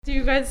Do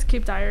you guys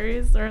keep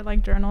diaries or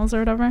like journals or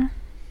whatever?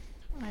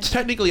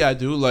 Technically, I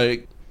do.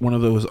 Like one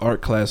of those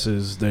art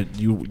classes that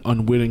you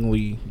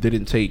unwittingly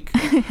didn't take.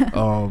 She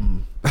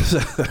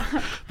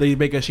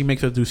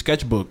makes us do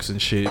sketchbooks and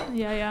shit.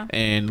 Yeah.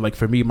 And like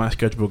for me, my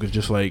sketchbook is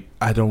just like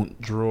I don't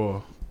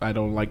draw. I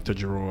don't like to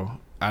draw.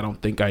 I don't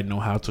think I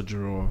know how to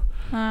draw.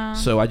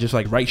 So I just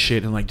like write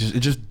shit and like it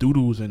just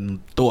doodles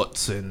and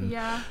thoughts and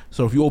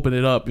so if you open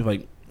it up, you're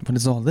like, what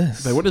is all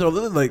this? Like, what is all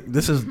this? Like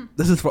this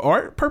is for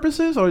art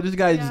purposes, or this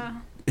guy's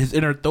his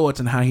inner thoughts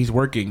and how he's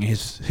working,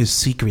 his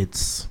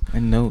secrets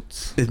and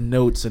notes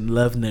and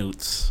love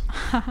notes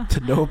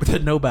to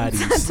nobody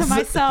to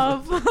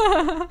myself.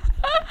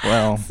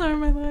 Well, sorry,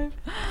 my life.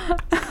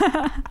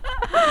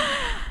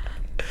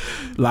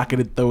 Lock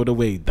it and throw it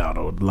away,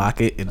 Donald. Lock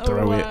it and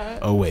throw it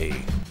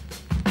away.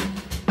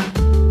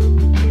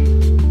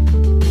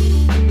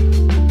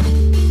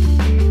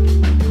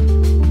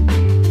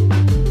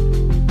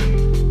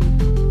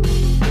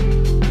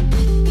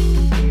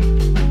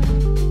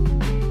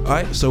 All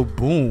right, so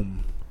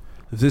boom.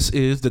 This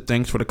is the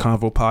Thanks for the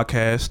Convo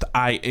podcast.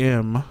 I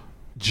am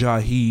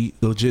Jahi,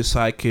 the legit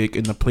sidekick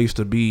in the place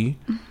to be.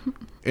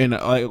 And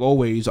like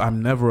always,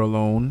 I'm never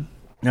alone.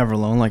 Never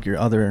alone, like your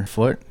other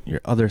foot,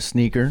 your other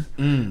sneaker.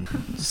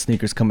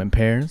 Sneakers come in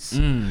pairs.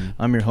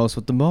 I'm your host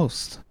with the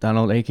most,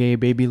 Donald, aka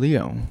Baby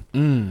Leo.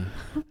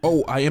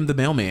 Oh, I am the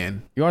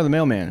mailman. You are the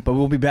mailman, but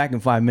we'll be back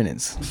in 5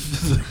 minutes.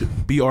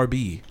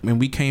 BRB. And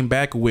we came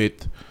back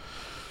with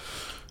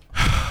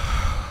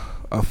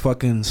a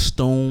fucking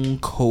stone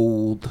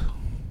cold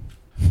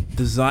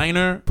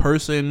designer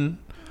person.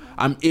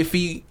 I'm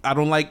iffy. I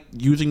don't like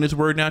using this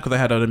word now because I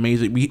had an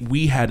amazing.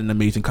 We had an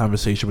amazing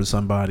conversation with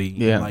somebody.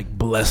 Yeah. And, like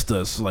blessed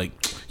us. Like,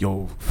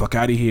 yo, fuck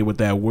out of here with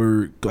that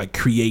word. Like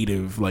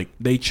creative. Like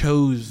they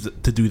chose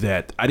to do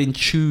that. I didn't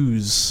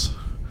choose.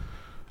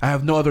 I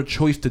have no other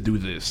choice to do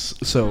this.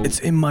 So it's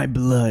in my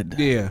blood.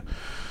 Yeah.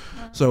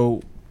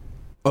 So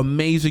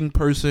amazing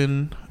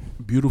person,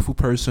 beautiful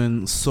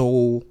person,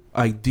 soul.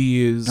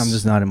 Ideas. I'm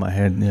just nodding my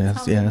head.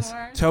 Yes.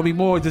 Tell me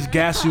more. Just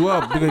gas you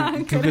up.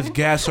 You can just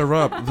gas her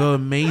up. The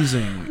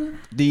amazing.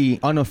 The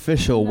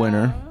unofficial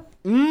winner.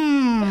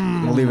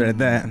 We'll leave it at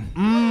that.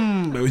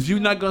 If you're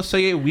not gonna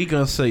say it, we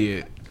gonna say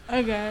it.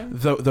 Okay.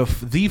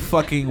 The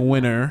fucking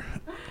winner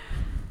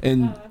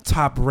in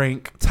top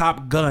rank,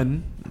 Top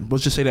Gun.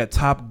 Let's just say that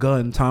Top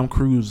Gun, Tom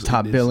Cruise.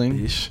 Top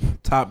billing.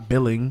 Top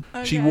billing.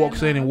 Okay, she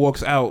walks in and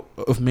walks out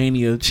of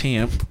Mania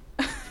champ.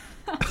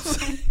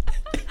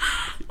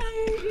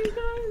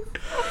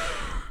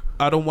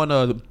 I don't want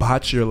to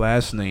botch your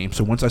last name,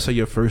 so once I say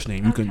your first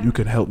name, you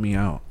can help me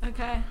out.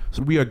 Okay.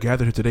 So we are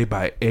gathered here today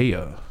by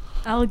Aya.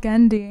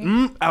 Algendi.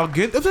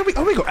 Algendi.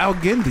 Oh, we go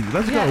Algendi.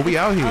 Let's go. We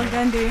out here.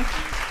 Algendi.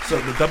 So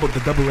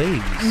the double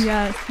A's.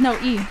 Yes. No,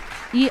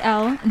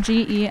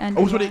 ELGEND.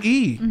 Oh, it's with an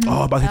E. Mm-hmm.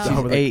 Oh, I'm about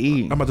to say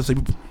AE. I'm about to say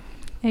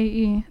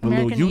AE. A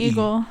little American UE.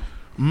 Eagle.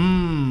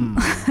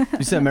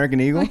 You said American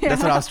Eagle? Yeah.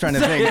 That's what I was trying to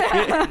think.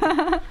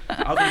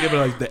 I was gonna give it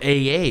like the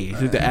AA,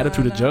 the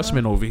attitude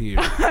adjustment over here.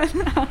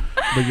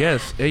 But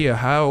yes, Aya,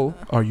 how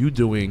are you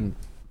doing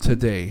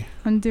today?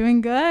 I'm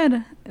doing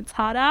good. It's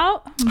hot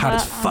out. Hot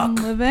as but fuck. I'm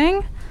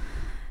living.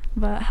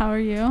 But how are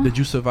you? Did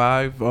you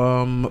survive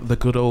the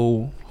good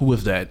old, who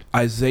was that?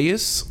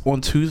 Isaias on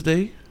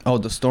Tuesday? Oh,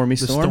 the stormy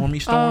The storm? stormy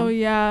storm? Oh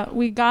yeah,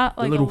 we got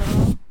like a little.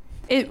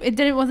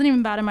 It wasn't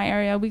even bad in my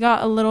area. We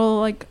got a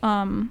little like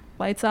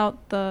lights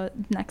out the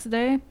next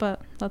day,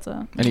 but that's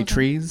a. Any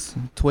trees,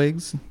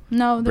 twigs?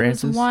 No, there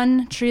branches? was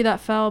one tree that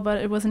fell, but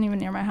it wasn't even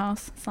near my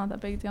house. It's not that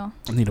big a deal.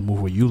 I need to move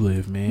where you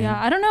live, man. Yeah,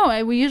 I don't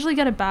know. We usually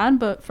get it bad,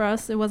 but for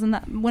us, it wasn't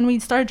that. When we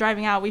started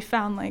driving out, we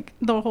found like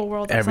the whole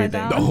world upside Everything.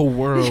 down. The whole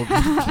world.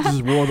 This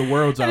is War of the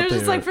Worlds out And it was there.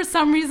 just like for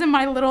some reason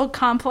my little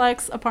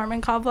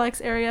apartment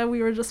complex area,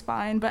 we were just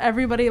fine, but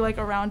everybody like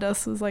around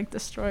us was like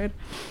destroyed.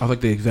 I was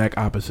like the exact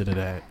opposite of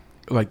that.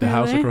 Like the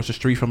house Really? across the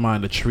street from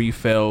mine, the tree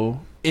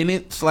fell in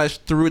it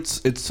 / through its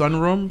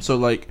sunroom. So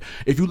like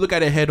if you look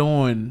at it head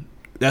on,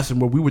 that's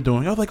what we were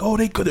doing. I was like, oh,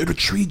 the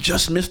tree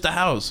just missed the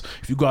house.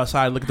 If you go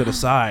outside and look to the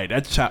side,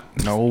 that's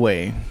No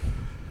way.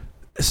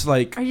 It's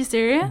like, Are you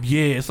serious?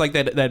 yeah, it's like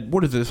that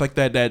what is it? It's like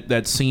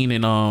that scene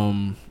in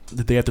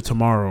The Day After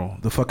Tomorrow.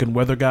 The fucking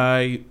weather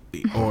guy,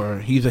 or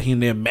he's in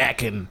there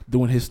macking,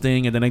 doing his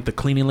thing, and then like the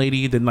cleaning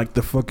lady, then like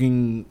the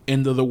fucking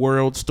end of the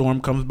world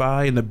storm comes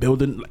by, and the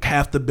building, like,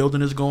 half the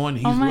building is gone.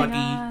 He's Oh my lucky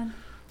God.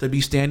 to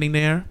be standing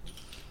there.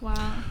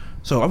 Wow.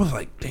 So I was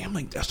like, damn,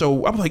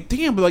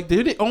 but like,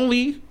 did it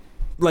only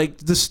like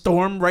the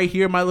storm right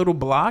here in my little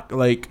block?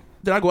 Like,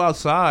 did I go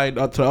outside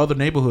to other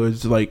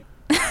neighborhoods? Like,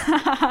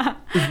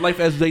 it's life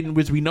as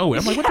we know it.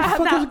 I'm like, what the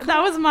fuck is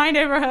that was my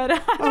neighborhood. I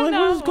I'm don't like,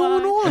 know. what is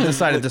going why. on? I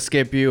decided to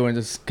skip you and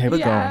just keep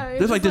Yeah, going. it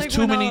There's like just, there's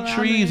too went many all around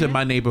trees me. in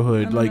my I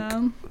neighborhood. don't Like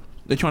know.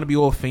 they're trying to be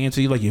all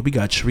fancy. Like, yeah, we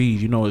got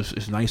trees. You know,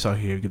 it's nice out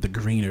here. Get the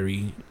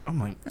greenery. I'm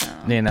like,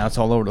 Yeah, now it's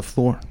all over the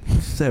floor.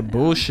 it's that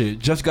bullshit.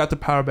 Just got the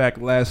power back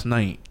last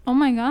night. Oh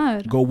my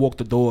God. Go walk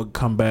the dog.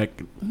 Come back.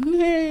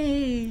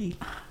 Yay.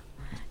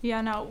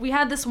 Yeah, no. We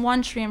had this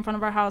one tree in front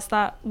of our house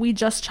that we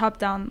just chopped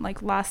down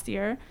like last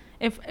year.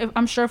 if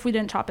I'm sure if we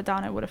didn't chop it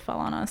down, it would have fell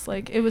on us.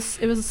 Like it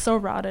was so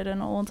rotted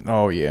and old.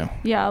 Oh yeah.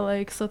 Yeah,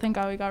 like so thank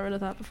God we got rid of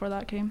that before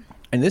that came.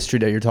 And this tree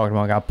that you're talking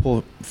about got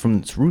pulled from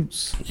its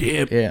roots.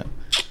 Yeah. Yeah.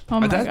 Oh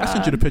my God. I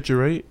sent you the picture,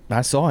 right?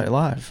 I saw it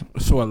live. I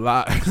saw a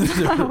lot.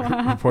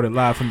 Reported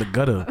live from the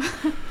gutter.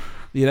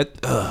 Yeah,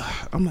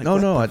 I'm like,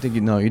 No, I think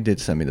you did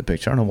send me the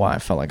picture. I don't know why I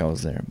felt like I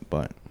was there,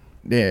 but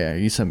yeah,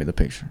 you sent me the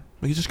picture.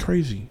 Like, it's just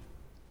crazy.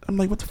 I'm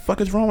like, what the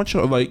fuck is wrong with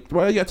you? Like,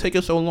 why you gotta take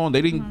it so long?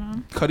 They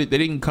didn't cut it. They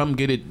didn't come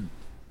get it.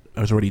 It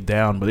was already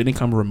down, but they didn't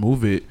come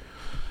remove it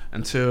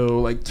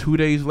until like 2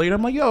 days later.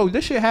 I'm like, yo,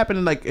 this shit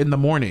happened like in the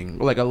morning,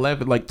 like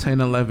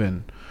 10,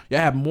 11. You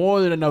have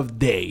more than enough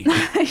day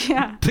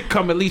Yeah. to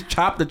come at least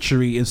chop the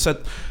tree and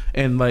set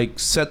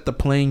the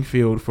playing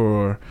field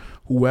for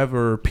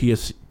whoever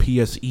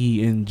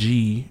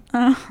PSENG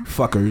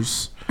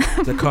fuckers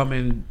to come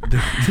and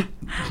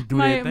do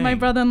their thing. My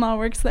brother-in-law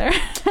works there.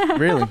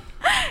 Really?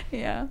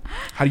 Yeah.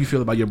 How do you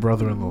feel about your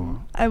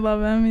brother-in-law? I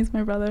love him. He's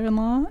my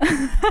brother-in-law.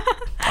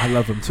 I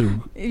love him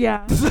too.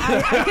 Yeah.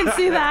 I can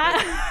see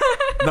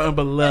that. Nothing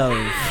but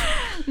love.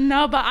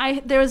 No,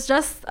 but there was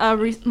just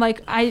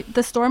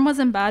the storm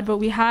wasn't bad, but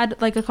we had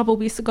like a couple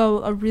weeks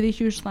ago a really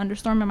huge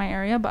thunderstorm in my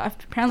area,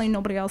 but apparently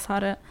nobody else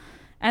had it.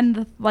 And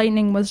the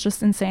lightning was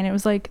just insane. It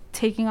was like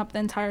taking up the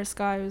entire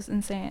sky. It was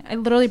insane. It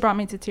literally brought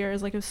me to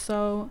tears. Like it was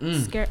so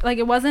scary. Like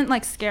it wasn't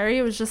like scary.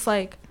 It was just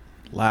like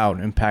Loud,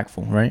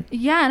 impactful, right?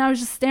 yeah. And I was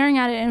just staring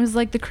at it, and it was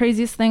like the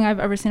craziest thing I've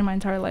ever seen in my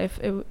entire life.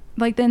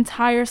 Like the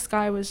entire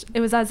sky was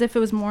as if it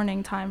was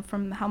morning time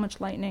from how much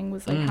lightning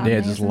was like happening. Yeah,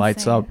 it just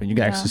lights insane. up, and you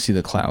can actually see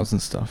the clouds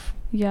and stuff.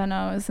 Yeah,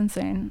 no, it was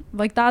insane.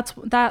 Like that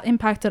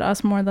impacted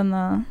us more than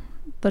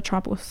the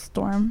tropical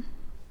storm.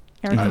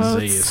 Air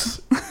quotes.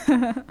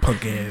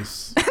 Punk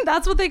ass.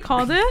 That's what they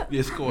called it?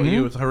 It's called, it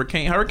was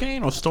hurricane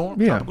or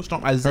storm? Yeah. Tropical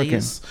storm?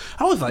 Isaiah's.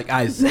 I was like,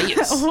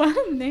 Isaiah's. What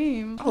a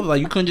name. I was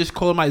like, you couldn't just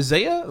call him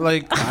Isaiah?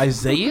 Like,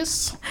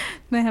 Isaiah's?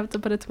 They have to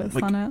put a twist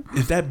Like, on it.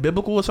 is that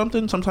biblical or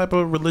something? Some type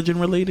of religion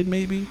related,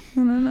 maybe? I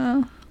don't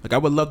know. Like, I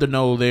would love to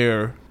know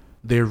their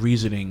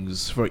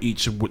reasonings for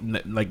each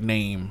like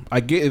name.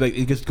 I get it, like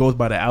it just goes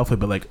by the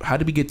alphabet. Like, how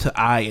did we get to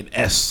I and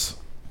S?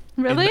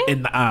 Really?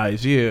 In the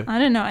eyes, yeah. I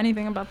didn't know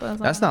anything about that.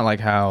 That's not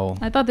like how.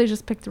 I thought they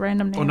just picked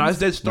random names. Oh no, it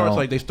starts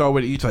like they start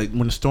with each, like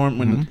when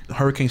the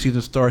hurricane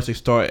season starts, they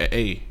start at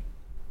A.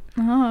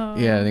 Oh.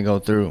 Yeah, they go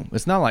through.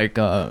 It's not like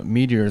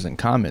meteors and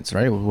comets,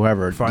 right?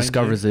 Whoever Finds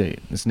discovers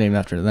it, it's named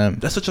after them.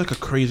 That's such like a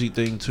crazy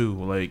thing too.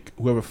 Like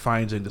whoever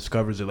finds it and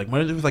discovers it. Like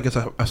what if it's like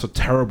it's a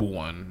terrible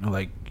one?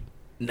 Like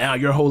now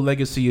your whole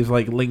legacy is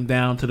like linked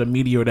down to the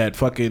meteor that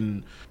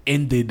fucking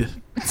ended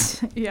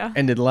Yeah.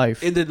 Ended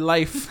life. if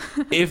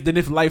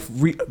life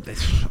I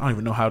don't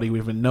even know how they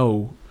even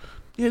know.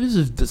 Yeah,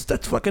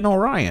 that's fucking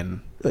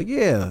Orion. Like,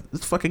 yeah,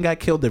 this fucking guy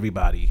killed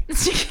everybody.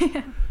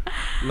 Yeah.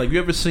 Like, you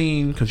ever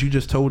seen? Because you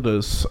just told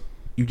us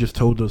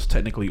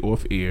technically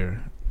off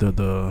air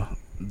the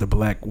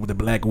black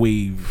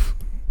wave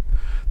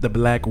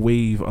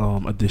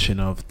edition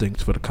of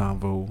Thanks for the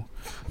Convo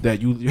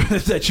that you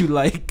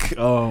like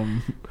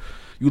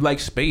you like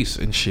space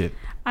and shit.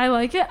 I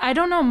like it. I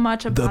don't know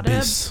much about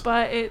abyss. it,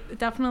 but it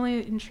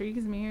definitely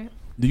intrigues me.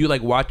 Do you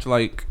like watch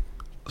like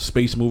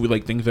space movie,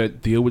 like things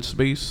that deal with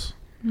space?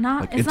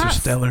 Like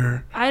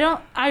Interstellar.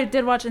 I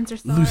did watch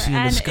Interstellar, Lucy in the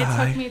and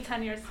Sky. it took me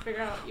 10 years to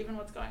figure out even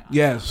what's going on.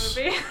 Yes.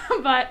 In the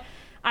movie. But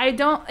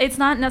it's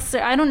not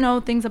necessary. I don't know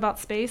things about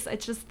space.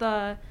 It's just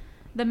the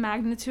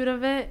magnitude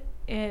of it.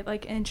 It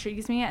like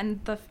intrigues me,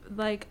 and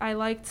I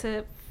like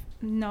to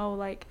know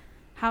like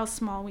how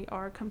small we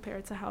are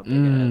compared to how big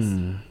it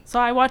is. So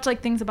I watch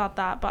like things about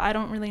that, but I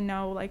don't really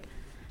know like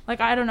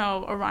I don't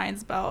know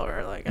Orion's belt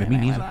or like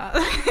anything like that.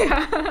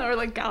 Yeah. Or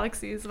like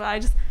galaxies,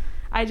 but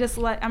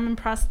I'm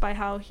impressed by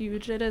how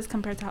huge it is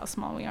compared to how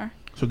small we are.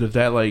 So does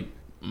that like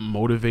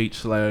motivate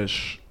 /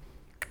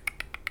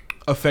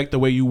 affect the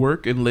way you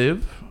work and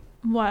live?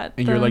 What?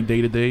 And you're like day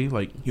to day,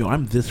 like, yo,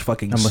 I'm this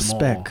fucking small. I'm a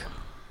speck.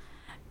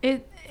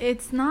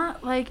 It's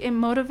not like it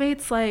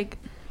motivates like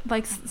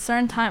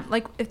certain time,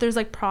 like if there's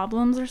like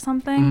problems or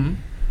something,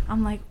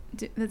 I'm like,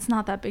 it's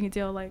not that big a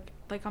deal. Like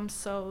I'm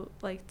so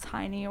like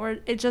tiny, or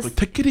it just like,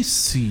 take it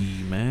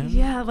easy, man.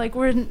 Yeah, like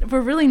we're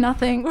really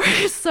nothing.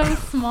 We're so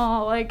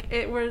small. Like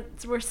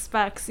we're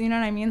specks. You know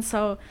what I mean?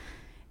 So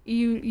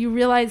you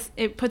realize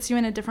it puts you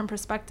in a different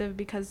perspective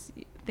because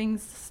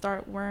things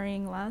start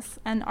worrying less,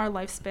 and our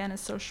lifespan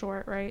is so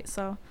short, right?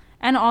 So,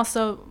 and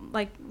also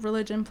like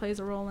religion plays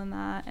a role in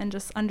that, and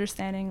just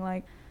understanding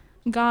like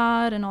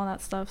God and all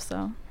that stuff.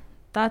 So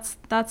that's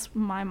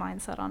my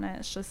mindset on it.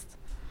 It's just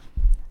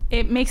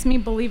it makes me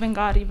believe in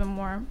God even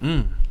more.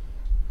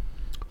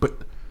 But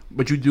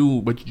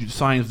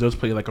science does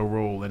play like a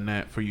role in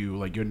that for you.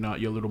 Like you're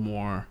a little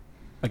more,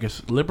 I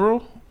guess,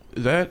 liberal.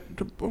 Is that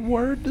a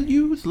word to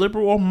use?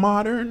 Liberal or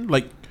modern?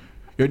 Like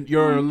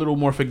you're a little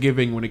more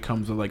forgiving when it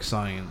comes to like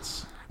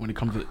science. When it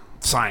comes to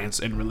science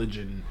and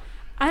religion.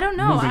 I don't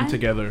know. Moving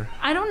together.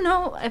 I don't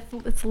know if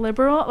it's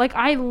liberal. Like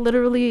I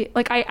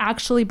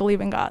actually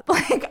believe in God.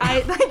 Like you know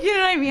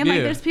what I mean? Yeah.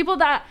 Like there's people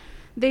that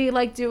they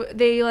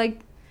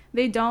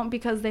they don't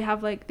because they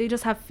have like, they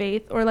just have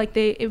faith, or like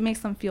it makes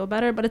them feel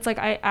better. But it's like,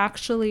 I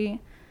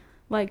actually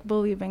like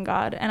believe in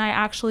God, and I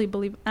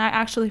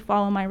actually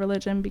follow my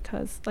religion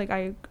because like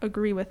I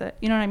agree with it.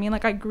 You know what I mean?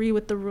 Like I agree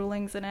with the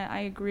rulings in it.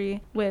 I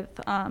agree with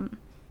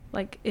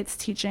like its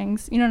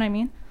teachings. You know what I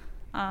mean?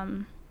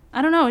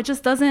 I don't know. It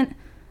just doesn't.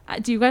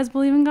 Do you guys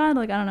believe in God?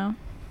 Like, I don't know.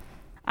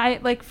 I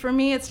like, for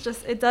me, it's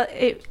just,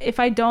 if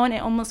I don't,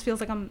 it almost feels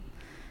like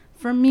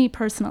for me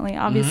personally,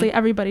 obviously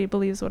everybody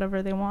believes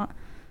whatever they want,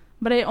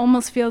 but it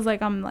almost feels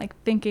like I'm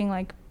like thinking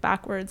like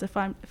backwards if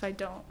I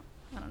don't.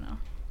 I don't know.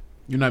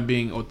 You're not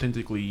being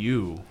authentically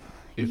you.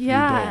 If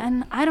Yeah, you don't.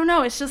 and I don't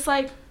know. It's just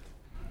like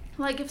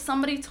if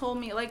somebody told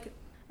me like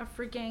a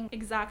freaking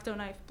X-Acto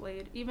knife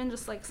blade, even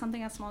just like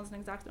something as small as an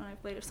X-Acto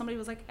knife blade, if somebody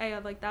was like, hey,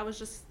 like that was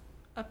just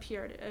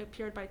it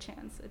appeared by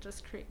chance, it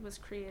just was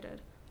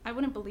created, I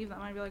wouldn't believe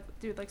them. I'd be like,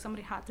 dude, like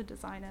somebody had to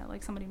design it,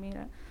 like somebody made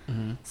it.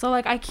 So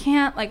like I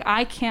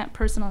can't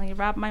personally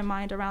wrap my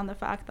mind around the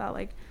fact that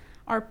like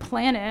our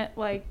planet,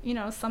 like, you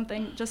know,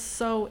 something just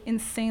so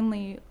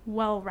insanely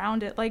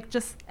well-rounded, like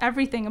just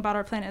everything about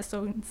our planet is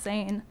so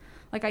insane.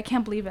 Like I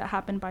can't believe it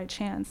happened by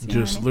chance. You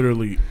just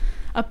literally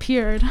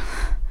appeared.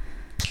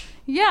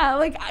 Yeah,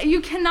 like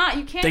you can't.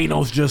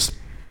 Thanos just,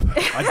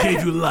 I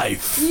gave you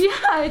life.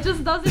 Yeah, it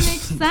just doesn't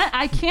make sense.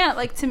 I can't,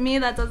 like, to me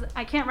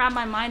I can't wrap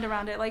my mind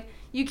around it. Like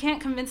you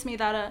can't convince me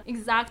that a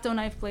X-Acto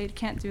knife blade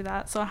can't do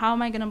that. So how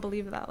am I gonna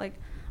believe that like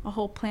a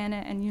whole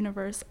planet and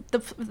universe, the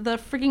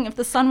freaking, if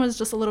the sun was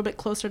just a little bit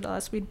closer to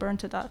us, we'd burn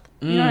to death.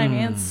 You know what I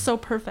mean? It's so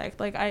perfect.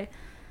 Like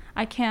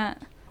I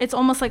can't. It's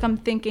almost like I'm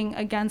thinking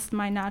against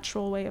my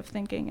natural way of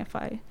thinking if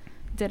I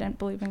didn't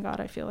believe in God,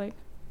 I feel like.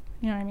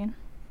 You know what I mean?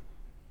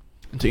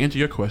 To answer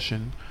your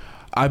question,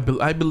 I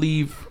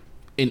believe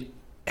in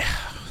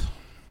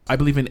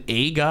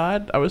a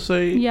God, I would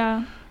say.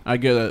 Yeah. I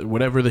get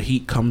whatever the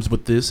heat comes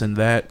with this and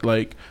that.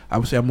 Like I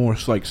would say, I'm more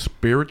like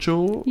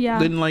spiritual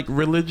than like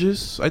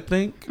religious. I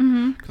think.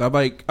 Cause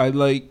I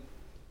like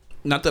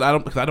not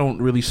that because I don't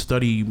really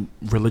study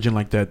religion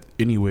like that,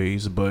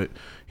 anyways. But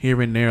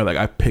here and there, like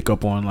I pick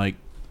up on like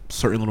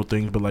certain little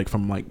things, but like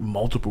from like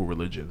multiple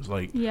religions.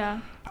 Like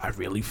I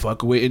really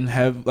fuck with and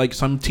have like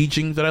some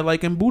teachings that I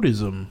like in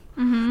Buddhism,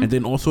 and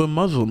then also in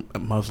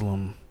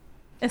Muslim.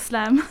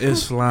 Islam.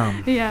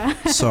 Yeah.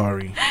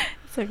 Sorry.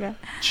 It's okay.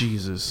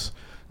 Jesus.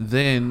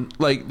 Then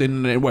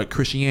what?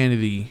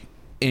 Christianity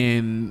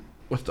and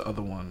what's the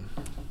other one?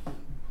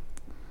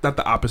 Not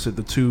the opposite.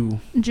 The two.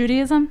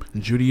 Judaism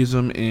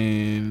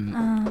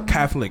and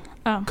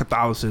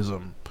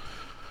Catholicism.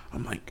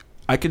 I'm like,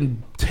 I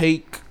can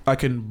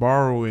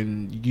borrow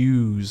and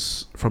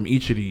use from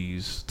each of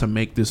these to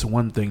make this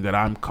one thing that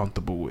I'm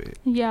comfortable with.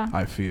 Yeah.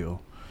 I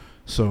feel.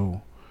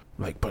 So,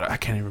 like, but I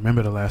can't even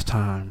remember the last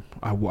time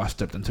I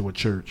stepped into a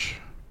church.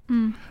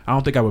 I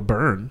don't think I would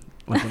burn.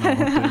 Like when I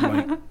went there,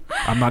 like,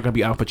 I'm not gonna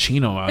be Al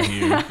Pacino out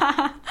here.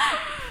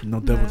 No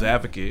devil's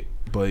advocate,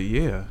 but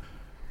yeah.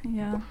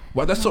 Yeah.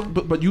 Well, that's so.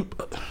 But you.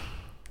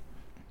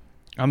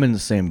 I'm in the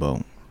same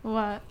boat.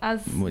 What,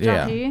 as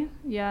Jahi?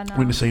 Yeah, no.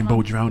 We're in the same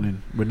boat,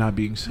 drowning. We're not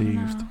being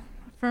saved. No.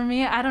 For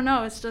me, I don't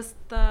know. It's just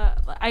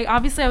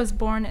I was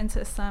born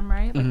into Islam,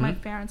 right? Like my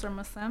parents are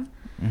Muslim.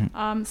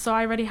 So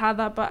I already had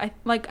that, but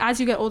like as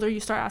you get older, you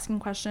start asking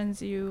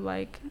questions. You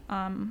like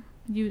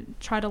you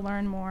try to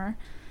learn more.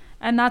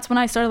 And that's when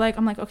I started, like,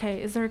 I'm like,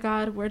 okay, is there a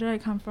God? Where did I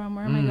come from?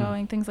 Where am I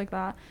going? Things like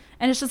that.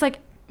 And it's just like,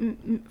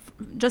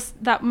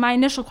 just that my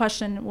initial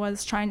question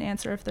was trying to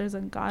answer if there's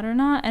a God or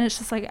not. And it's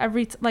just like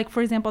like,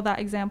 for example, that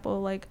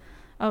example, like,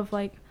 of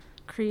like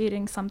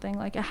creating something,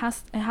 like it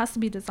has to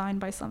be designed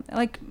by something.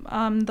 Like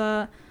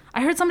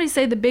I heard somebody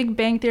say the Big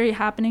Bang Theory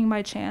happening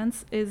by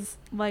chance is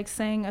like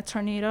saying a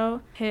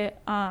tornado hit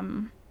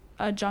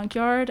a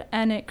junkyard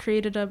and it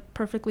created a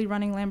perfectly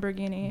running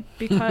Lamborghini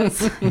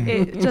because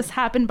it just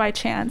happened by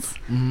chance.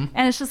 And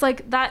it's just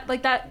like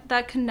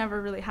that can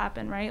never really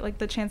happen, right? Like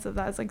the chance of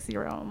that is like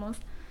zero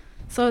almost.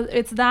 So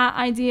it's that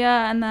idea,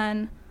 and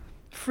then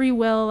free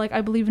will. Like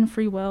I believe in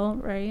free will,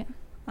 right?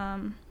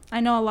 I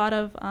know a lot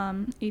of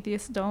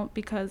atheists don't,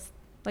 because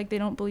like they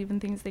don't believe in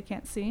things they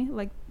can't see,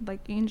 like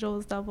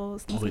angels,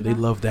 devils. Oh, they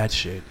love that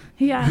shit.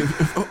 Yeah.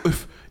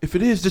 If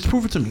it is, just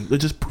prove it to me.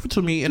 Just prove it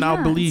to me, and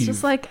I'll believe. It's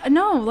just like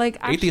no, like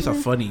atheists are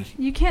funny.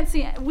 You can't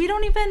see. We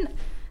don't even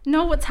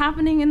know what's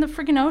happening in the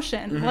freaking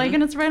ocean. Like,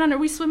 and it's right under.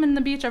 We swim in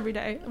the beach every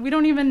day. We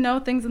don't even know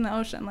things in the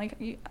ocean. Like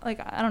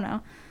I don't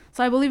know.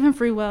 So I believe in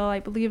free will.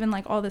 I believe in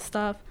like all this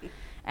stuff,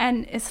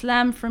 and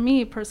Islam for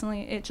me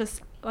personally, it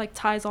just like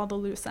ties all the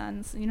loose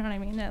ends. You know what I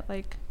mean? It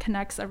like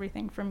connects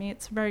everything for me.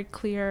 It's very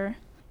clear.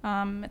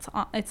 It's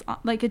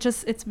like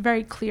it's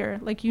very clear.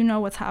 Like you know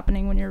what's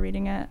happening when you're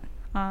reading it.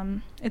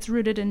 It's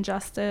rooted in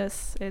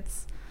justice.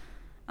 It's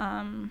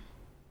I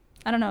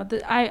don't know.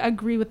 I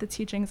agree with the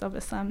teachings of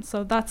Islam.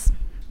 So that's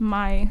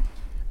my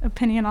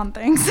opinion on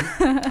things.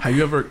 Have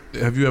you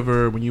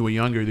ever when you were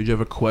younger, did you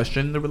ever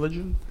question the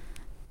religion?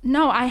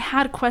 No, I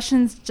had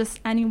questions just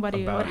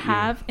anybody would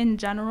have in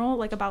general,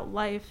 like about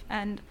life,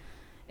 and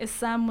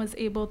Islam was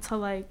able to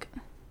like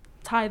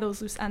tie those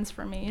loose ends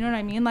for me. You know what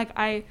I mean? Like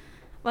I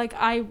like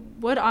I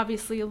would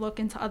obviously look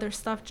into other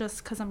stuff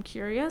just because I'm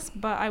curious,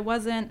 but I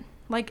wasn't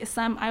like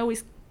Sam. I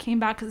always came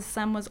back because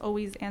Sam was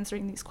always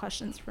answering these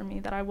questions for me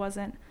that I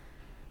wasn't,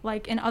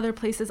 like in other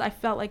places I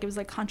felt like it was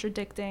like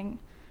contradicting,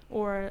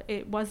 or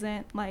it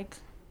wasn't like,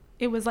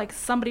 it was like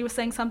somebody was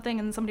saying something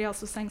and somebody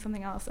else was saying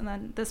something else, and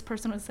then this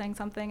person was saying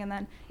something and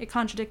then it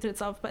contradicted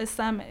itself. But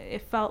Sam,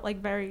 it felt like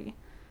very,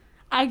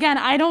 again,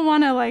 I don't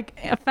want to like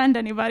offend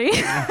anybody.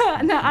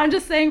 No, I'm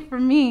just saying for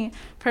me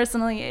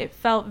personally, it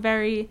felt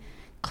very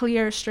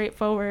clear,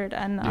 straightforward,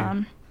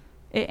 and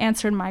it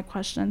answered my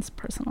questions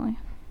personally.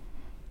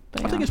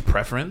 But, I think it's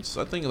preference.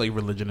 I think like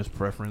religion is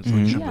preference.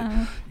 Mm-hmm.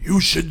 Like, you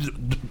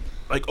should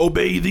like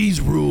obey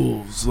these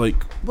rules.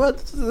 Like, what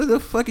the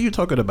fuck are you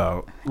talking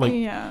about? Like,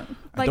 yeah,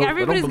 like I don't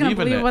everybody's gonna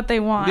believe what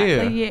they want. Yeah.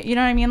 Like, you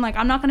know what I mean? Like,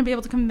 I'm not gonna be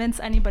able to convince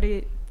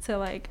anybody to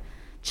like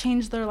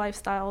change their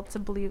lifestyle to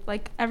believe.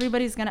 Like,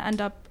 everybody's gonna end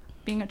up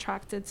being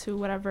attracted to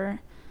whatever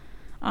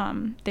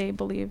they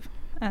believe,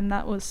 and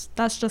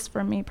that's just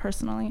for me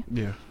personally.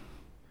 Yeah.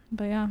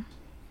 But yeah,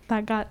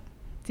 that got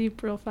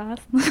deep real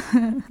fast.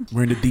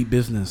 We're in the deep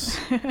business.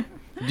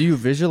 Do you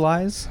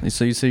visualize?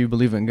 So you say you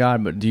believe in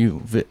God, but do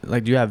you do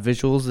you have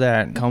visuals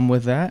that come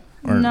with that?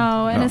 Or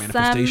No, in a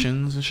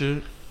manifestations and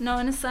shit. No,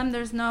 in a SEM,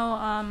 there's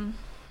no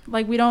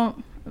like we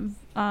don't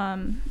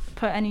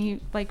put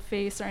any like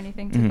face or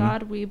anything to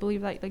God. We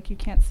believe that like you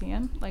can't see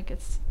him, like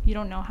you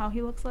don't know how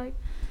he looks like.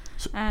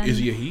 So and is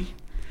he a he?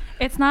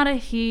 It's not a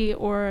he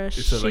or a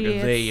she. It's like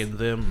a they and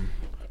them.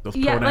 Those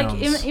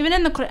pronouns. Like even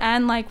in the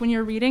Quran, like when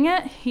you're reading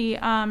it, he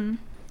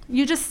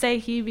you just say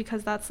he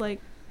because that's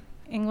like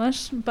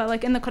English, but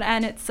like in the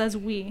Quran it says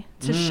we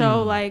to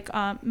show like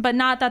but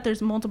not that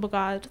there's multiple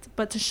gods,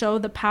 but to show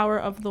the power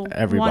of the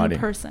one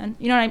person.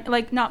 You know what I mean?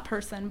 Like not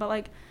person, but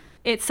like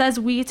it says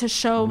we to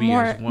show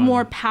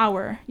more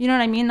power. You know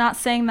what I mean? Not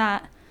saying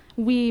that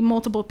we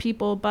multiple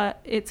people, but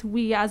it's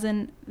we as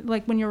in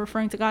like when you're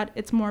referring to God,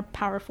 it's more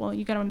powerful.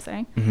 You get what I'm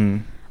saying?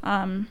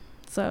 Mm-hmm.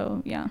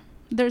 So yeah,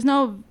 there's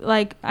no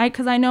like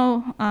because I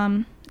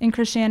know in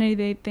Christianity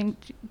they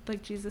think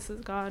like Jesus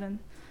is God,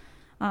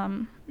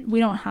 and we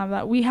don't have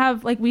that. We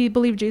have like we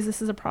believe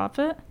Jesus is a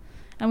prophet,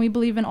 and we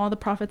believe in all the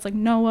prophets like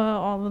Noah,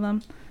 all of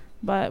them,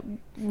 but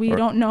we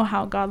don't know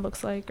how God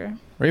looks like.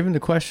 Or even the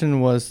question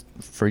was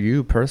for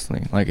you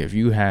personally, like if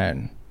you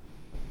had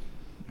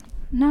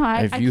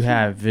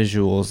have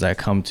visuals that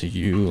come to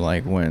you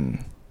like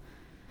when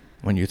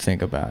you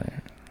think about it,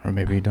 or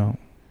maybe you don't,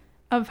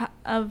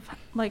 of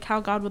like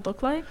how God would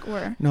look like,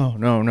 or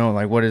no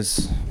like what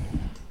is,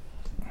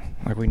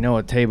 like we know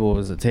a table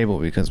is a table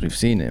because we've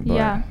seen it,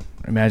 but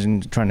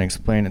imagine trying to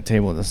explain a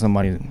table to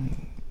somebody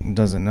who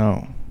doesn't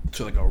know.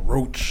 To like a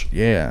roach.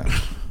 Yeah.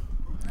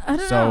 I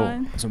don't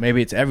know. So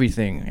maybe it's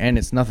everything and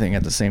it's nothing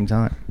at the same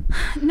time.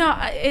 No,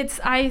 it's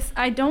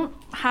I don't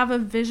have a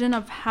vision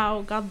of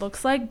how God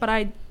looks like, but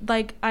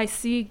I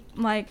see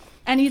like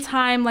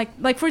anytime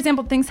like for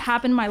example things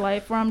happen in my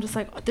life where I'm just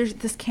like, oh,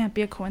 this can't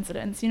be a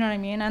coincidence, you know what I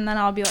mean? And then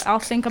I'll be like, I'll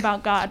think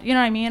about God, you know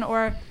what I mean?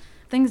 Or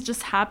things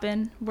just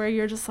happen where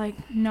you're just like,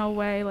 no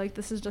way, like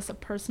this is just a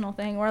personal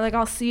thing. Or like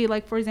I'll see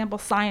like for example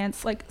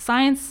science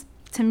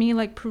to me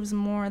like proves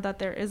more that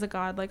there is a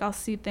God. Like I'll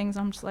see things,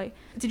 I'm just like,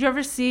 did you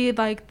ever see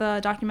like the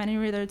documentary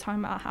where they're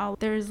talking about how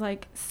there's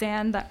like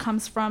sand that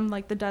comes from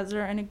like the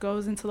desert and it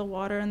goes into the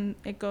water and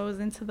it goes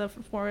into the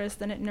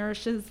forest and it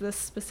nourishes this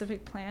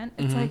specific plant?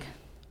 It's like,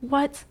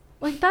 what?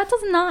 Like that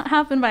does not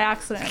happen by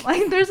accident.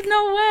 Like there's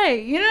no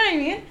way, you know what I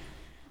mean?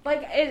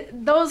 Like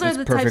those are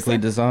the perfectly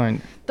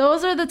designed.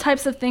 Those are the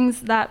types of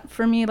things that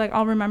for me like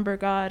I'll remember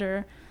God.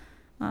 Or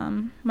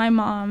my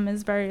mom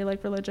is very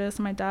like religious,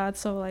 my dad,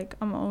 so like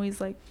I'm always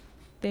like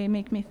they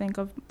make me think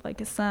of like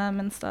Islam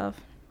and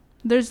stuff.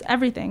 There's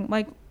everything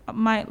like a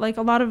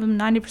lot of them,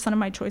 90% of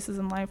my choices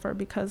in life are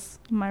because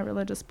of my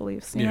religious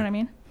beliefs, you know what I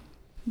mean?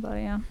 But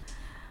yeah.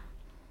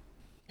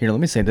 Here,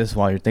 let me say this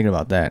while you're thinking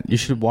about that. You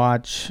should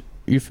watch,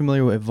 are you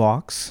familiar with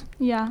Vox?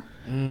 Yeah.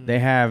 They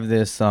have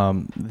this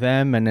them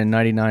and then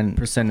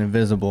 99%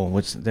 Invisible,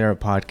 which they're a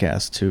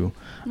podcast too.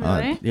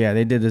 Really? Yeah,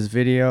 they did this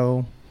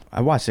video.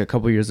 I watched it a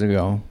couple years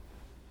ago.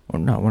 Or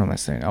not, what am I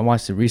saying? I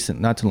watched it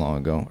not too long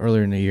ago,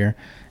 earlier in the year.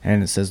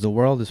 And it says, the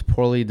world is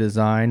poorly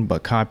designed,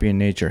 but copying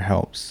nature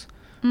helps.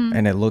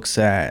 And it looks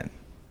at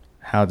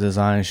how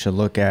design should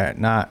look at,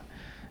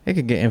 it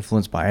could get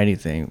influenced by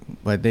anything,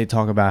 but they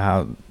talk about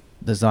how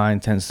design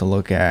tends to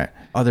look at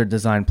other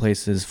design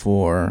places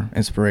for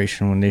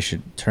inspiration when they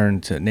should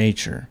turn to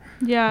nature.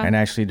 Yeah. And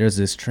actually there's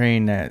this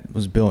train that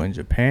was built in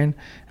Japan.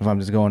 If I'm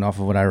just going off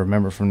of what I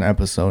remember from the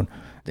episode,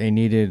 they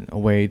needed a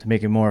way to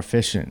make it more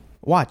efficient.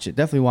 Watch it,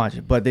 definitely watch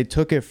it. But they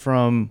took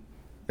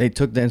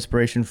the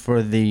inspiration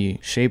for the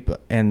shape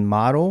and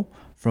model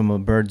from a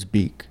bird's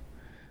beak.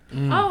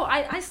 Oh,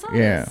 I saw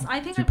this.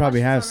 I think you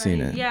probably have seen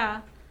it.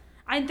 Yeah.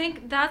 I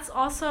think that's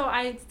also,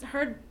 I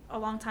heard a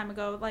long time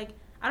ago, like,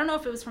 I don't know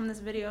if it was from this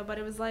video, but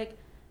it was like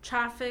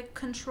traffic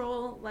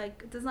control,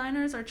 like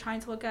designers are trying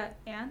to look at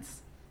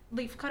ants,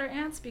 leafcutter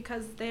ants,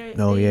 because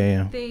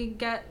they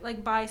get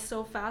like by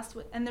so fast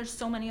and there's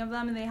so many of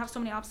them and they have so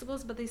many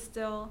obstacles, but they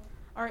still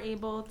are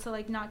able to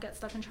like not get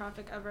stuck in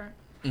traffic ever.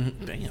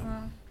 Damn. So,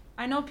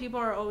 I know people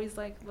are always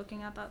like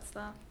looking at that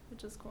stuff,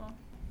 which is cool.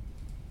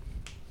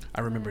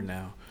 I remember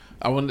now.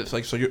 I wonder, it's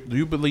like, so do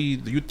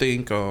you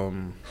think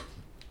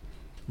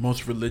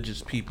most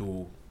religious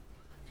people,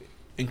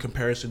 in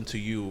comparison to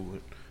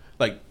you,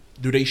 like,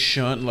 do they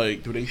shun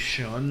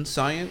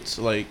science?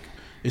 Like,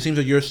 it seems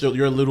like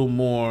you're a little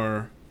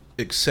more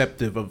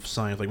acceptive of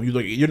science. Like, when you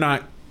look, you're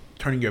not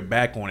turning your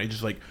back on it. It's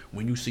just like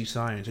when you see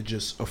science, it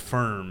just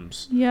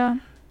affirms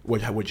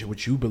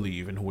what you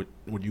believe and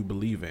what you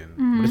believe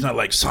in. But it's not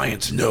like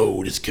science.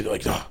 No, this kid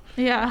like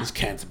this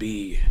can't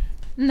be.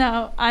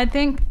 No, I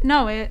think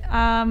no. It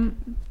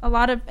a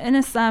lot of in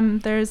Islam.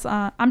 There's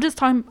I'm just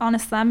talking on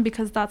Islam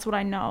because that's what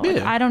I know. Yeah.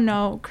 Like, I don't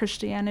know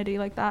Christianity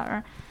like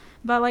that,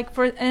 but like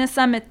for in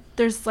Islam,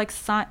 there's like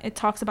it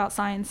talks about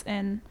science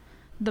in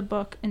the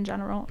book in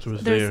general. So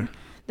it's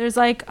there's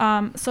like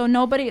so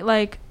nobody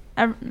like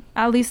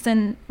at least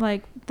in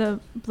like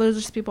the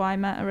religious people I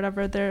met or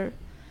whatever,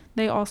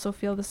 they also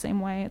feel the same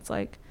way. It's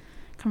like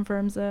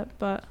confirms it,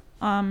 but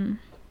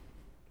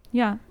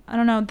yeah, I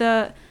don't know,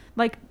 the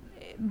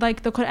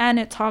like the Quran,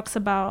 it talks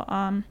about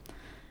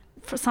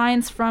for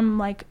science from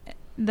like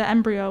the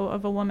embryo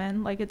of a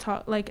woman, like it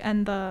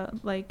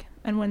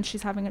and when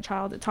she's having a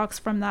child, it talks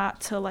from that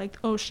to like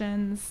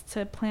oceans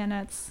to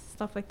planets,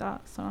 stuff like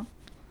that. So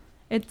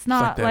it's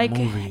not like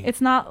it's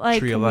not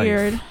like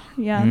weird.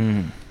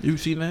 Yeah. You've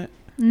seen that?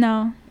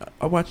 No.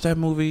 I watched that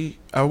movie.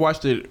 I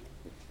watched it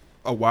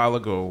a while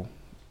ago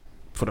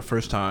for the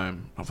first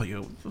time. I was like,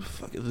 yo, what the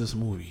fuck is this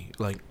movie?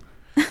 Like,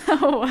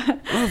 I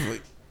was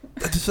like,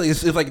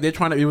 it's like they're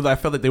trying to. I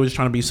felt like they were just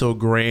trying to be so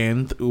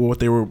grand what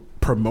they were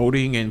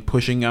promoting and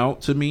pushing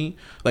out to me.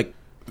 Like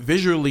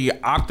visually,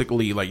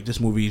 optically, like this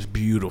movie is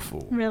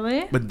beautiful.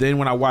 Really? But then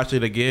when I watched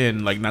it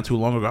again, like not too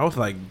long ago, I was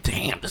like,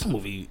 damn, this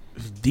movie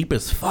is deep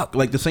as fuck.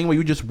 Like the same way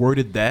you just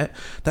worded that.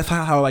 That's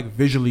how like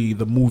visually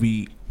the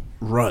movie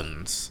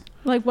runs.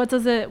 Like what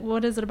is it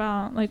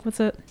about? Like what's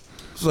it?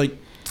 It's like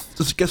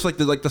I guess like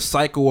the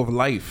cycle of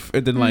life,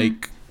 and then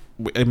like.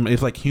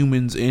 It's like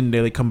humans in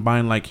there. They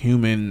combine like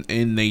human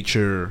in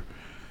nature.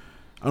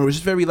 I don't know, it's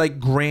just very like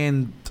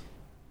grand.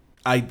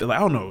 I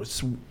don't know.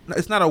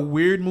 It's not a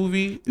weird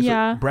movie. It's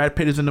like Brad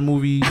Pitt is in the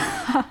movie.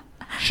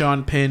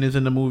 Sean Penn is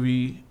in the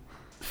movie.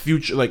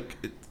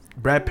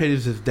 Brad Pitt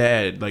is his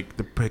dad. Like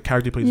the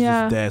character plays his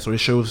dad. So it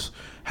shows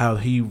how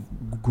he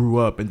grew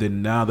up, and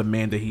then now the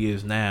man that he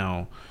is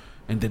now,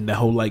 and then the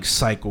whole like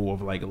cycle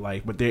of like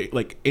life. But they're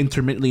like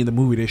intermittently in the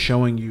movie, they're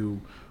showing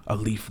you a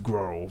leaf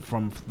grow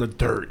from the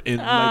dirt and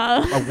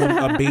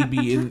like a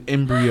baby in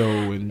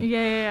embryo and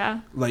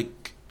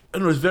like I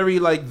don't know, it's very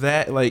like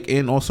that, like,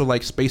 and also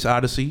like Space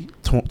Odyssey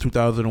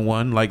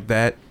 2001, like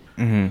that.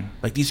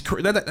 Like these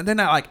they're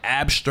not like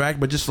abstract,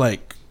 but just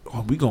like,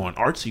 oh, we going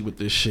artsy with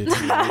this shit.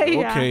 Like,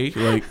 okay,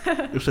 like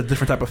it's a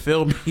different type of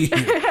film.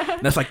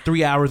 That's like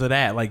 3 hours of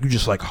that, like you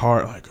just like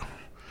hard like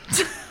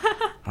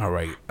all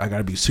right, I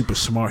gotta be super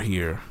smart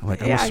here,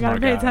 like I'm a smart I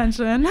gotta pay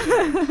attention.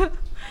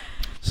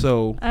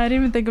 So I didn't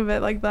even think of it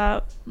like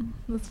that.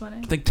 That's funny.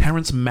 I think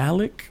Terrence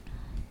Malick.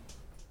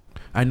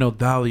 I know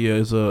Dahlia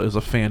is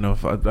a fan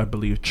of I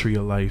believe Tree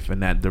of Life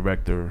and that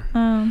director.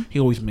 He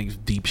always makes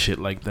deep shit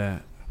like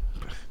that.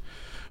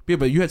 Yeah,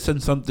 but you had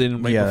said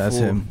something right before. That's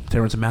him.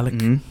 Terrence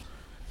Malick.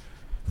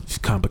 It's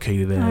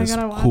complicated as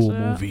cool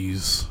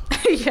movies.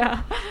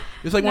 Yeah.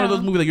 It's like one of those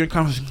movies like you're in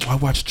conversation. Oh, I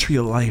watched Tree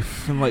of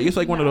Life, and like it's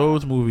like one of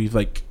those movies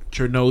like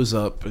your nose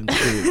up and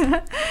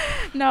shit.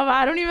 No, but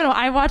I don't even know.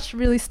 I watch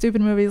really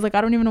stupid movies. Like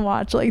I don't even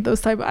watch like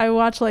those type. I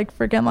watch like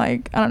freaking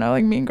like I don't know,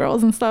 like Mean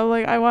Girls and stuff.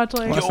 Like I watch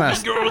like. Well,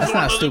 that's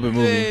not a stupid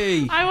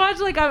movie. I watch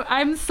like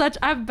I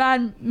have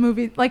bad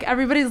movies. Like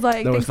everybody's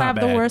like thinks I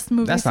have the worst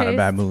movie. That's not a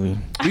bad movie.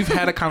 We've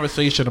had a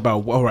conversation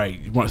about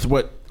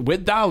what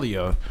with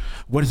Dahlia.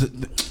 What is it?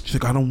 She's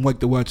like, I don't like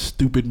to watch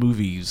stupid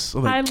movies.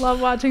 Like, I love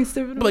watching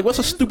stupid movies. Like, what's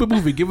a stupid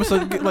movie? Give us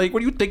like,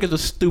 what do you think is a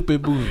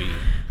stupid movie?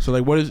 So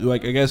like, what is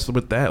like? I guess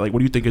with that, like, what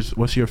do you think is?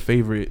 What's your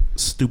favorite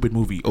stupid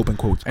movie? Open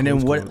quotes. And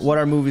then what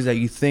are movies that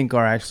you think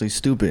are actually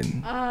stupid?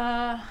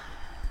 I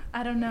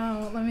don't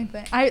know. Let me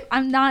think.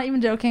 I'm not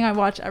even joking. I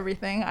watch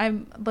everything.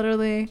 I'm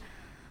literally,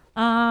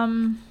 I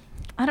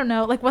don't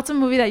know. Like, what's a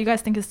movie that you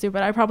guys think is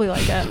stupid? I probably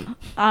like it.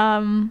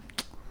 I'm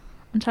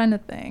trying to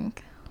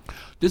think.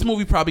 This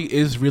movie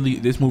is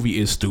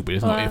stupid.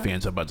 There's no ifs,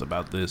 ands, or buts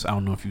about this. I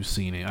don't know if you've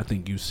seen it. I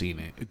think you've seen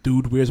it.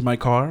 Dude, Where's My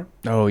Car?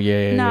 Oh,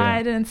 yeah. Nah,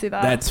 I didn't see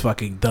that. That's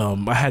fucking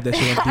dumb. I had that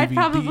shit on DVD. I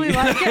probably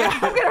like it. I'm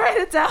going to write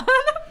it down.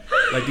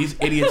 Like, these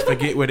idiots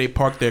forget where they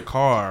park their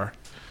car.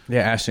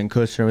 Yeah, Ashton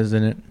Kutcher was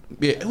in it.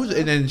 Yeah, it was,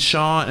 and then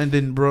Sean, and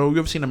then, bro, you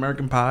ever seen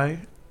American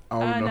Pie? I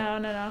don't know.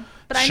 No.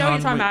 But I know what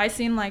you're talking about. I've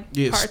seen, like,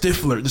 parts.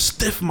 Stifler, the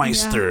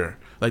Stiffmeister. Yeah.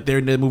 Like, they're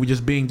in that movie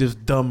just being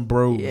just dumb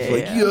bros. Yeah.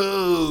 Like,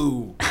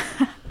 yo!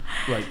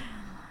 Like...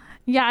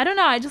 Yeah, I don't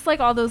know. I just like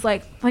all those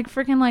like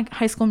freaking like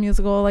High School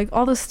Musical, like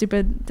all those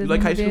stupid Disney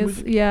movies. High School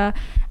Musical? Yeah,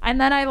 and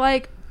then I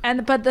like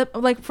but the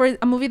like for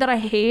a movie that I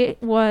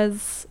hate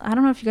was, I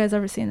don't know if you guys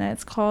ever seen it.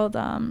 It's called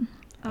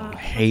I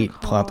hate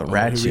Pull Out the called?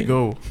 Ratchet. Here we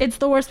go. It's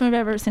the worst movie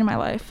I've ever seen in my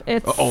life.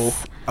 It's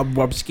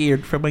I'm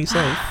scared for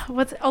myself.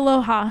 what's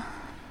Aloha?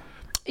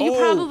 You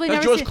probably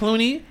that's never George seen.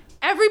 Clooney.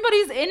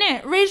 Everybody's in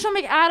it. Rachel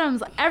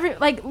McAdams.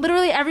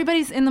 Literally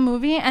everybody's in the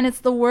movie, and it's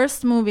the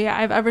worst movie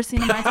I've ever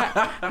seen in my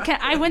entire.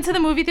 I went to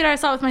the movie theater. I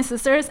saw it with my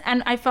sisters,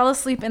 and I fell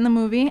asleep in the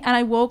movie. And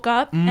I woke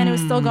up, and it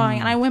was still going.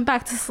 And I went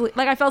back to sleep.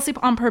 Like I fell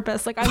asleep on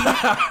purpose.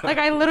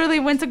 I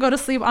literally went to go to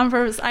sleep on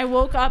purpose. I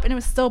woke up, and it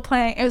was still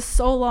playing. It was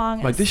so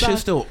long. Like this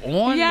shit's still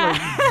on. Yeah,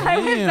 Like, I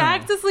went damn.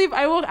 back to sleep.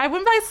 I went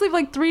back to sleep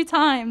like 3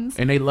 times.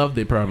 And they loved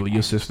it probably.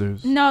 Your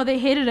sisters. No, they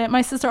hated it.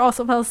 My sister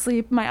also fell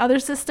asleep. My other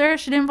sister,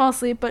 she didn't fall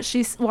asleep, but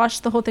she watched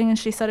the whole thing and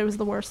she said it was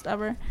the worst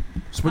ever.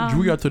 So what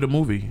drew you out to the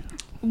movie?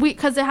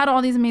 Because it had all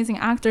these amazing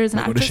actors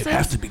and Like, oh, this actresses. shit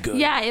has to be good.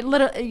 Yeah, it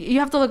literally. You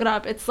have to look it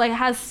up. It's like it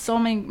has so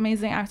many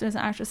amazing actors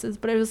and actresses,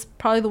 but it was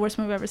probably the worst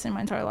movie I've ever seen in my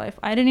entire life.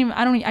 I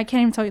can't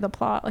even tell you the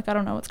plot. Like I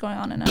don't know what's going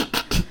on in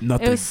it.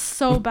 Nothing. It was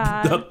so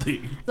bad.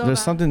 Nothing. So There's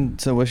bad. something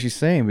to what she's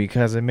saying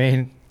because it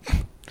made.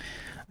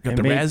 Got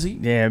the Razzie?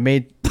 Yeah, it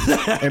made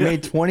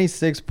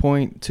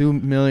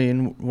 26.2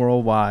 million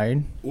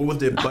worldwide. What was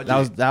their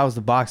budget? That was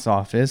the box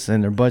office,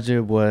 and their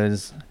budget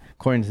was,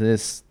 according to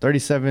this,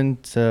 37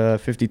 to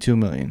 52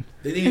 million.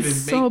 They didn't It's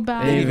so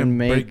bad. They didn't even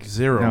Make- break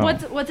zero. no.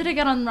 What did it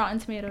get on Rotten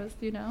Tomatoes?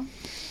 Do you know?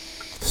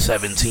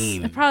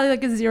 17. Probably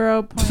like a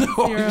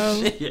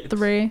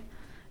 0.03.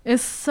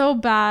 It's so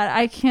bad.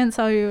 I can't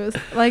tell you. It's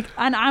like,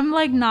 and I'm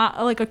like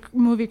not like a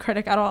movie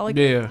critic at all. Like,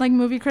 Yeah. like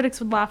movie critics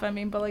would laugh at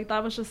me, but like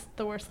that was just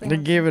the worst thing. They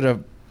gave it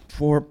a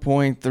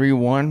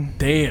 4.31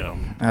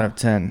 Damn. out of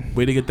 10.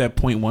 Where they get that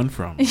 0.1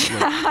 from?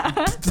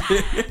 Yeah.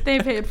 They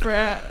paid for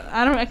it.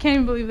 I can't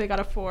even believe they got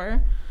a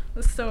 4.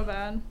 It's so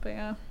bad, but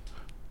yeah.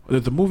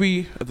 There's a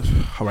movie.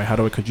 All right, how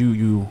do I? Cause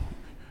you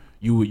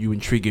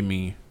intriguing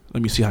me.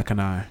 Let me see. How can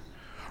I?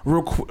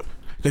 Real quick.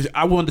 Because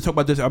I wanted to talk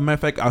about this. As a matter of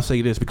fact, I'll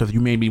say this because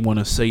you made me want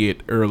to say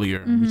it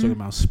earlier. Mm-hmm. You're talking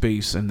about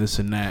space and this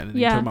and that. And Yeah.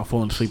 you're talking about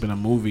falling asleep in a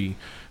movie.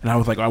 And I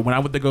was like, when I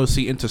went to go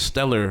see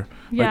Interstellar,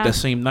 Yeah. like that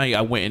same night,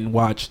 I went and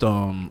watched,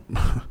 I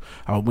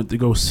went to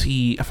go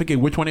see, I forget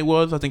which one it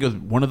was. I think it was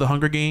one of the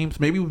Hunger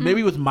Games. Maybe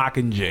it was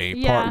Mockingjay,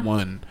 Yeah. part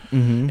 1.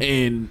 Mm-hmm.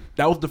 And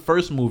that was the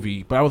first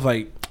movie. But I was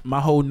like, my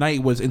whole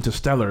night was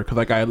Interstellar because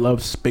like I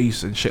love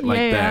space and shit like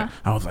Yeah, that.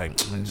 yeah. I was like,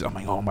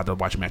 oh, I'm about to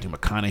watch Matthew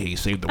McConaughey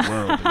save the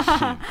world and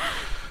shit.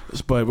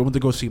 But we went to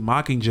go see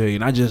Mockingjay,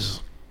 and I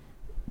just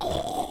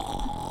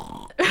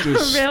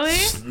Really?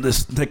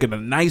 Just taking a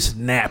nice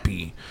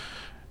nappy.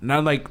 And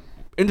I'm like,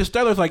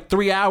 Interstellar's like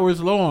 3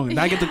 hours long, and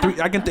I get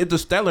to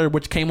Interstellar,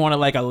 which came on at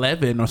like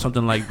 11 or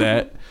something like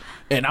that.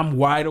 And I'm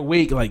wide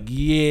awake, like,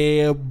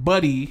 yeah,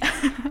 buddy.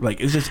 Like,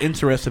 it's just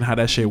interesting how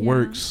that shit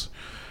works.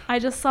 I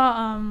just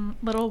saw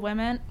Little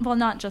Women. Well,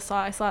 not just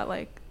saw. I saw it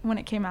like when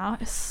it came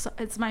out.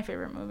 It's my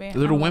favorite movie.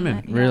 Little I love Women?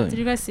 it. Yeah. Really? Did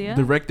you guys see it?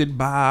 Directed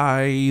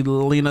by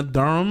Lena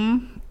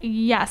Dunham.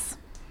 Yes.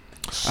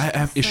 I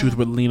have issues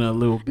with Lena a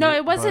little bit. No,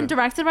 it wasn't but-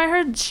 directed by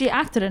her. She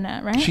acted in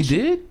it, right? She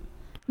did?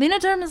 Lena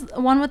Dunham is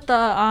the one with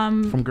the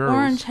From Girls.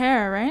 orange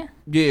hair, right?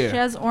 Yeah. She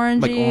has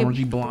orangey. Like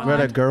orangey blonde.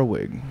 Greta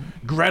Gerwig.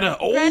 Greta.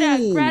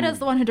 Oh. Greta's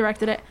the one who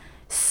directed it.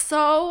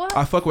 So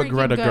I fuck with freaking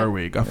Greta good.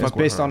 Gerwig. I fuck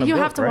with based her. on a You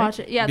book, have to right? watch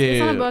it. Yeah, it's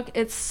based on a Yeah. book.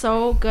 It's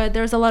so good.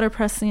 There's a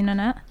letterpress scene in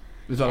it.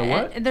 Is that a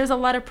what? There's a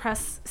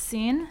letterpress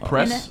scene.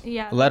 Press? In it.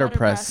 Yeah.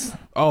 Letterpress.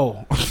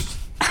 Oh.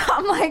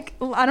 I'm like,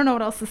 I don't know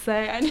what else to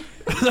say.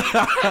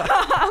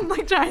 I'm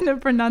like trying to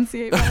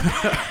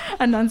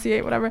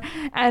enunciate whatever.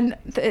 And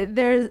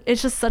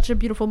it's just such a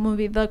beautiful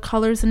movie. The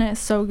colors in it is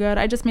so good.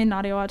 I just made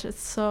Nadia watch it.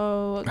 It's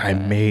so good. I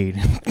made.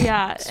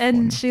 Yeah,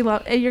 and she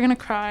loved it. You're gonna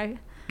cry.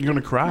 You're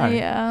gonna cry.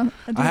 Yeah.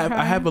 I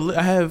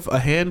have a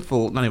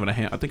handful. Not even a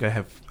hand. I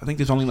think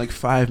there's only like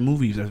 5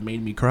 movies that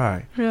made me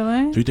cry.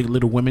 Really? Do you think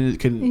Little Women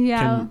can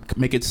Yeah.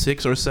 make it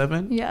 6 or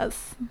 7?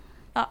 Yes.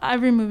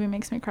 Every movie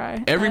makes me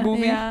cry. Every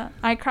movie? Yeah.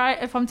 I cry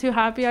if I'm too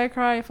happy. I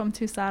cry if I'm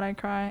too sad. I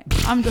cry.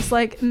 I'm just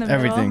like in the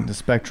middle. Everything, the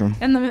spectrum.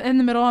 In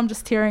the middle, I'm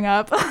just tearing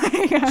up.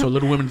 So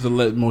Little Women is the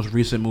most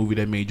recent movie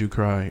that made you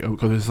cry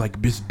because it's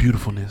like this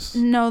beautifulness.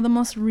 No, the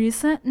most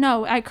recent.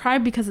 No, I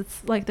cried because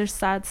it's like there's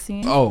sad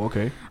scenes. Oh,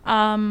 okay.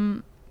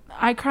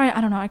 I cry.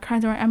 I don't know. I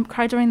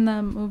cried during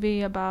the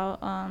movie about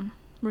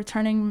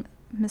returning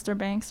Mr.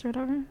 Banks or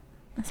whatever,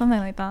 something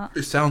like that.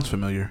 It sounds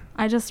familiar.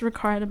 I just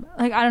cried.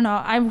 Like I don't know.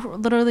 I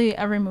literally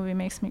every movie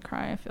makes me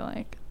cry. I feel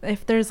like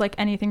if there's like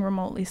anything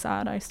remotely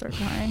sad, I start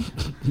crying.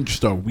 You just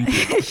start weeping.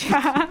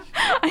 Yeah,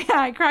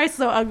 I cry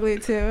so ugly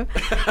too.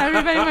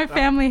 Everybody in my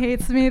family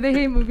hates me. They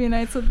hate movie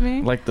nights with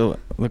me. Like the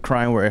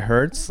crying where it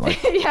hurts.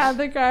 Like Yeah,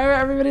 the cry where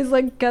everybody's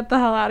like, "Get the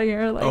hell out of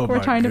here!" Like Oh we're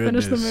my trying to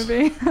finish the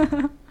goodness.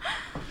 movie.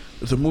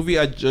 It's a movie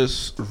I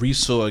just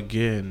re-saw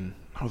again.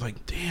 I was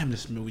like, damn,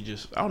 this movie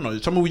just, I don't know.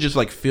 Some movie just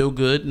like feel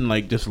good and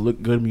like just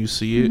look good when you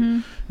see it.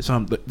 Mhm. It's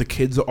the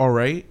Kids Are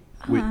Alright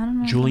with I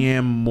don't know.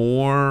 Julianne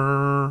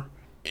Moore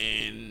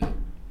and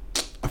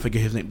I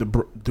forget his name.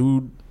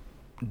 The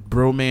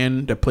bro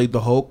man that played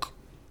the Hulk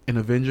in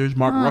Avengers,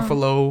 Mark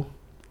Ruffalo.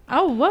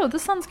 Oh, whoa,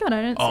 this sounds good.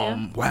 I didn't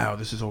see it. Wow,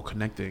 this is all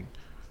connecting.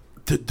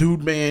 The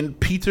dude man,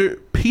 Peter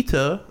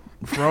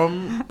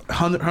from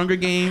Hunger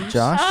Games.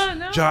 Josh? Oh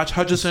no. Josh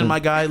Hutcherson, my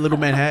guy, Little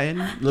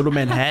Manhattan. Little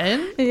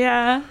Manhattan.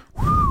 Yeah.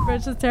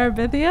 Bridges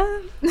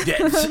Terabithia.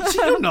 Yeah, see,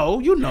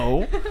 you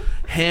know.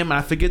 Him,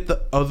 I forget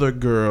the other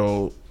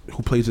girl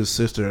who plays his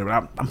sister.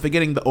 But I'm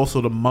forgetting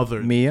also the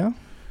mother. Mia?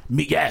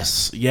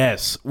 Yes.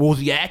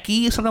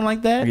 Wozniacki, something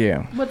like that.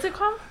 Yeah. What's it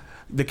called?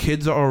 The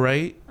kids are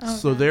alright.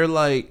 So Okay. they're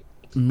like,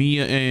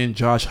 Mia and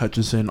Josh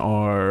Hutcherson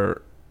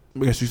are,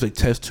 I guess you say,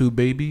 test tube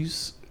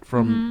babies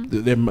from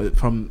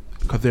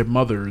because their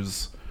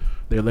mothers,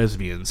 they're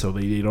lesbians, so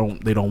they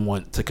don't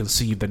want to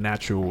conceive the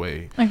natural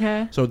way.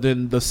 Okay. So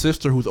then the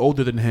sister who's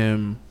older than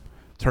him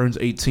turns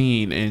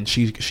 18, and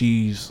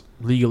she's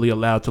legally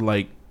allowed to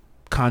like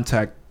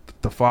contact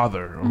the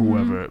father or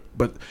whoever,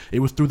 but it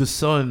was through the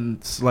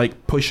son's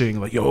like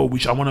pushing, like, yo,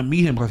 I want to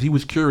meet him because he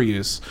was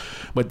curious.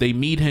 But they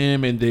meet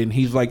him, and then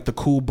he's like the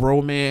cool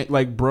bro man,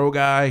 like bro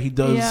guy.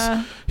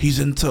 He's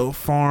into a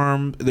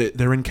farm.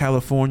 They're in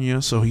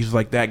California, so he's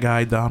like that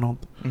guy,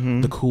 Donald,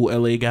 the cool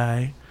LA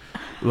guy,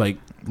 like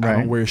I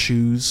don't wear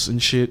shoes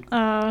and shit.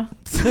 No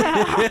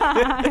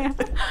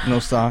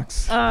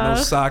socks. No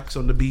socks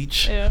on the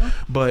beach. Yeah.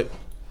 But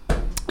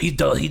he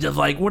does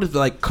like, what is it,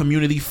 like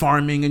community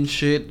farming and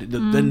shit.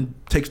 Then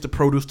takes the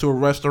produce to a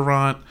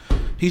restaurant.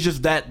 He's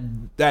just that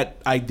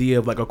idea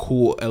of like a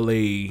cool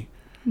LA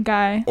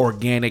Guy.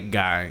 organic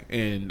guy.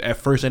 And at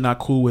first they're not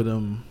cool with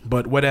him,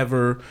 but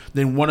whatever.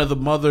 Then one of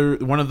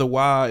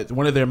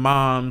their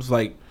moms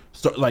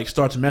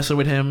starts messing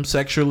with him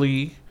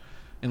sexually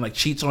and like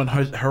cheats on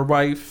her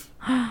wife.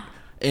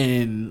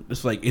 And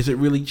it's like, is it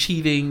really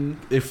cheating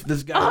if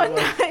this guy? Oh,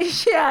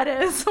 nice. Yeah, it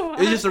is.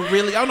 It's just a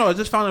really, I don't know. I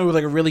just found it was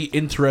like a really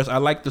interesting. I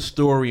like the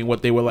story and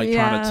what they were like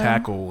trying to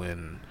tackle,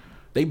 and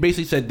they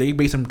basically said they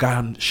made some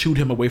guy shoot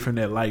him away from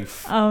their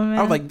life. Oh man.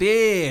 I was like,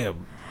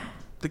 damn,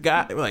 the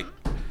guy like.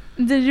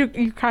 Did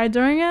you cry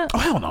during it? Oh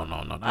hell no,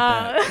 not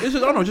that. It's just,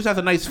 I don't know. It just has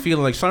a nice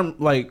feeling. Like some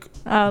like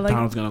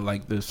Donald's gonna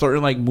like this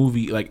certain like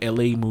movie, like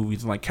LA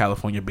movies and like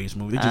California based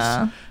movies. They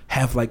just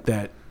have like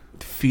that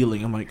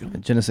feeling. I'm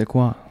like, Je ne sais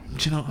quoi.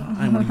 you know,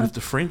 I don't want to use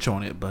the French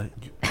on it, but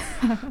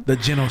the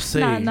je ne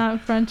sais.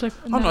 Not French. I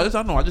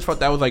don't know. I just thought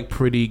that was like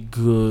pretty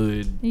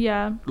good.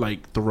 Yeah.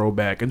 Like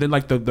throwback, and then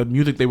like the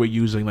music they were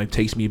using like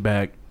takes me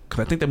back, because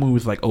I think that movie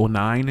was like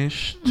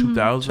 09ish,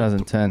 2000,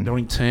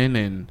 2010,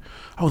 and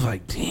I was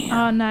like, damn.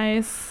 Oh,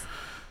 nice.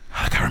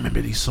 I can't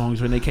remember these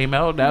songs when they came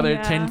out. Now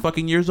they're 10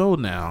 fucking years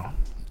old now.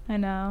 I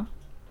know.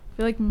 I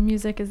feel like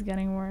music is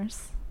getting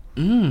worse.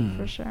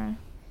 For sure.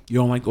 You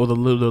don't like all the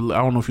little. I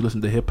don't know if you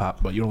listen to hip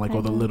hop, but you don't like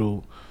all the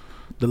little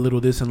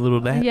this and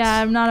little that.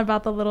 Yeah, I'm not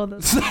about the little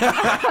this. The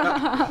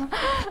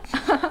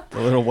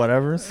little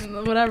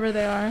whatevers. Whatever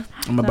they are.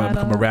 I'm about to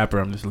become a rapper.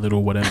 I'm just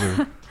little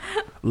whatever,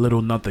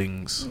 little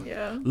nothings,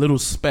 little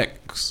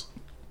specks.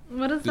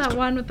 What is that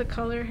one with the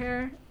color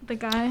hair? The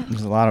guy.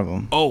 There's a lot of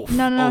them. Oh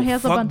no, he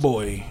has a fuck bunch.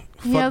 Boy.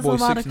 He has a Fuckboy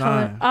lot of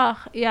color. 6ix9ine.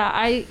 Yeah,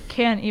 I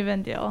can't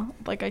even deal.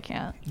 Like I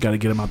can't. Gotta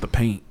get him out the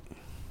paint.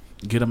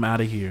 Get him out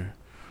of here.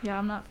 Yeah,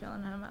 I'm not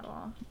feeling him at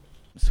all.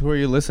 So who are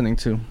you listening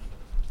to?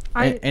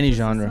 Any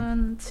genre.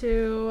 Listen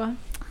to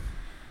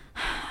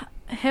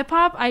hip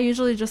hop.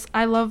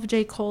 I love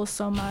J. Cole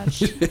so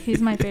much.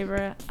 He's my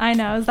favorite. I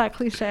know, is that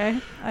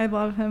cliche? I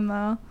love him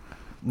though.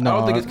 No, I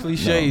don't think it's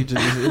cliche. No. It's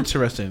just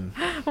interesting.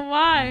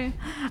 Why?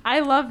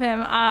 I love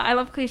him. I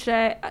love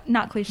cliche.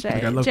 Not cliche.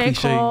 Like, I love J.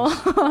 cliches. Cole.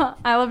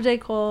 I love J.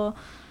 Cole.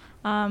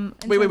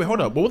 Wait,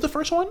 hold up. What was the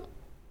first one?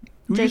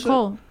 Who J. you said?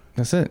 Cole.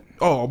 That's it.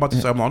 Oh, I'm about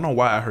to say, I don't know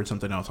why I heard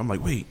something else. I'm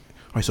like, wait.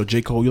 All right, so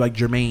J. Cole, you like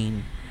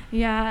Jermaine.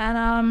 Yeah,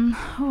 and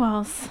who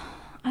else?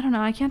 I don't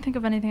know. I can't think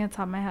of anything at the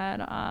top of my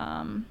head.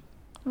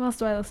 Who else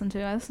do I listen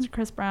to? I listen to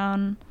Chris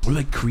Brown. You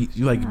like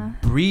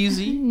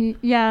Breezy?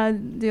 Yeah.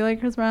 Do you like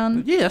Chris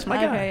Brown? Yeah, that's my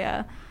guy. Okay,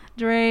 yeah.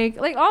 Drake,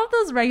 like all of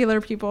those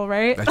regular people,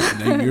 right?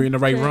 You're in the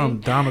right Drake. room,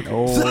 Donald.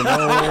 Oh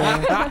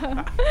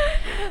no.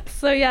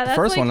 So yeah, that's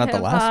First like one, not the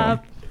last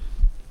hip-hop.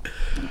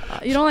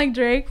 You don't like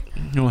Drake?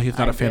 No, he's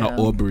not I a fan do. of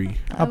Aubrey.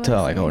 Up to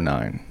like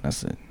 09.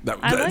 That's it.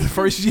 I like The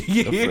first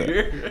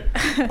year.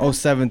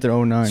 07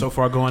 through 09. So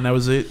far gone, that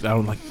was it.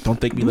 Don't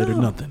thank me later,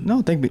 nothing.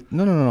 No,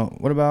 no.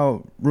 What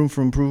about Room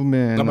for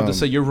Improvement? I'm about to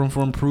say your Room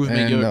for Improvement,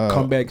 and, your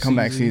comeback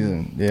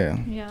season. Yeah.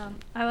 Yeah,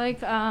 I like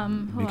who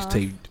else?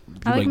 Mixtape.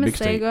 I like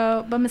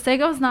Masego, but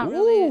Masego's not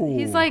really.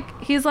 He's like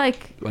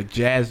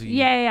jazzy.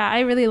 Yeah.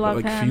 I really love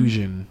like him.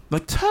 fusion.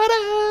 Like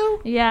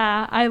ta-da!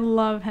 Yeah, I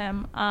love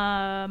him.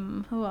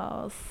 Who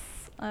else?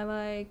 I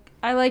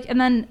like, and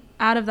then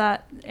out of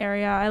that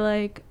area, I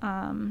like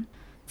Tame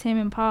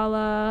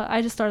Impala.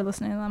 I just started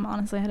listening to them.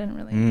 Honestly, I didn't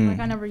really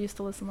I never used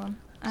to listen to them,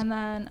 and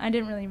then I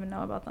didn't really even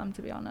know about them,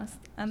 to be honest.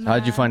 And how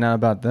did you find out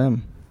about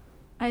them?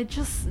 I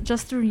just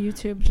through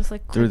YouTube, just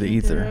like through the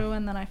ether,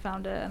 and then I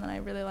found it, and then I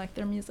really liked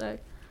their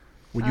music.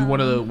 Were you one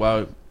of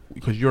the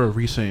because you're a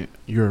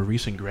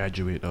recent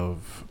graduate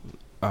of,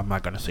 I'm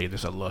not gonna say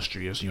this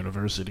illustrious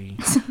university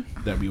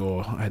that we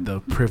all had the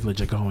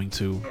privilege of going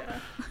to,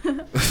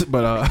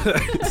 but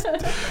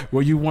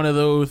were you one of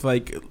those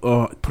like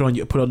put on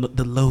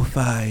the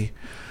lo-fi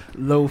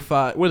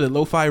lo-fi, what is it,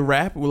 lo-fi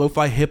rap or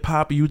lo-fi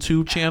hip-hop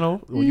YouTube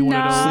channel? Or you one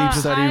of those? Sleep,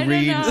 study, I don't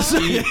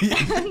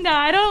read. know. No,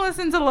 I don't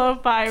listen to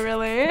lo-fi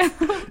really.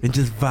 And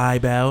just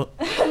vibe out?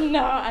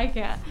 No, I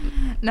can't.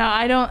 No,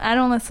 I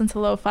don't listen to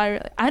lo-fi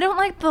really. I don't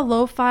like the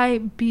lo-fi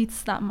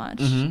beats that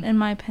much, in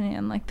my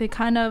opinion. Like they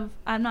kind of,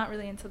 I'm not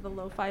really into the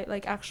lo-fi,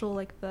 like actual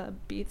like the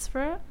beats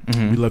for it.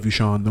 We love you,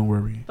 Sean. Don't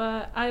worry.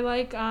 But I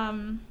like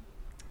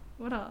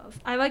what else?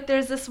 I like,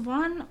 there's this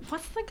one,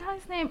 what's the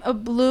guy's name? A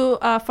blue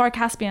Far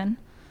Caspian.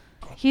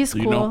 He's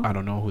You cool. know, I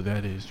don't know who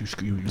that is. You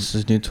This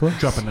is new to us.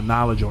 dropping the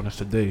knowledge on us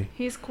today.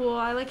 He's cool.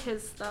 I like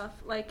his stuff.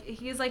 Like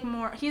he's like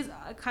more, he's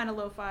kind of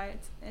lo-fi.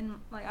 It's in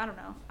like, I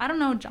don't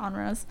know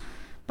genres,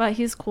 but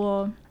he's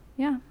cool.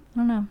 Yeah, I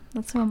don't know.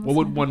 That's what I'm What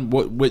would listening.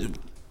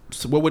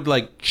 what would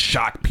like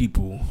shock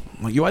people?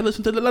 Like, yo, I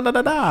listen to the la la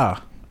la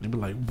la. They'd be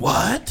like,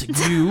 what?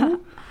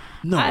 You?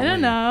 No. I don't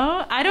way.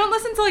 know. I don't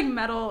listen to like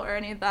metal or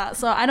any of that,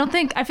 so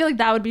I feel like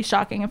that would be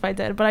shocking if I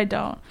did, but I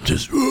don't.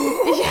 Just No,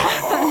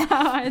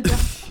 I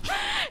don't.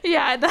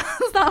 Yeah,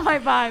 that's not my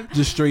vibe.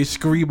 just straight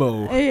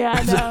screamo.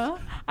 Yeah, no.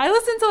 I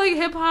listen to like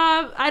hip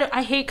hop.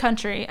 I hate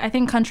country. I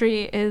think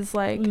country is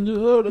like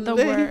the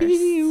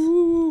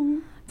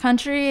worst.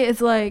 Country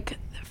is like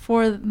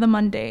for the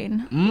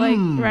mundane. Like,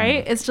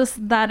 right? It's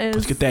just that is.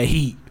 Let's get that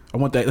heat. I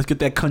want that. Let's get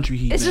that country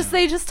heat. It's now. just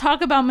they just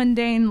talk about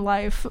mundane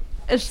life.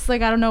 It's just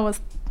like I don't know what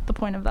the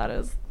point of that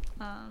is.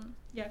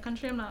 Yeah,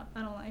 country I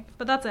don't like.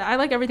 But that's it. I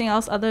like everything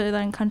else other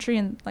than country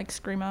and like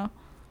screamo.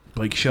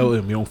 Blake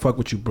Shelton. We don't fuck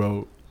with you,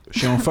 bro.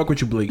 She don't fuck with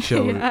you, Blake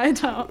Shelton. Yeah, I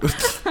don't.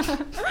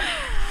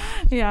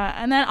 Yeah,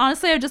 and then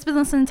honestly, I've just been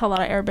listening to a lot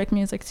of Arabic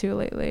music too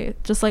lately.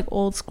 Just like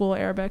old school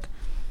Arabic.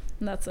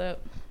 And that's it.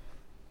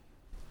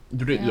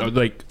 Do they Yeah.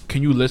 like?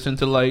 Can you listen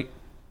to like?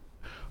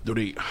 Do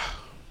they?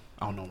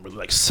 I don't know, really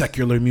like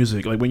secular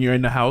music. Like when you're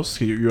in the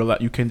house, you're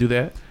allowed. You can do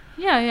that.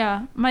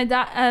 Yeah. My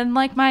dad and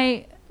like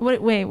my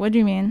wait, what do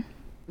you mean?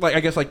 Like I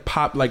guess like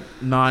pop, like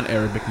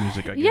non-Arabic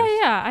music. I guess.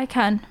 Yeah, I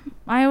can.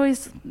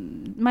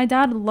 My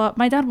dad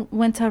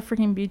went to a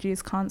freaking Bee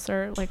Gees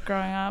concert like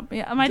growing up.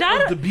 Yeah, my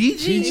dad. The Bee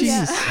Gees.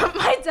 Yeah.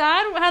 My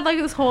dad had like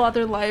this whole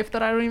other life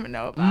that I don't even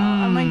know about.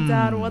 I'm like,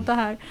 Dad, what the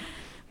heck?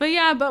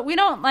 But we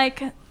don't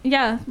like.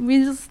 Yeah,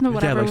 we just know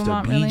Your dad whatever likes we the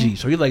want. Bee Really. Gees,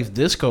 so he likes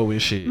disco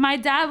and shit. My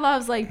dad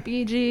loves like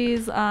Bee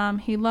Gees.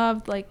 He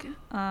loved like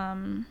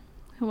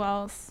who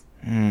else?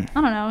 I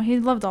don't know. He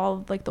loved all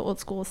of, like the old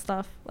school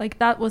stuff. Like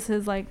that was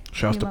his like.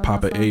 Shouts he to loved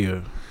Papa that stuff.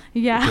 Aya.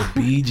 Yeah. The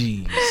Bee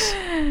Gees.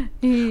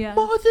 Yeah.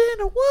 More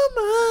than a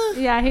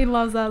woman. Yeah, he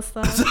loves that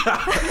stuff.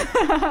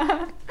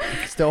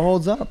 Still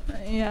holds up.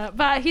 Yeah,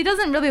 but he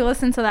doesn't really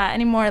listen to that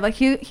anymore. Like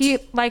he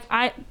like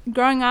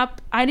growing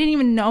up, I didn't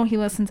even know he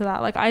listened to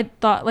that. Like I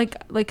thought like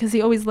because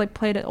he always like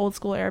played old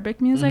school Arabic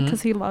music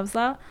because he loves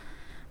that.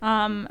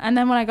 And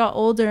then when I got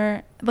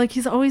older, like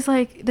he's always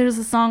like, there's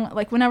a song,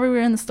 like whenever we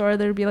were in the store,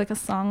 there'd be like a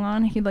song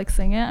on, he'd like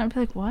sing it. I'd be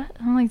like, what?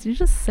 I'm like, did you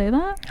just say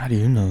that? How do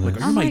you know Like,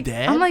 this? are you my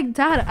dad? I'm like,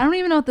 Dad, I don't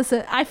even know what this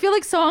is. I feel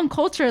like so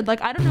uncultured.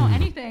 Like I don't know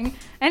anything.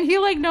 And he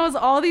like knows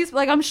all these,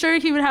 like I'm sure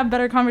he would have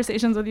better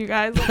conversations with you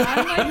guys. Like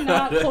I'm like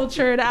not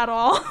cultured at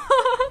all. I'm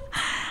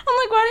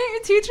like, why don't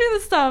you teach me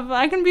this stuff?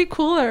 I can be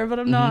cooler, but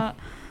I'm not.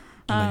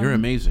 No, you're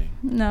amazing.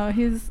 No,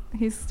 he's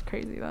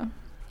crazy though.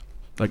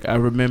 Like I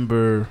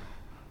remember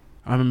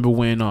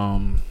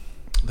when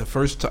the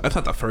first time, it's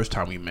not the first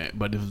time we met,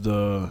 but it's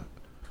the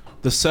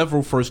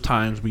several first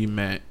times we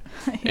met.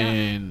 Yeah.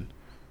 And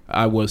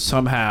I was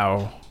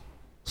somehow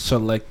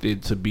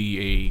selected to be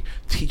a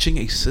teaching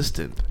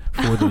assistant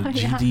for the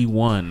Yeah.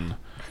 GD1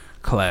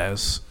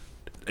 class.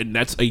 And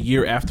that's a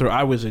year after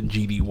I was in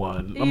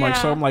GD1.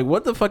 I'm like,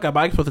 what the fuck am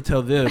I supposed to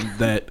tell them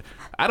that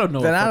I don't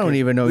know? That I don't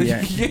even know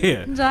yet.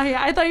 Yeah. Jahi,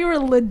 I thought you were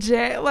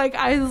legit. Like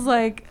I was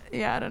like,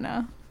 yeah, I don't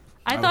know.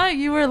 I thought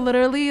you were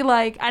literally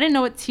like, I didn't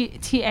know what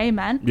TA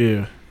meant.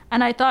 Yeah.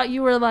 And I thought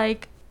you were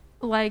like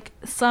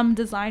some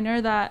designer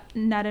that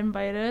Ned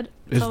invited.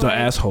 It's to, the like,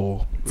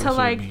 asshole. That's to what it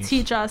like means.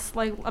 teach us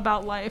like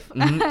about life.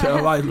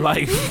 To like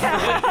life.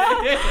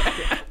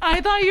 I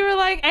thought you were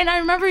like, and I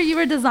remember you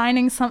were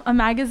designing a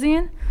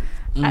magazine.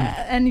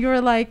 And you were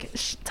like,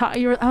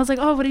 I was like,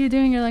 oh, what are you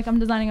doing? You're like, I'm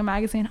designing a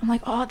magazine. I'm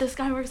like, oh, this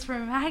guy works for a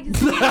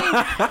magazine.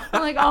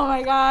 I'm like, oh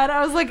my god.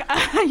 I was like,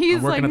 he's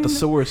I'm working like, at the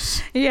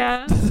source.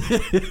 yeah.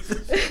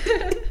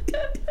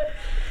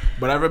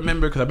 But I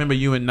remember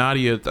you and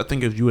Nadia. I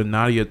think it was you and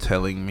Nadia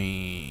telling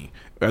me.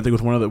 I think it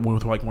was one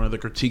of the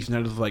critiques, and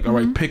it was like, all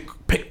right, pick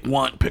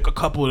a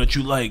couple that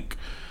you like.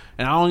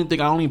 And I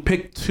only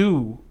picked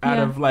two out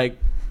Yeah. of like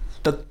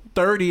the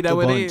 30 that The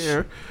were bunch.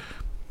 there.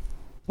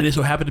 And it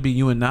so happened to be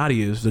you and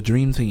Nadia's, the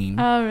dream team.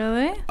 Oh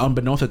really?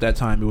 Unbeknownst at that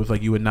time, it was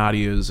like you and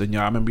Nadia's, and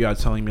I remember y'all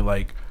telling me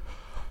like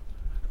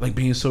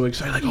being so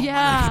excited, like, oh my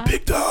god, he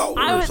picked ours.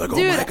 I was, Like,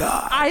 dude, oh my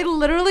god. I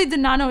literally did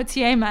not know what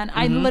TA meant.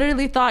 I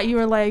literally thought you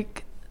were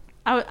like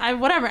I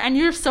whatever. And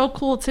you're so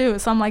cool too.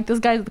 So I'm like, this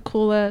guy's the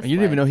coolest. You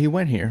didn't even know he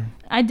went here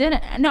I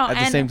didn't. No. at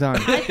the same time.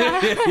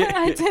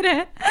 I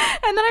didn't.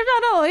 And then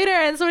I found out later,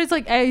 and somebody's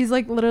like, "Hey, he's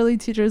like literally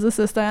teacher's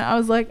assistant." I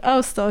was like,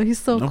 "Oh, still, he's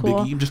still No cool."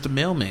 biggie, I'm just a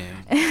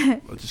mailman.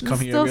 I'll just come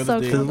here every Still other so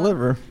day. To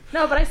deliver.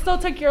 No, but I still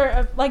took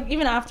your like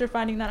even after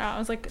finding that out, I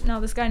was like, "No,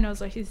 this guy knows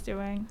what he's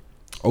doing."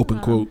 Open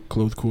quote,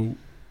 close quote.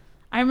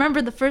 I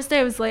remember the first day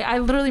I was late. I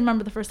literally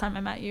remember the first time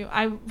I met you.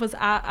 I was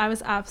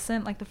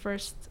absent like the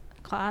first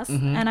class,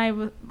 and I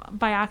was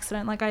by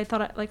accident. Like I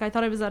thought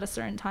it was at a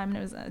certain time, and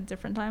it was at a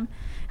different time.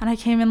 And I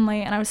came in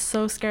late, and I was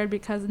so scared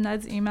because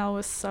Ned's email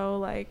was so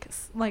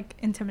like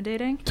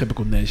intimidating.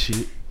 Typical Ned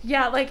shit.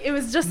 Yeah, like it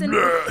was just in.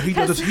 He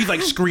does this, he's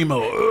like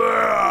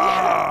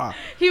screamo.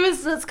 He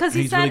was because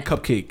he He's sent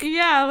really cupcake.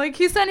 Yeah, like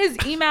he sent his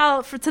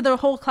email to the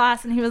whole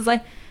class, and he was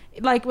like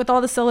with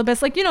all the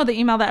syllabus, like, you know, the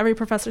email that every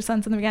professor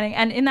sends in the beginning.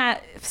 And in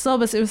that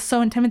syllabus, it was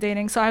so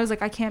intimidating. So I was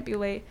like, I can't be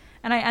late.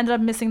 And I ended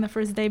up missing the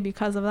first day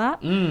because of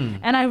that.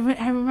 And I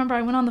remember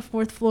I went on the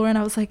 4th floor and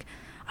I was like,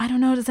 I don't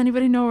know, does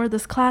anybody know where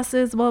this class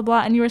is? Blah,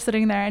 blah. And you were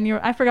sitting there and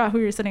I forgot who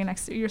you were sitting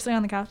next to. You were sitting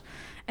on the couch.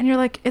 And you're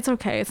like, it's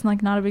okay. It's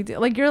like not a big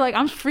deal. Like, you're like,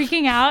 I'm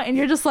freaking out. And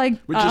you're just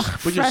like,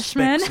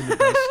 freshman.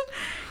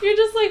 You're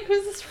just like,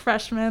 who's this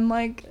freshman?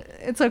 Like,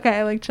 it's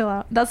okay. Like, chill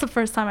out. That's the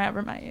first time I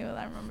ever met you.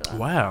 I remember that.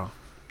 Wow.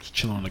 Just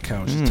chilling on the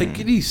couch. Just take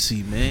it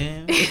easy,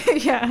 man.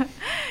 Yeah.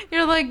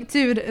 You're like,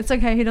 dude, it's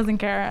okay. He doesn't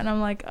care. And I'm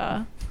like,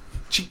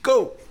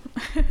 Chico.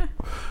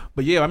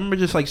 But yeah, I remember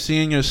just like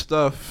seeing your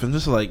stuff and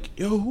just like,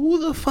 yo, who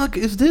the fuck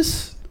is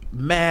this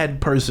mad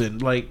person?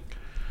 Like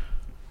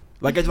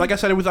I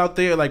said, it was out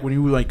there like when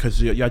you were like,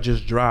 cause y'all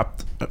just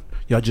dropped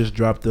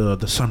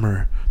the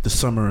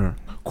summer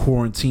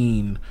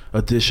quarantine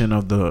edition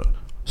of the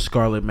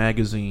Scarlet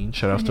magazine.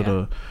 Shout outs to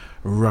the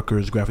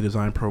Rutgers graphic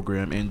design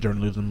program and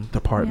journalism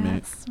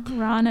department. yes.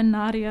 Ron and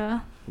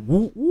Nadia.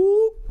 Woo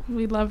woo.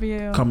 We love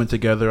you. Coming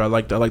together. I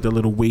like the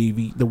little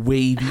wavy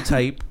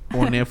type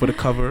on there for the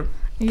cover.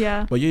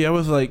 Yeah. But yeah, I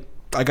was like,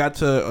 I got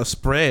to a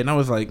spread and I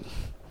was like,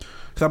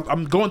 cause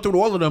I'm going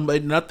through all of them,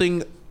 and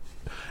nothing,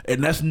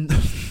 and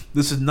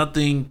this is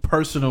nothing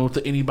personal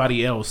to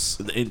anybody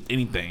else,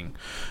 anything.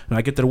 And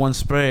I get to the one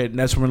spread, and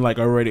that's when like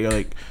already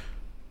like.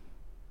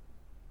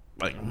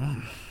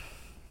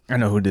 I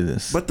know who did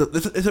this. But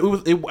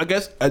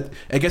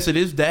I guess it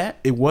is that.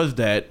 It was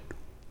that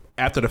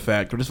after the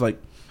fact. But it's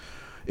like,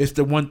 it's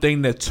the one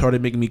thing that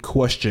started making me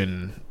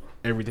question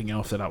everything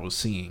else that I was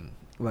seeing.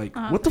 Like,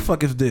 what the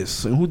fuck is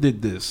this? And who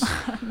did this?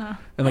 No.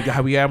 And like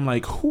how I'm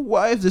like,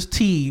 why is this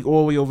T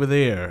all the way over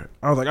there?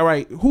 I was like, all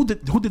right, who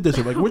did this?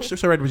 Like, which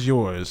spread was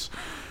yours?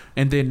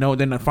 And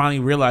then I finally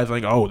realized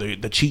like, oh,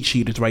 the cheat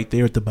sheet is right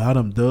there at the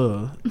bottom,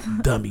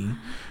 dummy.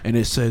 And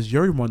it says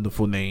your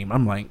wonderful name.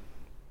 I'm like,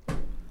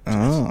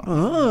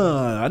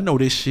 I know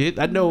this shit.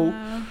 I know.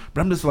 No.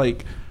 But I'm just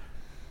like,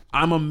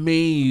 I'm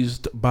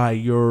amazed by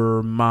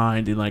your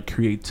mind and like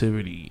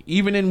creativity.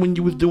 Even in when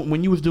you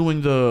was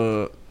doing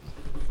the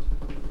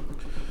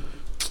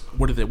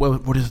what is it?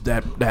 What is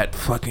that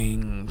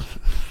fucking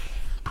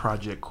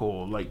project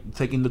called? Like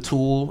taking the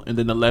tool and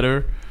then the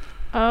letter.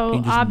 Oh,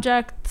 just,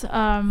 object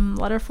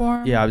letter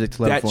form. Yeah, object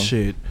letter that form.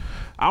 shit.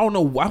 I don't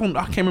know. I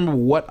can't remember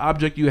what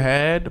object you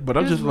had, but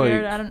I'm just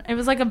weird. like, it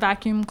was like a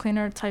vacuum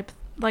cleaner type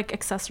like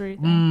accessory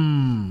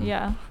thing.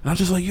 Yeah. And I'm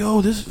just like,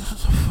 yo,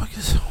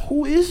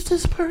 who is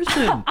this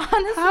person?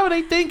 Honestly. How are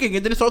they thinking?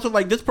 And then it's also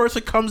like this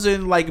person comes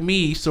in like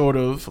me, sort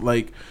of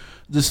like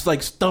just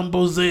like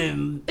stumbles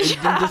in and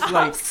then just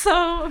like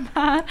so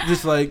bad.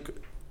 just like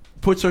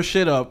puts her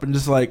shit up and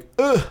just like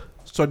ugh.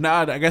 So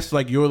now I guess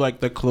like you're like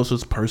the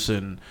closest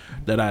person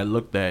that I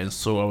looked at, and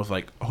so I was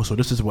like, oh, so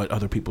this is what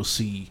other people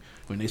see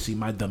when they see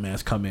my dumb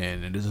ass come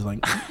in, and this is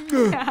like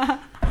Yeah.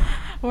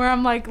 Where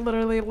I'm like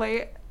literally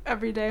late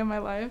every day of my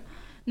life.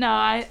 No,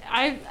 I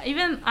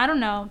don't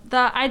know.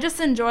 I just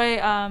enjoy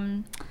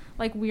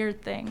like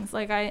weird things.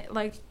 Like I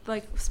like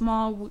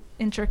small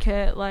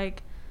intricate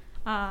like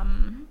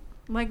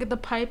the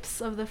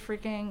pipes of the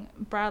freaking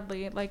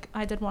Bradley. Like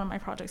I did one of my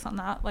projects on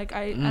that. Like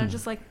I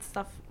just like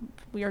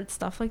weird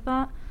stuff like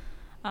that.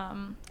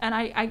 And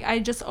I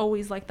just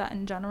always like that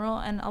in general,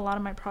 and a lot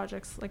of my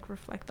projects like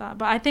reflect that.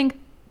 But I think,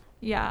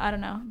 yeah, I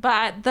don't know.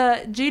 But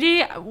the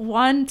GD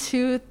 1,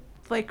 2,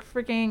 like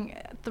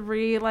freaking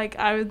 3, like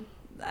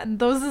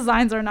those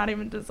designs are not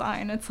even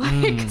design. It's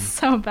like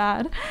so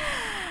bad.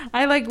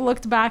 I like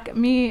looked back.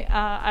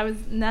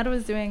 Ned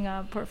was doing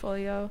a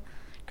portfolio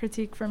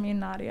critique for me and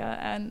Nadia,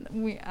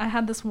 and I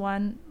had this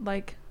one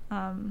like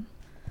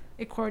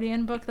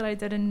accordion book that I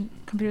did in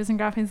computers and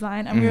graphic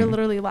design, and we were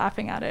literally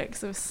laughing at it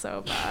because it was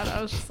so bad.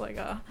 I was just like,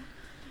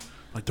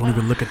 like don't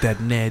even look at that,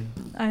 Ned.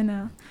 I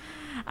know.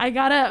 I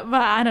gotta,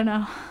 but I don't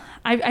know.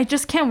 I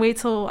just can't wait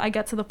till I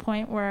get to the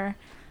point where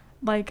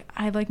like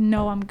I like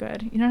know I'm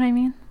good. You know what I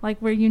mean? Like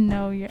where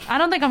I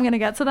don't think I'm gonna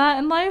get to that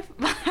in life,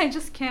 but I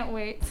just can't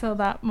wait till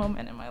that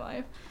moment in my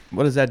life.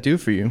 What does that do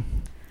for you?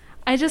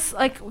 I just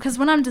like, because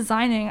when I'm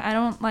designing, I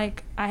don't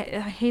like, I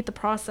hate the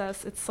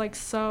process. It's like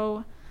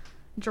so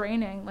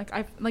draining.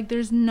 Like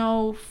there's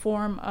no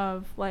form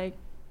of like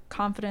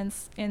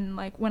confidence in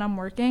like when I'm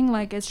working.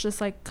 Like it's just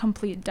like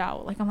complete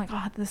doubt. Like I'm like,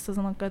 oh, this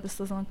doesn't look good, this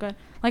doesn't look good.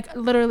 Like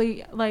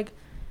literally, like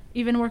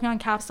even working on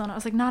Capstone, I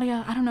was like,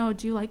 Nadia, I don't know,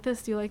 do you like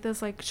this,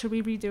 like should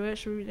we redo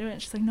it,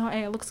 and she's like, no,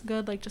 hey, it looks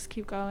good, like just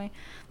keep going.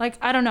 Like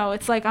I don't know,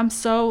 it's like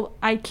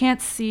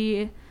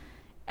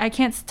I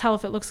can't tell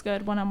if it looks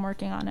good when I'm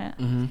working on it.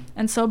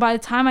 And so by the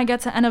time I get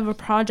to end of a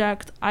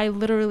project, I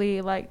literally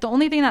like, the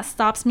only thing that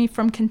stops me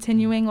from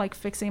continuing like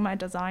fixing my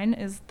design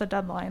is the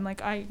deadline.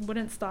 Like I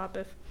wouldn't stop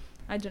if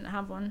I didn't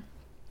have one.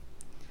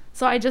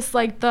 So I just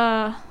like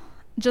that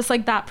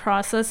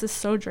process is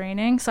so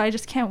draining. So I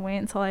just can't wait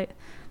until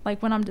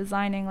like when I'm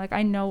designing, like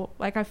I know,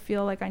 like I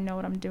feel like I know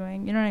what I'm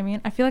doing. You know what I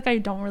mean? I feel like I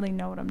don't really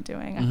know what I'm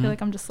doing. I feel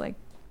like I'm just like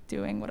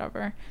doing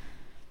whatever.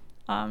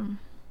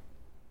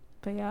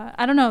 But yeah,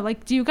 I don't know.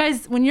 Like, do you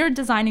guys, when you're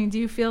designing, do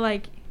you feel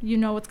like you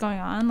know what's going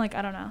on? Like,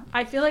 I don't know.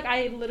 I feel like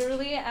I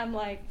literally am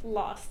like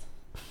lost.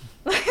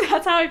 Like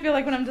that's how I feel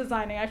like when I'm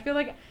designing. I feel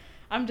like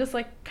I'm just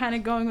like kind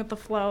of going with the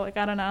flow. Like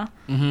I don't know.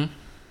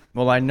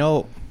 Well, I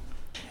know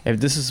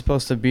if this is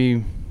supposed to be,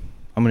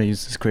 I'm going to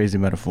use this crazy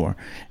metaphor.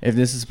 If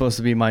this is supposed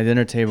to be my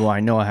dinner table, I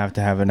know I have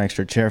to have an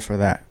extra chair for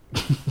that.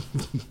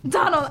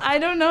 Donald, I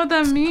don't know what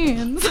that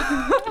means.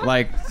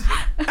 Like,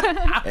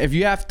 if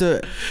you have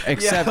to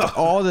accept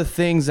all the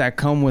things that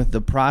come with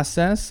the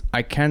process,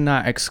 I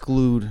cannot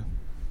exclude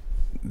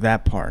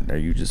that part that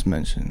you just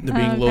mentioned. The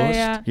being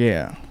lost?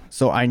 Yeah.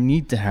 So I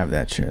need to have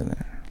that chair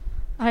there.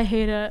 I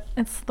hate it.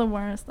 It's the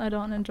worst. I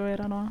don't enjoy it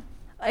at all.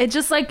 It's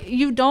just like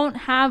you don't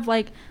have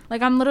like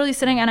I'm literally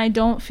sitting and I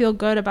don't feel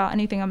good about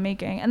anything I'm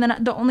making. And then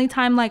the only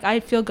time like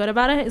I feel good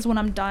about it is when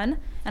I'm done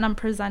and I'm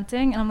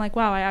presenting and I'm like,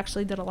 wow, I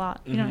actually did a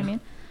lot. You know what I mean?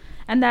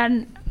 And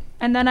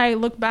then I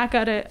look back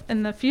at it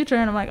in the future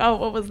and I'm like, oh,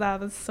 what was that?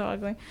 That's so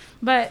ugly.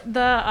 But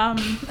but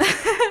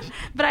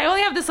I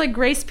only have this like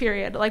grace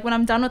period, like when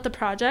I'm done with the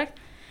project.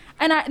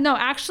 And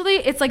actually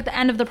it's like the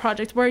end of the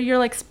project where you're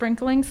like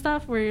sprinkling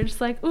stuff where you're just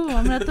like, ooh,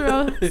 I'm gonna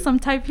throw some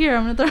type here,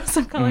 I'm gonna throw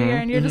some color here,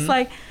 and you're just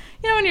like,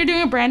 you know, when you're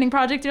doing a branding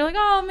project, you're like,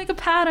 oh, I'll make a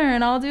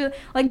pattern, I'll do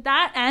like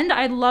that end.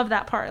 I love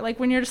that part. Like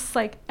when you're just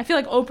like, I feel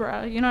like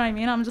Oprah, you know what I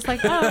mean? I'm just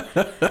like,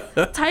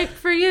 oh, type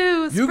for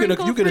you, you get a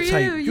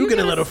type, you get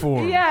a letter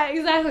form. Yeah,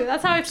 exactly.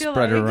 That's how I feel.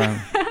 Spread like. it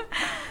around.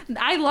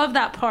 I love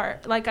that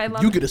part. Like I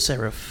love. You get a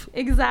serif.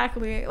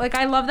 Exactly. Like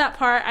I love that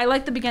part. I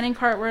like the beginning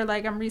part where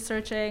like I'm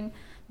researching.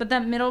 But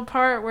that middle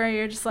part where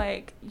you're just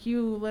like,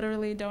 you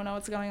literally don't know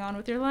what's going on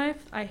with your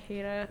life, I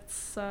hate it.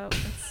 So it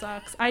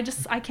sucks. I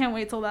can't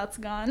wait till that's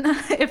gone,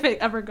 if it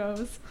ever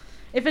goes.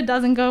 If it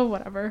doesn't go,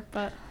 whatever.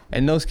 But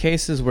in those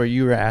cases where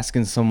you were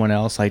asking someone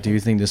else, like, do you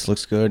think this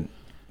looks good?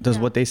 Does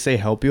what they say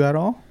help you at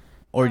all?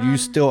 Or do you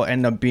still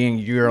end up being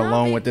you're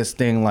alone with this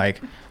thing, like,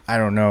 I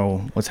don't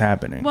know what's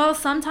happening? Well,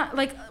 sometimes,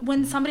 like,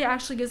 when somebody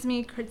actually gives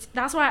me critique,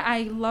 that's why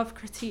I love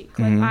critique.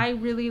 Like, I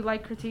really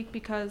like critique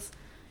because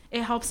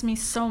it helps me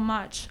so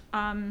much.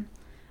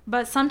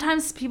 But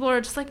sometimes people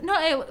are just like, no,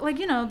 hey, like,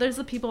 you know, there's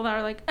the people that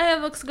are like, hey,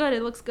 it looks good.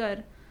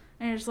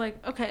 And you're just like,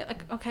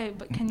 okay,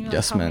 but can you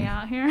like, help me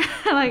out here?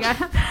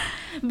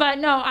 But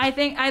no, I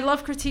think I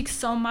love critique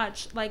so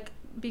much, like,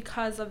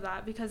 because of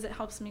that, because it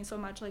helps me so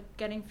much, like,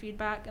 getting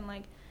feedback and,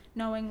 like,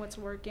 knowing what's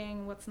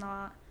working, what's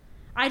not.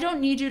 I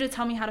don't need you to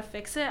tell me how to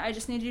fix it. I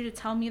just need you to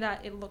tell me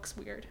that it looks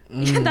weird.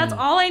 That's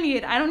all I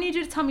need. I don't need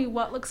you to tell me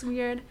what looks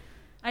weird.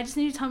 I just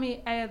need you to tell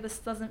me, hey, this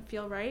doesn't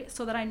feel right,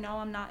 so that I know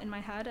I'm not in my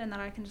head and that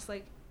I can just,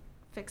 like,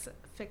 fix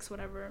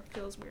whatever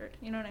feels weird.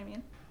 You know what I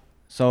mean?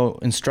 So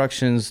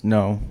instructions,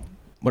 no.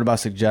 What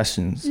about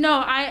suggestions?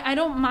 No, I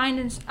don't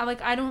mind.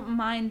 I don't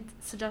mind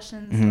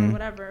suggestions or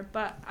whatever.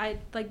 But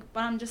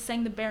I'm just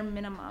saying the bare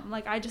minimum.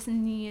 Like, I just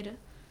need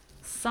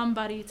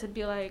somebody to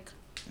be like,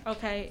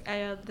 okay,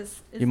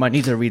 this is. You might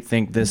need to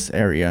rethink this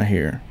area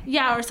here.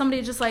 Yeah, or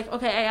somebody just like,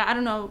 okay, I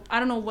don't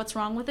know what's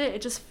wrong with it.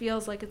 It just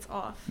feels like it's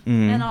off.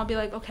 And I'll be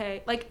like,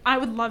 okay, like, I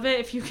would love it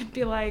if you could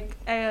be like,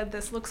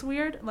 this looks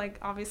weird, like,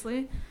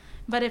 obviously.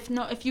 But if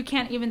you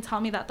can't even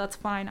tell me that, that's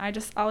fine.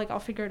 I'll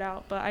figure it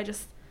out. But I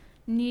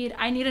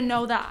need to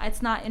know that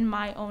it's not in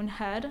my own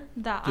head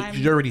that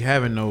You're already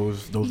having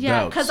those doubts.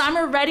 Yeah, because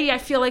I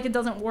feel like it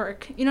doesn't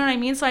work. You know what I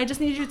mean? So I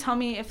just need you to tell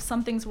me if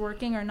something's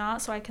working or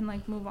not, so I can,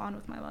 like, move on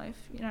with my life.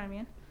 You know what I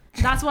mean?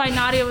 That's why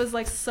Nadia was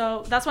like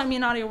that's why me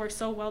and Nadia work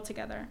so well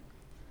together,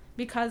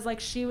 because like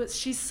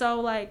she's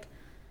so like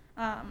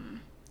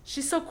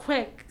she's so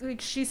quick.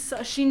 Like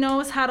she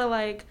knows how to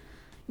like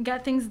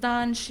get things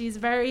done. She's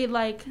very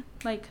like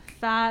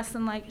fast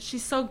and like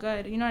she's so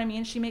good. You know what I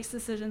mean? She makes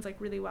decisions like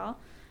really well.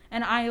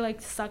 And I,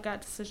 like, suck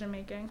at decision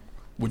making.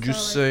 Would you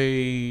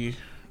say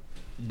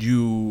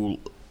you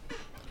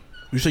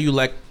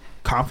lack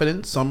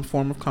confidence, some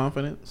form of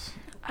confidence?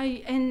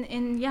 When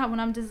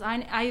I'm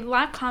designing, I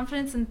lack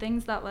confidence in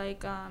things that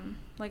that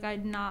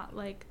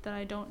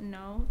I don't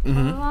know a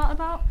lot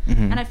about.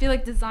 And I feel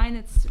like design,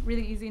 it's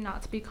really easy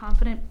not to be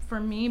confident for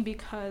me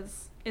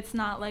because it's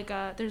not like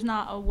there's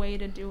not a way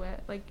to do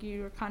it. Like,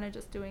 you're kind of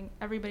just doing,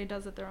 everybody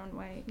does it their own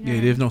way. You know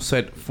there's no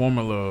set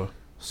formula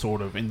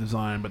sort of in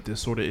design, but there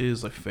sort of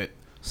is a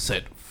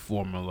set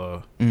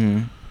formula.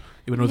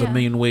 Even though there's Yeah. a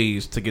million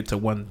ways to get to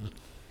one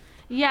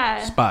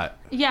Yeah. spot.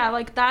 Yeah,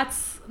 like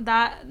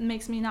that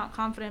makes me not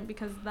confident,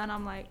 because then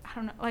I'm like, I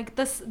don't know, like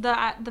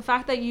the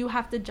fact that you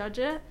have to judge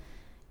it,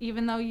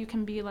 even though you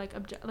can be like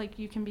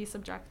you can be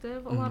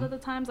subjective a lot of the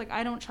times. Like,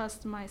 I don't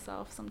trust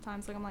myself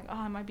sometimes. Like, I'm like,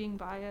 oh, am I being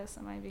biased?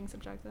 Am I being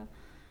subjective?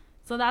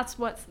 So that's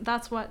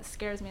what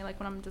scares me. Like,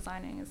 when I'm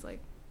designing, is like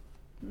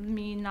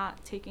me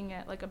not taking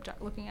it like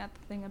looking at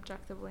the thing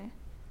objectively.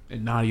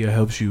 And Nadia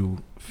helps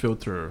you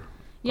filter.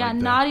 Yeah,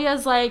 like that.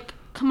 Nadia's like,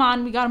 come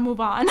on, we gotta move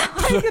on.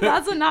 Like,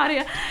 that's what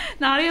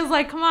Nadia's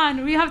like, come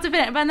on, we have to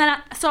finish. But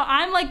then so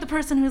I'm like the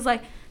person who's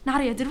like,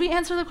 Nadia, did we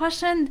answer the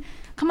question?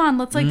 Come on,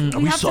 let's like. Are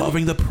we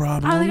solving the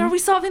problem? I'm like, are we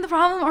solving the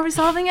problem? Are we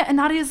solving it? And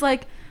Nadia's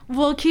like,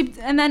 we'll keep.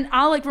 And then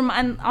I'll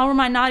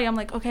remind Nadia. I'm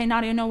like, okay,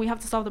 Nadia, no, we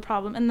have to solve the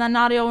problem. And then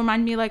Nadia will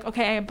remind me like,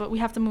 okay, but we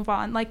have to move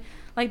on. Like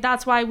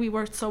that's why we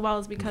worked so well,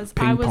 is because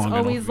I was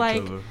always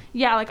like,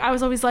 yeah, like I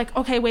was always like,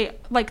 okay, wait,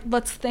 like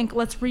let's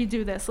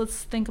redo this.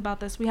 Let's think about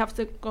this. We have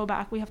to go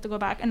back.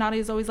 And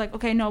Nadia's always like,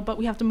 okay, no, but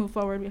we have to move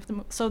forward.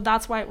 So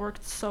that's why it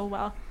worked so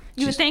well.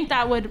 You would think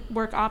that would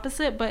work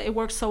opposite, but it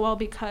worked so well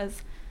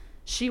because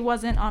she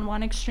wasn't on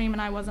one extreme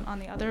and I wasn't on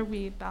the other.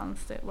 We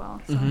balanced it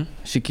well. So.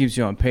 She keeps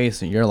you on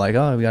pace, and you're like,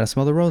 oh, we gotta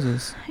smell the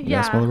roses.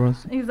 Yeah, smell the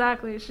roses.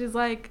 Exactly. She's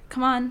like,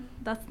 come on,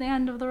 that's the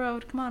end of the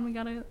road. Come on, we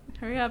gotta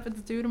hurry up.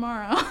 It's due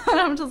tomorrow. And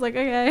I'm just like,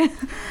 okay.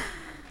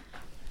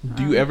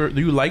 Do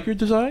you like your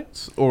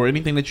designs or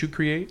anything that you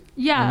create?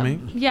 Yeah,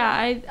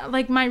 I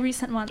like my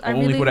recent ones.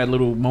 Only for that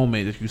little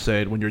moment that you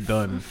said when you're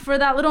done. For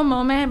that little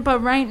moment,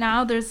 but right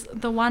now there's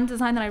the one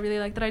design that I really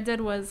like that I did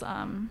was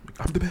I'm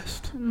the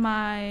best.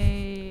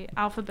 My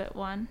alphabet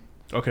one.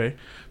 Okay.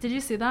 Did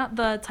you see that,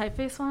 the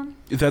typeface one?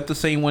 Is that the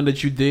same one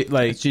that you did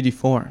like it's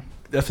GD4?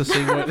 That's the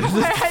same one.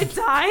 Where I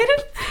died,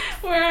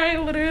 where I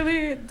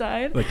literally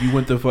died. Like you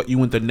went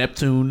to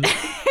Neptune.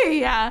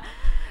 Yeah.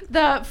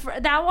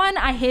 That one,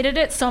 I hated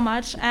it so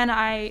much, and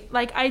I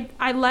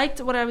liked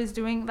what I was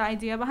doing, the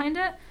idea behind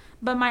it,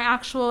 but my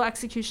actual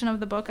execution of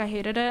the book, I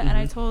hated it. And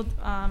I told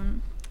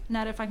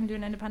Ned if I can do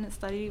an independent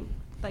study,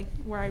 like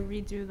where I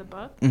redo the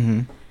book,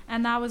 and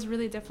that was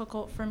really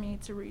difficult for me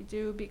to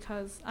redo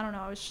because I don't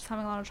know, I was just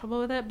having a lot of trouble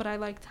with it, but I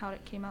liked how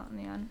it came out in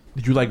the end.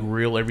 Did you like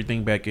reel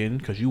everything back in?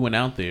 Because you went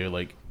out there,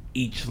 like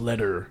each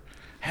letter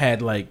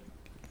had like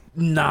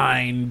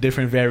 9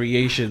 different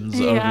variations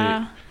of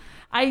it.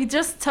 I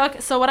just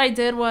took, so what I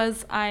did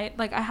was I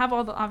have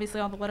obviously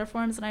all the letter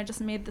forms, and I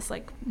just made this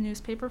like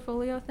newspaper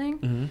folio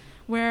thing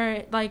where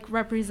it like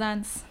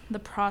represents the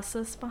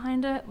process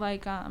behind it,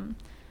 like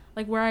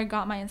where I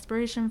got my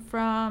inspiration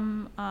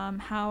from,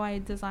 how I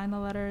designed the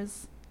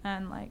letters,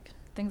 and like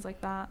things like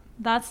that.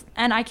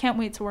 And I can't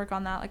wait to work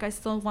on that. Like I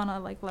still want to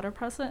like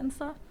letterpress it and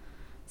stuff.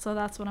 So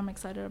that's what I'm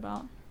excited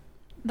about.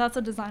 That's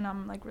a design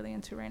I'm like really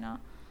into right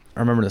now.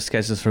 I remember the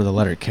sketches for the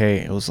letter K.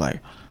 It was like,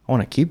 I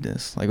want to keep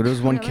this. Like, there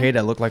was one K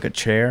that looked like a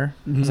chair.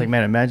 I was like,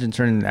 man, imagine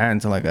turning that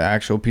into like an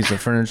actual piece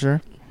of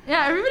furniture.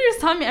 Yeah, everybody was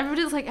telling me.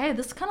 Everybody was like, hey,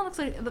 this kind of looks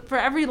like, for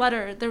every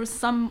letter, there was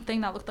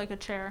something that looked like a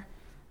chair.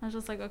 I was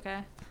just like,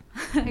 okay.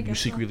 You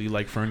secretly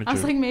like furniture. I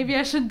was like, maybe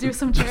I should do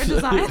some chair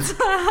designs.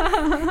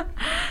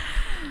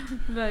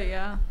 But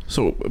yeah.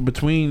 So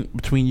between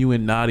you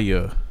and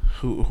Nadia,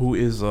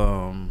 who's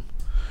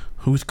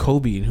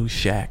Kobe and who's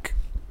Shaq?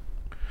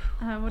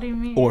 What do you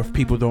mean? Or if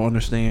people don't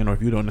understand, or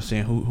if you don't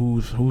understand,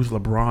 who's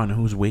LeBron and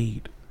who's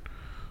Wade?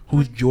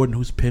 Who's Jordan?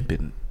 Who's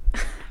Pimpin?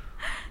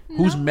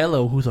 Who's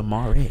Melo? Who's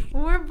Amare?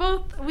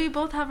 We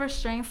both have our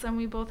strengths and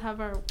we both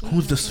have our weaknesses.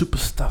 Who's the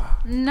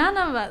superstar? None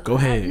of us. Go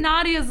ahead.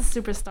 Nadia's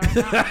the superstar.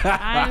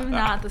 I'm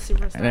not the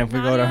superstar. And if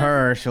we go to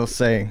her, she'll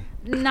say,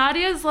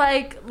 Nadia's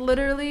like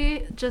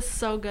literally just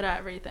so good at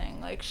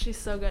everything. Like she's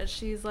so good.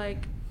 She's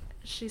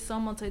so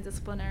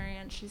multidisciplinary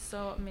and she's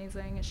so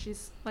amazing, and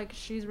she's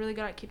really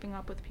good at keeping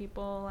up with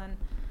people and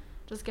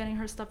just getting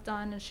her stuff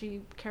done, and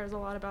she cares a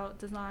lot about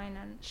design,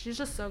 and she's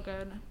just so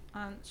good.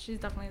 She's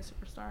definitely a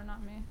superstar,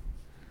 not me.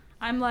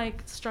 I'm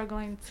like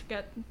struggling to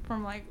get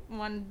from like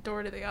one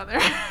door to the other.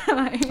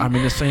 Like, I'm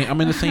in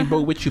the same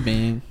boat with you,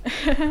 man.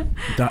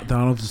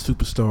 Donald's a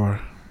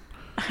superstar.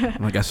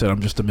 Like I said,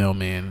 I'm just a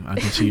mailman. I'm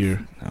just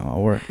here. No,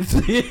 I'll work.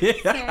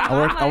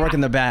 I'll work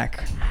in the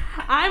back.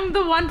 I'm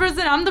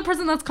the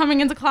person that's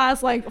coming into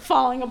class like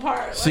falling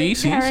apart.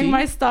 Carrying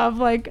my stuff.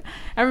 Like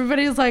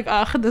everybody's like,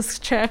 ugh, this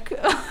chick.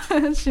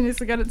 She needs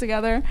to get it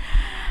together.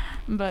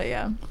 But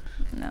yeah,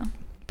 no.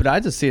 But I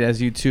just see it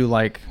as you two,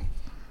 like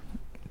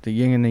the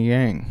yin and the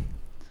yang.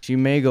 She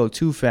may go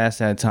too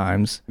fast at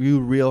times. You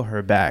reel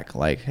her back,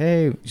 like,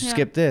 hey,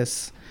 skip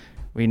this.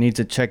 We need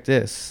to check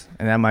this,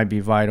 and that might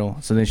be vital.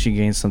 So then she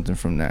gains something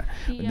from that.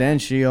 Yeah. But then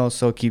she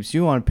also keeps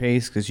you on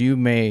pace because you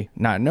may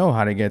not know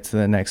how to get to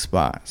the next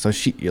spot. So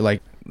you're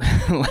like,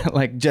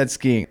 like jet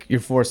skiing, you're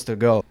forced to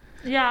go.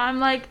 Yeah, I'm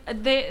like,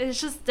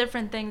 it's just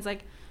different things.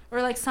 Like,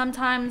 or like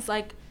sometimes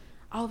like,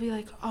 I'll be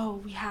like,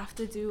 oh, we have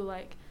to do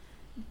like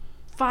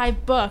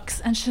 5 books,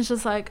 and she's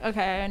just like,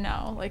 okay,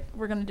 no, like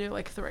we're gonna do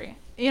like 3.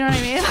 You know what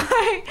I mean?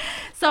 Like,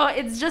 so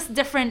it's just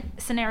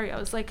different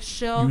scenarios. Like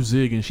she'll You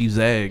zig and she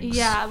zags.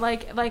 yeah,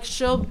 like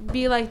she'll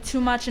be like too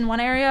much in one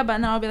area, but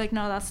then I'll be like,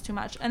 no, that's too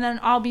much. And then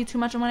I'll be too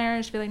much in one area,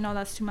 and she'll be like, no,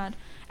 that's too much.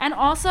 And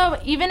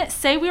also, even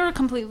say we were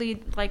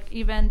completely like,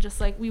 even just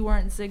like we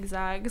weren't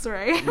zigzags,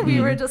 right? Mm-hmm. We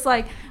were just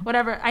like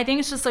whatever. I think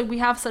it's just like we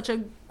have such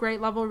a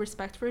great level of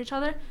respect for each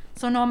other.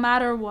 So no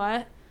matter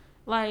what,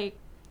 like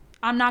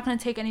I'm not gonna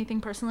take anything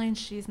personally, and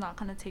she's not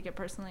gonna take it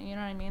personally. You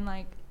know what I mean?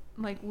 Like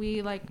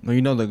we like. Well,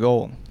 you know the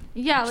goal.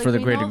 Yeah, It's like for the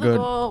we greater know the good.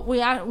 goal.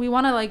 We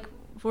want to like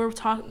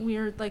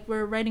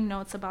we're writing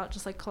notes about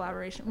just like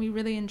collaboration. We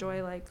really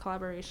enjoy like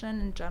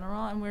collaboration in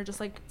general, and we're just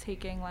like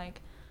taking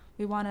like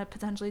we want to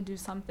potentially do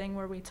something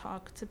where we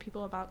talk to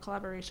people about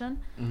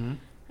collaboration. Mm-hmm.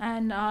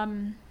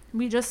 And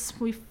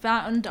we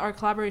found our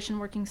collaboration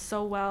working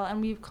so well, and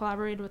we've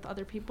collaborated with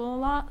other people a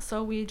lot,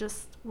 so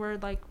we're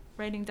like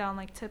writing down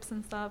like tips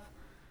and stuff.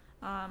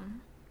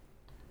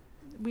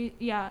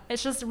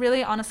 It's just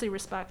really honestly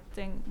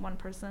respecting one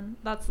person.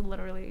 That's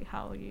literally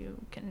how you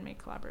can make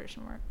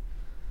collaboration work,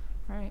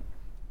 right?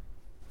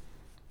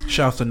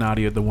 Shouts to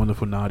Nadia, the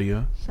wonderful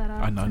Nadia. Shout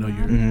out. I know to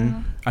you're-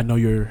 Nadia. I know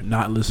you're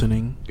not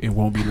listening and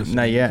won't be listening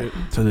Not yet.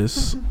 to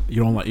this.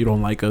 You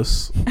don't like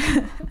us.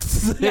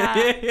 Yeah,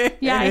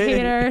 I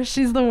hate her.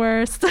 She's the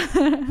worst.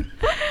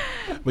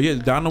 But yeah,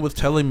 Donna was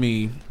telling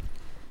me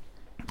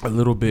a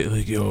little bit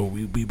like, yo,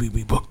 we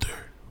booked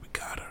her. We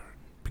got her.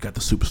 We got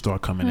the superstar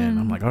coming in.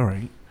 I'm like, all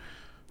right,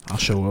 I'll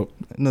show up.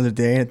 Another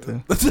day at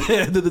the That's the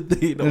end of the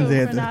day. Who, No,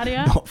 day for at the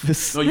Nadia?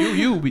 office. no,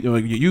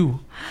 you.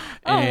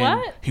 Oh, And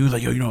what? He was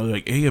like, yo,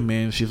 like, hey,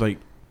 man. She's like,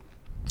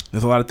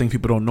 there's a lot of things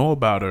people don't know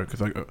about her.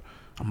 Cause like,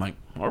 I'm like,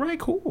 all right,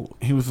 cool.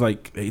 He was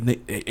like,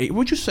 hey,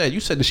 what you said? You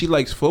said that she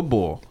likes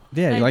football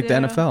Yeah, I you like the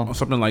do. or NFL.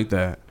 something like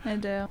that. I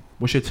do.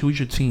 Who's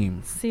your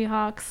team?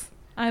 Seahawks.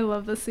 I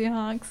love the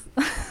Seahawks.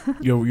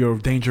 You're a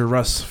Danger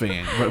Russ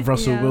fan,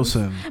 Russell Yes.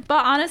 Wilson.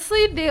 But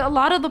honestly, a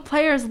lot of the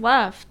players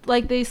left.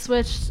 Like they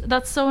switched.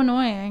 That's so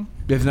annoying.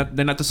 They're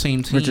not the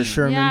same team. Richard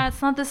Sherman. Yeah,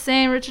 it's not the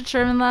same. Richard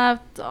Sherman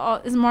left.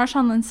 Is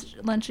Marshawn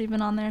Lynch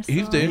even on there?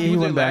 He's still? there. He was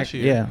went there back. last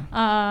year.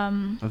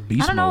 Yeah. That's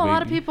beast I don't know. mode, A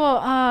lot of baby.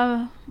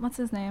 people. What's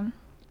his name?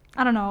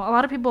 I don't know. A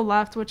lot of people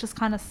left, which is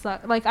kind of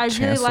suck. Like I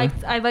Chancellor.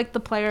 I liked the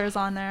players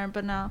on there,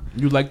 but no.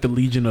 You like the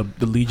Legion of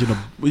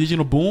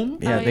Boom?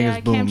 Yeah, I think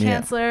it's Boom, Cam yeah.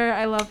 Chancellor.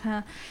 I love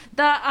him.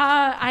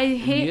 I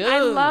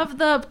Yo. love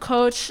the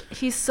coach.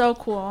 He's so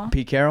cool.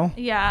 Pete Carroll.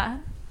 Yeah.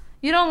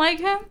 You don't like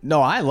him?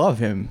 No, I love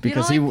him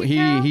because don't like Pete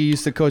Carroll? he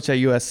used to coach at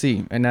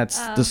USC, and that's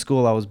the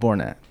school I was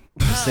born at.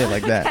 Just say it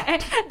like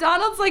that.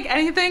 Donald's like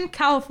anything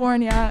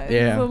California.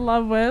 Yeah. He's in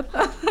love with.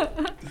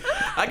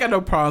 I got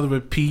no problem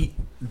with Pete,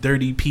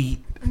 Dirty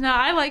Pete. No,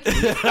 I like him.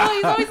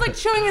 He's always like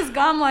chewing his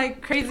gum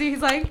like crazy.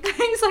 He's like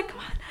come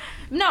on.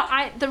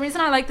 No, the reason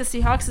I like the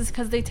Seahawks is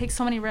because they take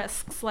so many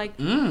risks. Like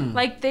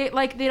they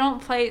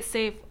don't play it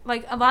safe.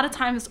 Like a lot of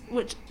times,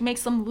 which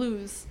makes them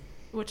lose,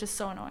 which is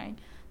so annoying.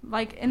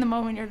 Like in the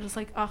moment, you're just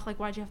like, oh, like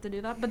why'd you have to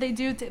do that? But they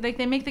do. Like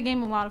they make the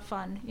game a lot of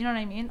fun. You know what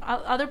I mean?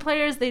 Other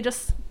players, they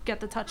just get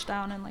the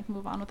touchdown and like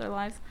move on with their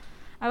lives.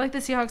 I like the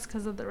Seahawks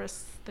because of the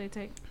risks they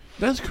take.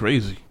 That's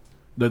crazy.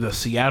 The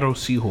Seattle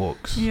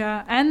Seahawks.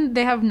 Yeah, and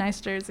they have nice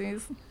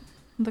jerseys.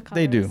 The colors.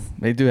 They do.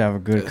 They do have a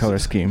good color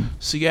scheme.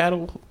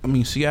 Seattle,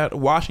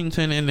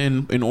 Washington, and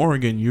then in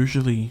Oregon,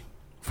 usually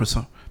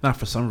not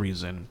for some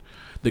reason,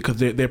 because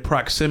their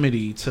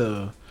proximity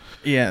to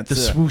Yeah, the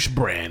it's swoosh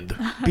brand,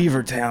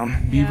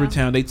 Beavertown. Yeah.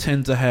 Beavertown, they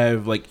tend to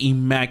have like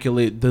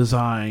immaculate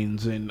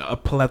designs and a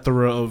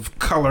plethora of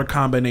color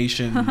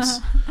combinations.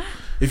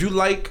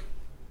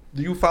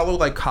 Do you follow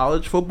like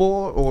college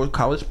football or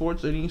college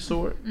sports of any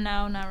sort?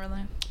 No, not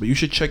really. But you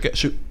should check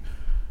it.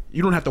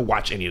 You don't have to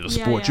watch any of the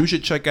Yeah, sports. yeah. You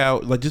should check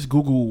out, like, just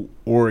Google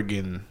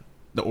Oregon,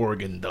 the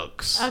Oregon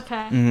Ducks. Okay.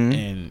 Mm-hmm.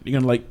 And you're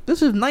gonna like,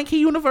 this is Nike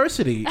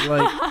University.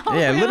 Like,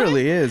 Yeah, it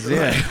literally is.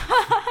 Yeah.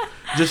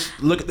 just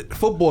look at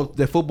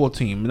their football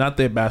team, not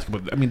their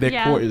basketball. I mean, their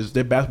Yeah.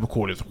 their basketball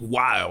court is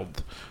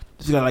wild.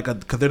 It's got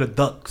because they're the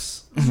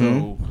Ducks.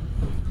 So,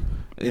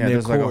 in Yeah, their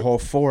there's like a court- whole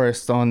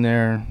forest on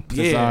their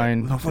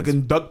design. Yeah, a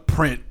fucking duck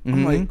print. I'm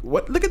Mhm. like,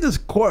 what? Look at this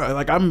court.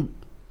 Like,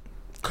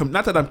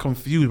 not that I'm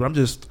confused, but I'm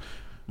just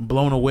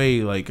blown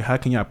away. Like, how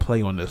can y'all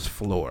play on this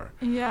floor?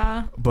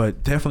 Yeah.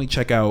 But definitely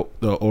check out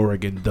the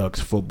Oregon Ducks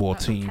football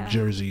team Okay.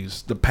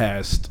 jerseys the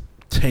past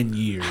 10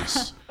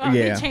 years. Oh,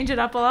 Yeah. They change it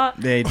up a lot.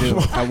 They do.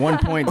 At one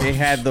point, they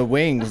had the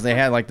wings. They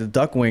had like the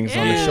duck wings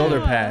on the Ew.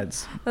 shoulder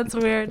pads. That's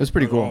It weird. was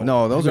pretty cool.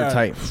 No, those are Yeah.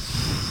 tight.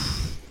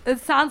 It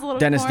sounds a little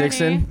Dennis corny.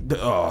 Dixon.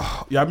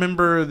 Yeah, I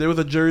remember there was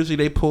a jersey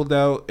they pulled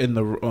out in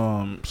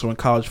the so in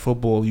college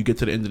football, you get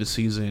to the end of the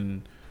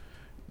season,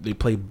 they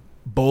play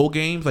bowl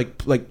games like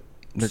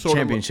The sort of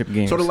championship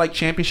games. sort of like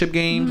championship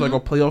games, like,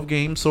 or playoff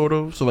games, sort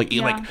of. So like,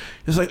 Yeah.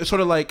 it's like sort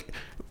of like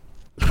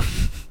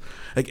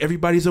like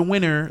everybody's a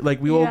winner.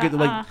 Like we all Yeah, get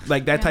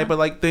like that type yeah. of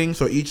like thing.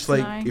 So each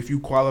like Nice. if you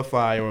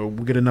qualify or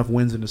get enough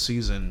wins in the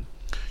season,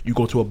 you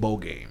go to a bowl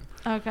game.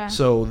 Okay.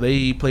 So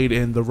they played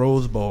in the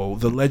Rose Bowl,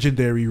 the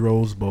legendary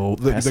Rose Bowl,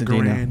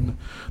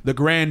 the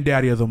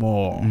granddaddy of them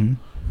all. Mhm.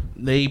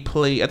 They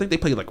play. I think they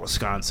played like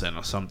Wisconsin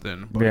or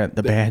something. But Yeah,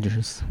 the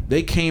Badgers.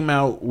 They came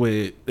out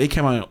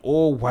in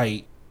all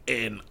white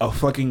and a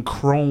fucking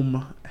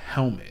chrome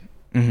helmet.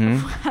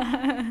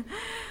 Mm-hmm.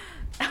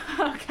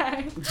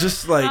 Okay.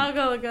 Just like, I'll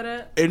go look at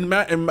it. and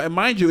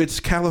mind you, it's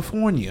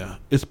California.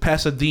 It's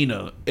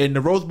Pasadena, and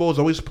the Rose Bowl is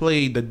always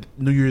played the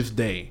New Year's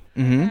Day.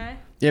 Mm-hmm. Okay.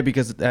 Yeah,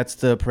 because that's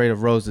the Parade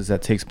of Roses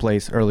that takes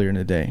place earlier in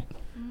the day.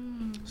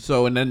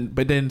 So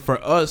but then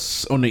for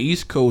us on the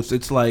East Coast,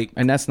 it's like,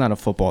 And that's not a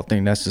football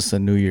thing. That's just a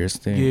New Year's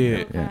thing.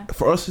 yeah. Okay.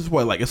 For us, it's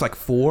what, like it's like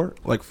four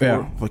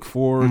Yeah.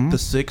 to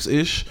 6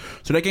 ish.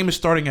 So that game is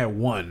starting at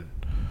 1.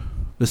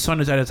 The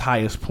sun is at its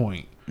highest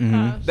point.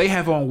 Mm-hmm. They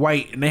have on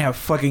white and they have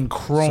fucking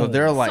chrome. So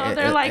they're like, So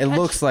they're like it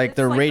looks like it's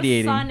they're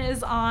radiating. The sun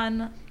is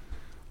on,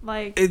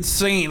 like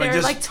insane. they're Like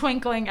just like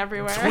twinkling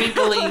everywhere.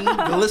 twinkling,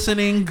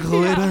 glistening,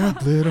 glitter,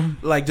 Glitter.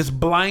 like just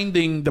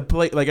blinding the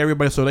play, like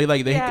everybody. So they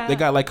Yeah. they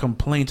got like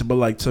complaints, but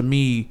like to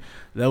me,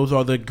 those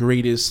are the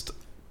greatest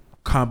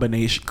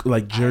combination,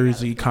 like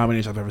jersey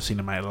combination I've ever seen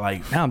in my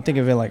life. Now I'm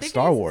thinking of it like They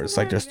Star guys Wars,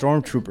 are like they're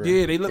wearing stormtrooper.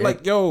 Yeah, they look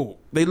like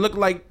they look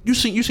like you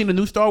seen the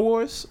new Star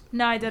Wars?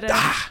 No, I didn't.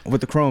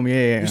 With the chrome.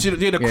 Yeah. You see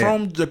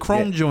the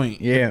chrome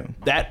joint. Yeah.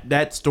 That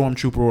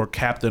stormtrooper or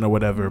captain or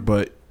whatever,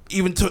 but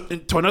even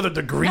to another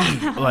degree,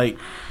 like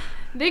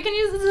They can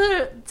use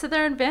it to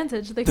their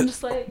advantage. They can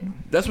just like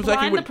that's exactly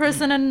blind the what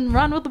person and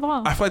run with the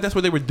ball. I feel like that's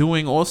what they were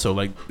doing. Also,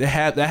 like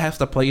that has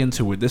to play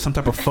into it. There's some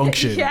type of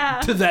function Yeah.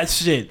 to that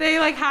shit. They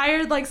like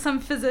hired like some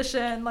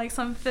physician, like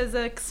some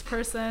physics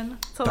person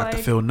to Dr.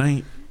 like Phil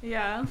Knight.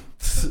 yeah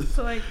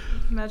to like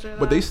measure that.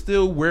 But they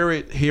still wear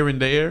it here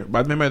and there. But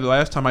I remember the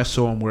last time I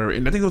saw them wear it,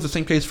 and I think it was the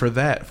same case for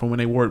that from when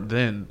they wore it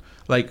then.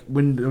 Like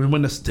when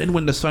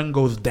the sun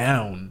goes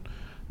down,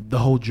 the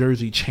whole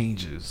jersey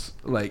changes.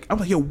 Like I'm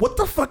like, yo, what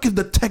the fuck is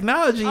the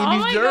technology in oh these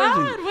my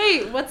jerseys? god!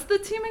 Wait, what's the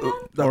team again?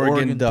 The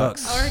Oregon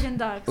Ducks. Oregon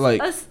Ducks.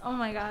 Like- Oh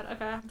my god.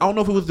 Okay. I don't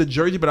know if it was the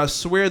jersey, but I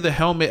swear the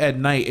helmet at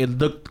night it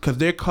looked because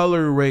their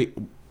color rate.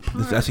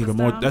 That's even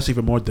more. That's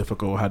even more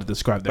difficult how to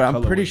describe that. But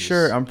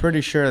I'm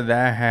pretty sure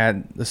that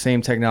had the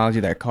same technology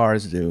that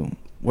cars do,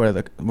 where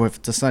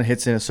if the sun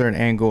hits in a certain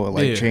angle,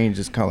 it Yeah.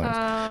 changes colors.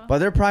 But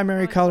their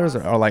primary colors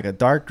are like a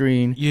dark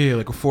green, Yeah,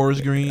 like a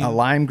forest green. a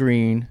lime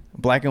green,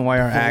 black and white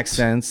are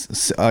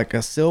accents, like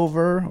a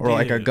silver or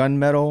like a Yeah.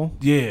 gunmetal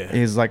Yeah.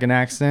 is like an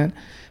accent.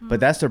 But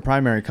that's their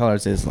primary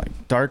colors is like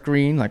dark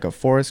green, like a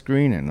forest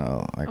green, and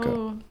Ooh.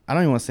 I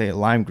don't even want to say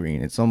lime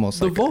green. It's almost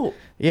The like Volt.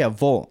 Yeah,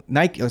 Volt.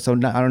 Nike. So I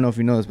don't know if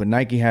you know this, but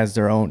Nike has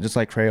their own, just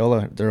like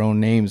Crayola, their own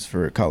names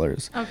for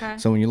colors. Okay.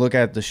 So when you look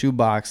at the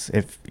shoebox,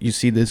 if you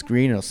see this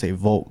green, it'll say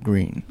Volt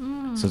green.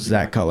 So it's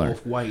that color.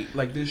 Off white.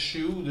 Like this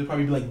shoe, they'd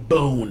probably be like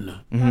bone.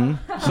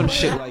 Mm-hmm. Some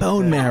shit like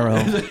Bone that.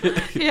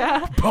 marrow.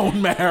 Yeah.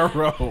 Bone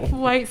marrow.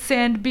 White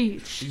sand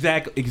beach.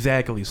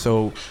 Exactly.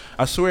 So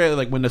I swear,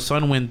 like when the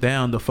sun went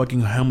down, the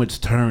fucking helmets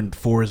turned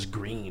forest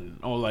green.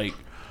 Or like,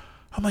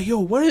 I'm like, yo,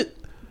 what?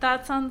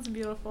 That sounds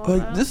beautiful.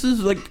 Like though. this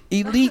is like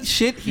elite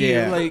shit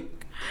here. Yeah.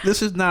 Like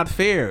this is not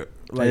fair.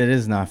 Like It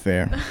is not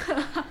fair.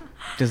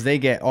 Because they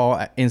get all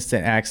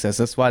instant access.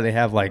 That's why they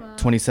have like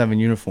 27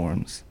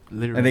 uniforms.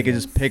 literally, And they can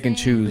just pick and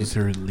choose.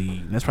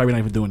 literally. That's probably not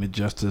even doing it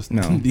justice.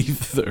 No.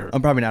 Either.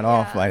 I'm probably not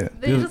off by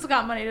it. They just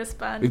got money to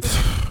spend.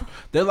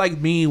 They're like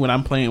me when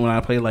I play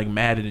like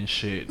Madden and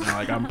shit. And,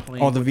 like I'm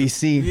playing All the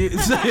VC.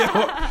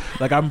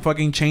 like I'm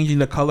fucking changing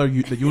the color,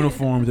 the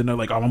uniforms, and they're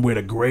like, "Oh, I'm gonna wear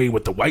the gray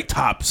with the white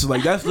tops."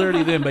 Like that's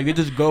literally them. Like they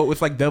just go.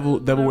 It's like Devil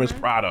Wears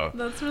Prada.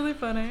 That's really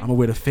funny. I'm gonna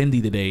wear the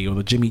Fendi today or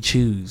the Jimmy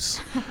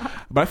Choos.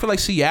 But I feel like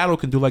Seattle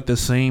can do like the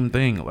same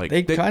thing. Like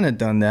They kind of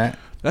done that.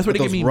 that's what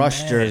with they get those me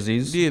Rush mad.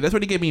 jerseys. Yeah, that's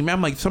what they get me mad.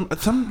 I'm like some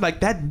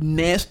like that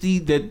nasty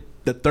the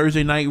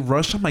Thursday night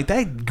rush. I'm like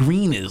that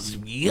green is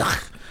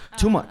yuck.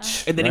 Too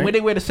much. And then right? when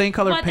they wear the same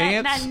color What,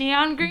 pants. that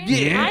neon green?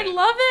 Yeah. I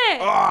love it.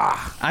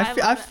 Ah,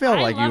 I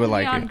feel like you would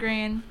like neon it.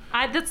 green.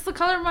 That's the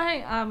color of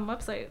my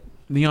website.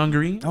 neon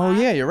green. Oh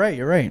yeah, you're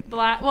right.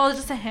 Black. Well, it's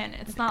just a hint.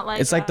 It's not like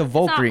It's like the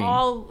Volt it's not green.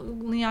 all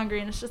neon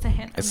green. It's just a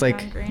hint. It's of like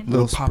neon green.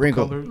 little pop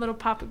sprinkle. color. Little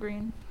pop of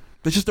green.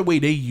 That's just the way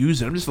they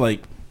use it. I'm just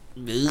like,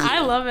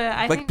 I love it.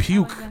 I Like think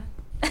puke. I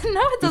like it.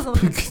 No, it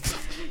doesn't.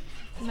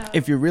 Look, no.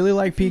 If you really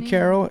like Pete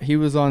Carroll, he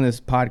was on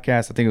this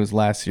podcast. I think it was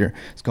last year.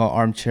 It's called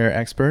Armchair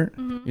Expert.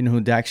 You know who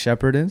Dax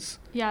Shepard is?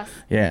 Yes.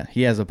 Yeah,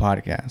 he has a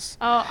podcast.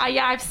 Oh,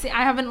 yeah. I've seen.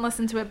 I haven't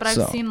listened to it, but I've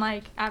So- seen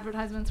like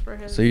advertisements for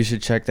his. So you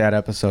should check that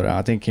episode out.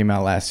 I think it came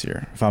out last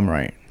year, if I'm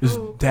right. is Ooh,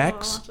 cool,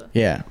 Dax? I'll watch it.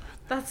 Yeah,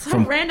 That's so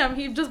From- random.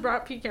 He just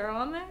brought Pete Carroll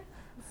on there.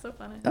 That's so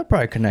funny. that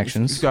probably It's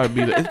connections. gotta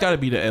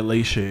be the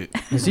LA shit.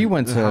 'Cause he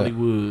went The to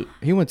Hollywood,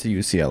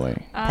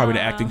 UCLA. probably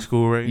the acting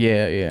school, right?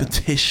 Yeah, yeah.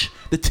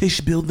 The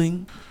Tisch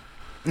building.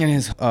 And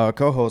his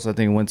co-host, I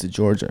think, went to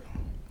Georgia.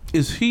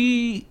 Is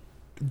he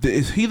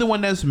the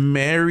one that's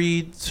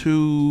married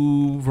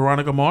to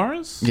Veronica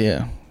Mars?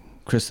 Yeah,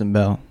 Kristen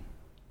Bell.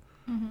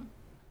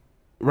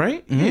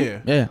 right? Mhm. Yeah.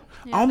 Yeah.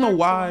 I don't know they're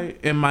why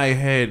in my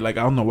head, like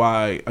I don't know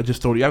why I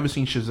just told you. You ever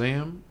seen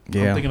Shazam?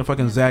 Yeah. I'm thinking of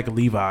fucking Zach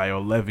Levi or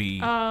Levy.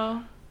 cool.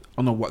 Oh. I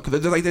don't know what,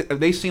 because like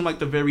they seem like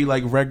the very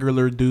like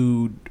regular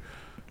dude,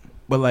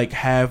 but like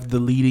have the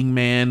leading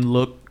man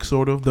look,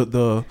 sort of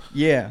the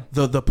Yeah.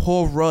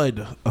 Paul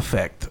Rudd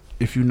effect.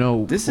 If you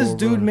know, This Paul is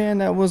dude, Rudd. man,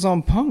 that was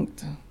on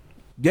Punk'd.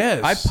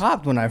 Yes, I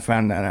popped when I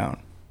found that out.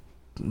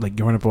 like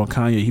going up on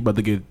Kanye. He about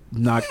to get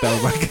knocked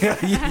out by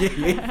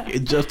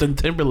Justin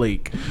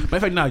Timberlake. Matter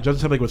of fact, nah,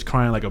 Justin Timberlake was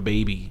crying like a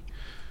baby.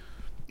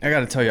 I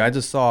gotta tell you, I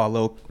just saw a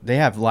little. They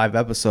have live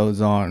episodes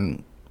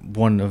on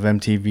one of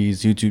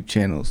MTV's YouTube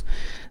channels.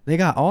 They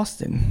got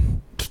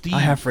Austin. Steve, I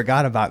have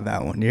forgot about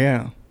that one.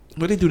 Yeah,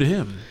 what they do to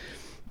him?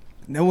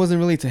 it wasn't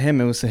really to him.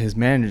 It was to his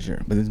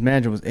manager, but his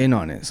manager was in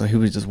on it, so he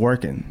was just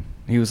working.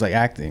 He was like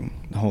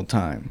acting the whole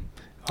time.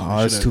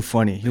 Oh, it's too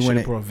funny. He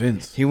went.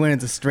 Vince. He went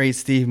into straight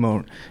Steve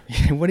mode.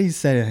 What did he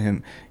say to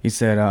him? He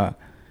said,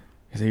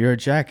 "You're a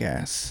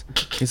jackass."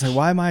 He's like,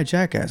 "Why am I a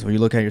jackass?" Well, you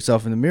look at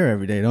yourself in the mirror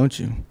every day, don't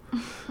you?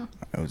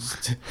 I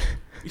was.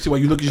 You see why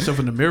you look at yourself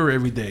in the mirror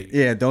every day.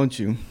 Yeah, don't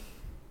you?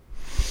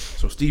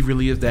 So Steve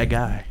really is that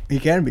guy. He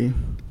can be.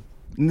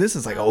 And this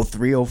is like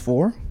 03,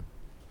 04.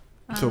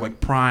 So like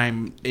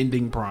prime,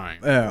 ending prime.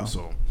 Yeah.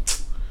 So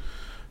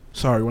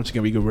sorry, once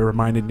again, we're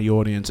reminding the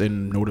audience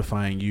and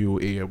notifying you,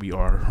 we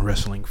are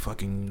wrestling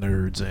fucking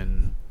nerds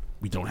and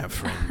we don't have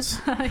friends.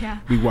 Yeah.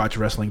 We watch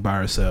wrestling by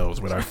ourselves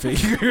with our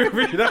finger.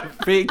 With our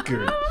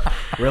finger.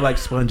 We're like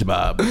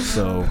SpongeBob.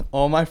 So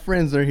All my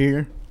friends are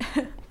here.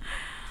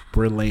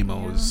 we're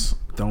lamos.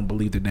 Don't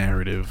believe the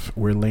narrative.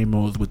 We're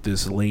lamos with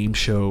this lame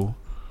show.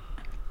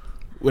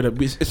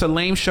 It's a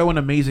lame show and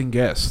amazing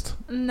guest.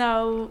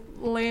 No,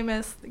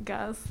 lamest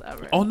guess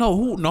ever. Oh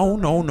no! No!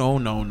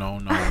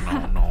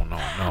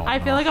 I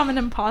feel like I'm an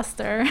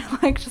imposter,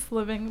 like just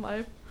living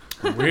life.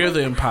 We're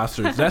the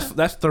imposters.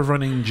 That's the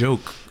running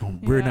joke.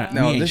 We're Yeah. not.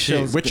 No, we ain't this shit.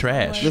 show's We're good.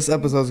 trash. This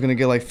episode's gonna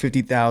get like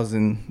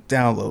 50,000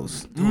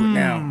 downloads. Do it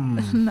now.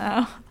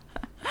 No.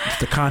 It's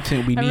the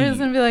content we Everyone's need.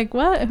 gonna be like,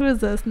 "What? Who is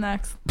this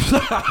next?"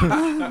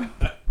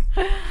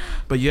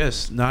 But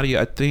yes,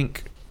 Nadia, I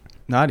think.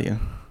 Nadia.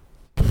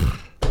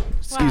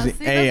 Excuse me.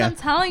 See, Hey,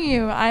 that's what I'm telling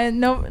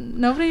you.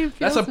 Nobody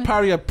feels That's me.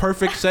 probably a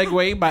perfect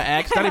segue by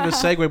accident. Not even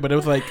segue, but it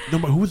was like, no,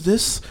 but who's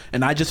this?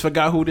 And I just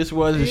forgot who this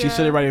was, and she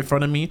said it right in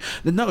front of me.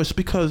 No, it's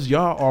because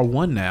y'all are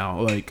one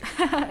now. Like,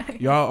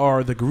 y'all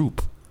are the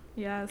group.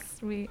 Yes,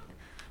 we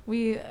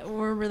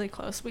were really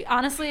close. We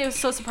honestly, it was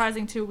so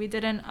surprising too. We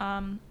didn't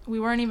we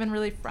weren't even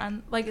really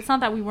friends. Like, it's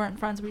not that we weren't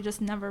friends. We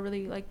just never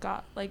really like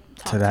got like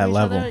talked To that each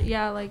level. other.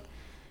 Yeah, like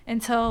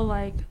until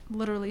like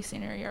literally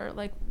senior year.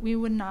 Like we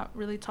would not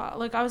really talk.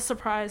 Like I was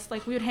surprised.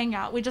 Like we would hang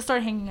out. We just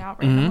started hanging out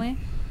randomly.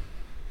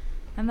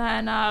 And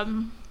then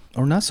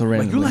or not so Like,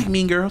 randomly. you like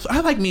Mean Girls? I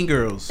like Mean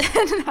Girls.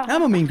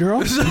 I'm a mean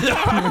girl.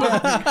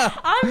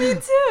 I mean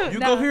too. You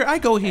No. go here, I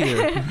go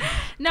here.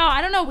 No,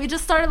 I don't know. We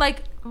just started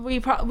like we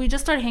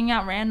just started hanging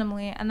out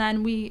randomly, and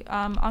then we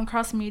on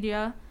Cross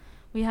Media,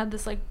 we had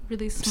this like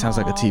really small. Sounds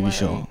like a TV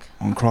show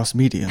on Cross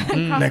Media.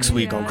 Next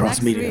week on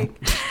Cross Media.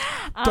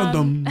 Dun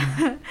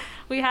dun.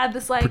 We had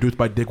this like Produced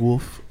by Dick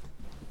Wolf.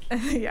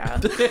 yeah,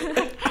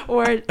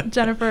 or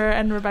Jennifer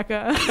and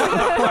Rebecca.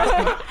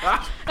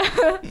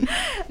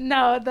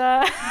 No,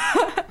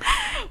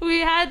 we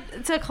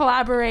had to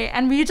collaborate,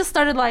 and we just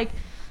started like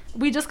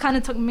we just kind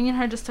of took me and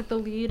her just took the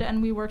lead,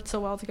 and we worked so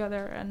well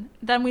together, and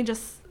then we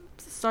just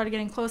started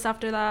getting close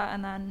after that,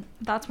 and then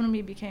that's when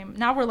we became.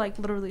 Now we're like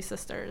literally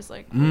sisters.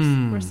 Like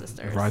we're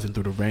sisters. Rising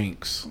through the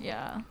ranks.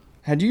 Yeah.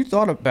 Had you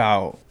thought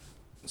about,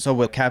 so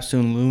with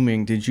Capstone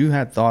looming, did you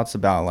had thoughts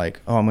about like,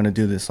 oh, I'm going to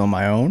do this on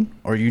my own?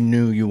 Or you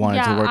knew you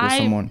wanted to work with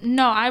someone?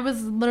 No, I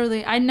was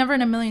literally, I never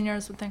in a million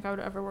years would think I would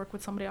ever work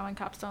with somebody on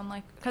Capstone.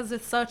 Like, because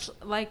it's such,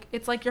 like,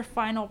 it's like your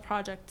final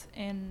project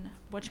in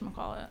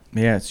whatchamacallit.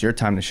 Yeah, it's your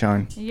time to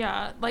shine.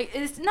 Yeah, like,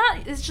 it's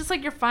not, it's just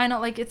like your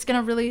final, like, it's going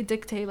to really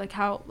dictate, like,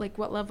 how, like,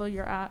 what level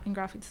you're at in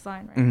graphic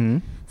design, right? Mm-hmm.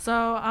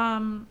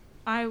 So,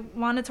 I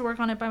wanted to work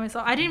on it by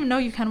myself. I didn't even know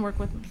you can work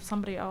with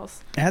somebody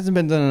else. It hasn't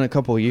been done in a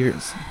couple of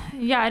years.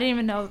 Yeah, I didn't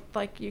even know,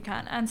 like, you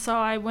can. And so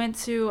I went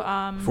to,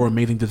 For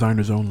amazing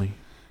designers only.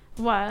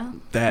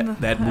 what?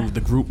 That move,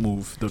 the group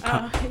move.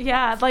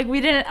 Yeah, like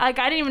we didn't, like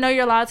I didn't even know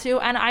you're allowed to,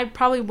 and I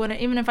probably wouldn't,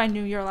 even if I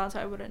knew you're allowed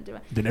to, I wouldn't do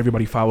it. Then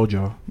everybody followed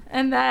y'all.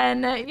 And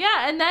then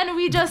and then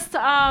we just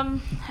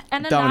and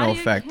then Domino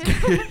Nadia-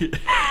 effect.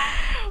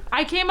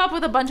 I came up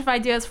with a bunch of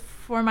ideas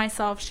for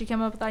myself. She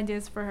came up with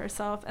ideas for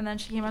herself, and then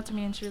she came up to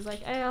me and she was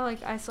like, "Hey,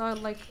 like I saw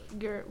like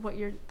your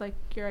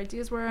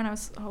ideas were, and I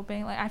was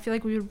hoping like I feel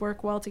like we would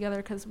work well together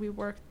because we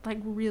worked like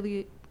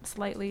really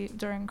slightly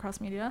during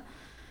Cross Media."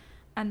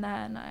 And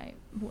then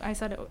I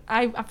said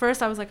at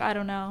first I was like, I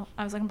don't know.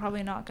 I was like, I'm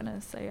probably not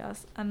gonna say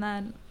yes. And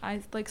then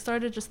I like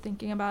started just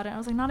thinking about it. I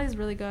was like, Nadia's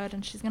really good,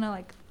 and she's gonna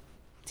like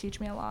teach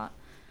me a lot.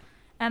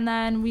 And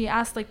then we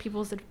asked like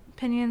people's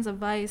opinions,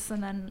 advice,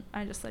 and then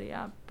I just said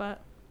yeah. But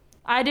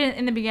I didn't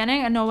in the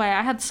beginning, and no way.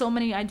 I had so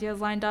many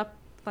ideas lined up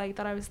like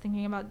that I was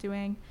thinking about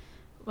doing,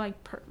 like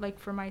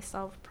for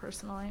myself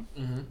personally.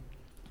 Mm-hmm.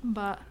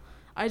 But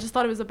I just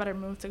thought it was a better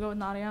move to go with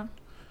Nadia.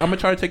 I'm gonna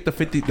try to take the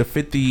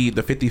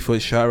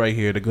 50-foot shot right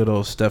here. The good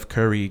old Steph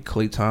Curry,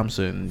 Klay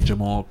Thompson,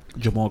 Jamal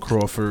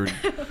Crawford,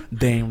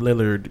 Dame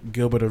Lillard,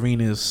 Gilbert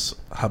Arenas,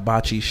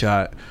 hibachi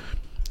shot,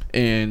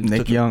 and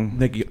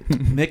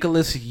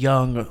Nicholas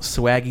Young,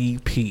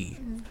 Swaggy P.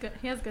 Good.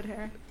 He has good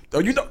hair. Oh,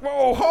 you know?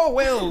 Oh,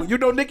 well, you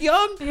know Nick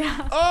Young?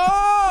 Yeah.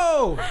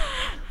 Oh.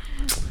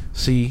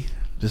 See,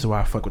 this is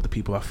why I fuck with the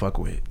people I fuck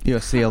with.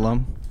 USC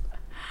alum.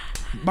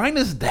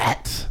 Minus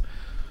that.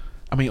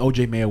 I mean,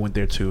 OJ Mayo went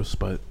there too,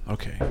 but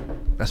okay.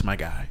 That's my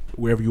guy.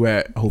 Wherever you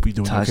at, I hope you're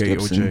doing Taj okay,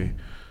 Gibson.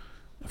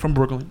 OJ. From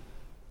Brooklyn.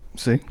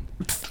 See?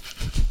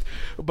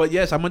 But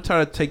yes, I'm gonna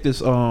try to take this,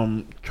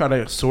 try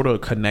to sort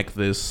of connect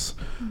this.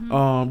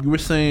 You were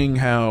saying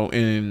how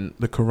in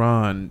the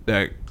Quran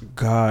that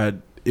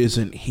God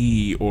isn't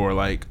he, or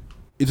like,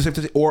 is it safe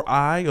to say, or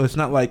I, or it's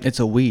not like It's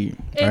a we,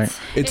 right?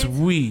 It's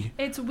we.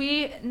 It's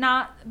we,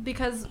 not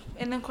because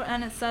in the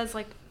Quran it says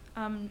like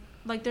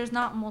there's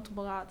not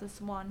multiple gods. It's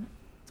one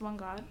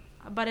God.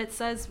 But it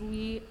says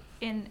we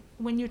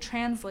when you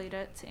translate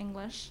it to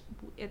English,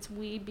 it's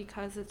we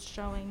because it's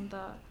showing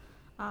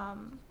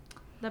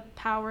the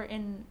power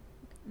in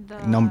the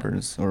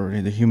numbers or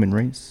the human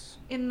race.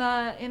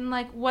 in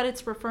like what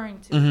it's referring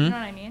to. Mm-hmm. You know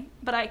what I mean?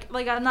 But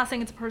I'm not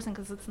saying it's a person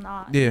because it's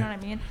not. Yeah. You know what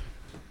I mean?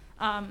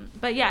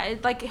 But yeah,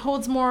 it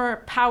holds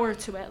more power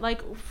to it.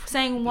 Like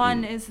saying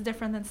one is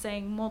different than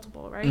saying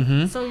multiple, right?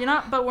 Mm-hmm. So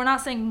we're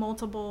not saying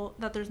multiple,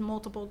 that there's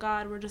multiple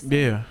God. We're just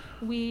saying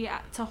we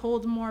to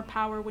hold more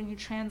power when you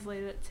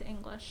translate it to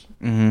English.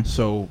 Mm-hmm.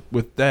 So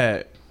with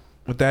that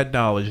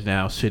knowledge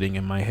now sitting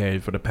in my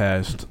head for the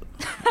past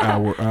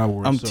hour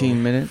or so.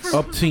 minutes.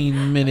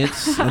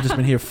 Minutes. I've just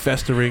been here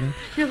festering.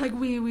 You're like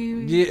we.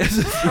 Yes.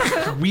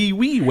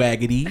 wee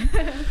waggity.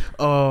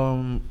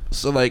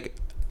 So like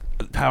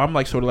how I'm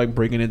like sort of like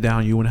breaking it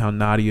down, you and how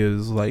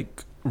Nadia's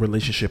like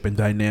relationship and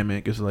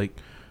dynamic is like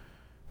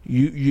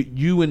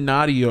you and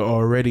Nadia are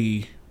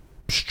already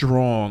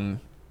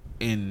strong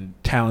and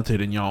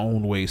talented in your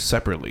own way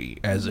separately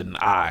as an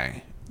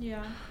I.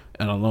 Yeah.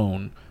 And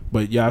alone.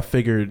 But yeah, I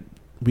figured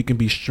we can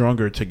be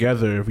stronger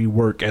together if we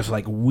work as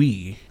like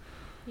we.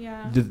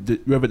 Yeah. Did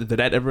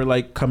that ever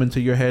like come into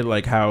your head,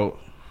 like how?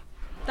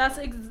 That's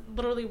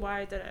literally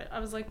why I did it. I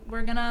was like,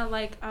 we're gonna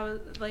like, I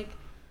was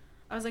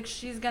like,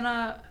 she's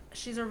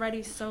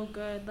already so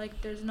good.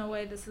 Like, there's no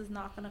way this is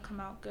not gonna come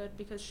out good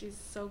because she's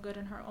so good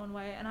in her own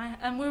way.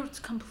 And we're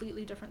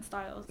completely different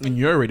styles. Like, And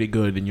you're already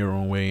good in your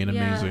own way and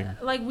amazing.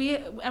 Like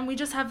we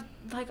just have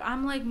like,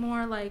 I'm like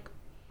more like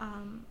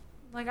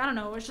I don't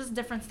know, it's just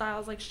different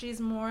styles. Like she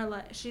does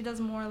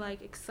more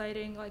like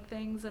exciting like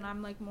things, and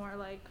I'm like more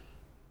like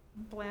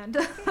bland.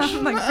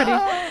 I'm like pretty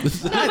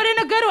no, but in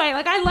a good way.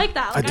 Like I like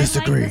that. Like, I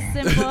disagree. I like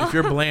the simple. If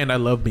you're bland, I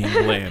love being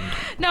bland.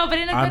 No, but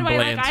in a good I'm way.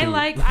 Like bland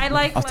I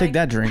like I'll take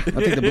that drink.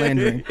 I'll take the bland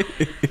drink.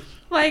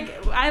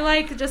 Like I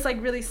like just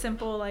like really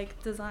simple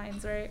like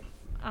designs, right?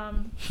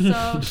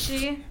 So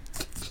she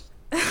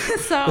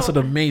That's an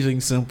amazing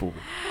simple.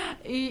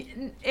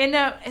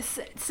 It's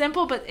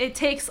simple, but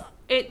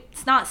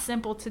it's not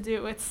simple to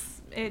do.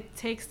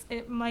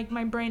 My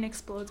brain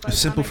explodes by the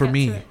It's time simple I for get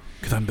me to it.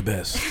 because I'm the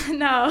best.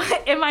 No,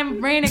 my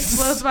brain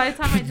explodes by the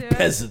time I do it.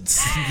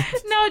 Peasants.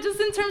 No, just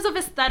in terms of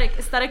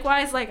aesthetic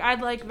wise, like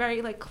I'd like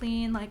very like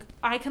clean. Like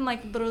I can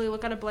like literally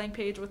look at a blank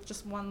page with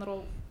just one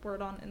little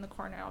word on in the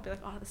corner. I'll be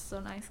like, oh, this is so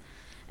nice.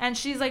 And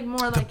she's like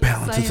more like The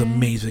balance is exciting.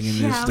 amazing in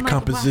this. I'm The like,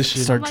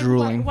 composition. Start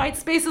drooling. White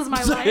space is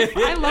my life.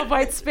 I love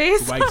white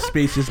space. White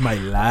space is my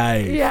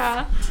life.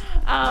 Yeah.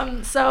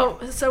 So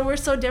we're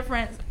so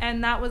different,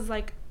 and that was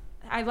like,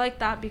 I like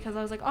that because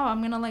I was like, oh,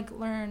 I'm gonna like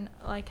learn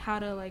like how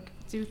to like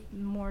do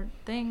more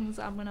things.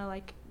 I'm gonna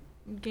like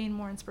gain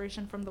more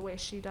inspiration from the way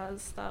she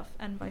does stuff,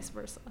 and vice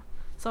versa.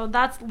 So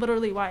that's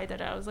literally why I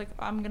did it. I was like,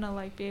 I'm gonna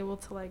like be able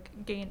to like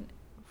gain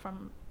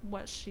from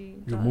what she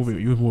does.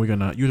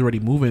 You're already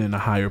moving in a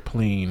higher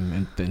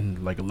plane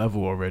and like a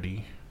level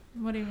already.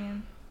 What do you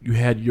mean? You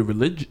had your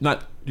religion,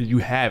 not you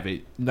have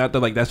it, not that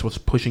like that's what's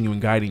pushing you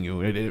and guiding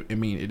you. I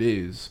mean it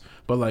is,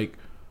 but like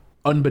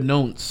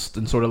unbeknownst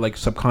and sort of like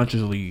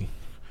subconsciously,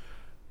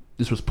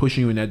 this was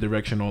pushing you in that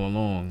direction all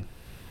along.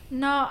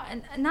 No,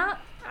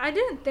 I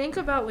didn't think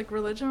about like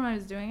religion when I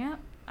was doing it.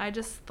 I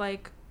just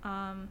like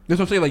That's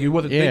what I'm saying. Like you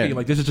wasn't thinking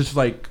like this is just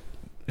like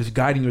it's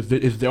guiding you.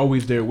 Is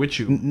always there with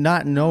you.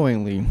 Not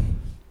knowingly.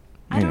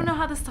 I don't know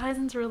how this ties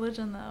into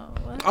religion though.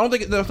 What? I don't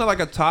think it's not like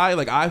a tie.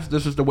 Like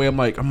this is the way I'm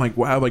like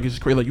wow, like it's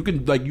crazy. Like you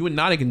can like you and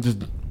Nani can just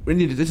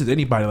this is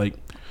anybody like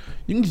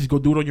you can just go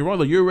do it on your own.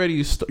 Like you're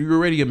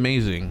already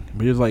amazing.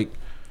 But it's like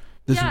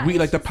this we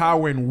like the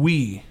power in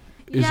we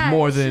is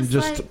more than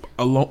just like,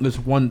 alone this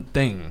one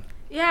thing.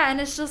 Yeah,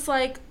 and it's just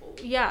like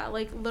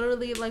like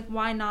literally like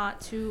why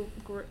not to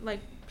like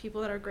people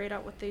that are great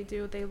at what they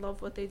do, they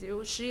love what they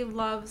do. She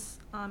loves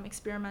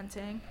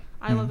experimenting.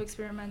 I love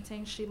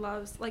experimenting. She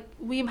loves like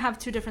we have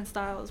two different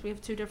styles. We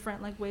have two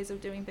different like ways of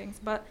doing things.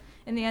 But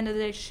in the end of the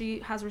day, she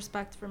has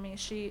respect for me.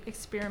 She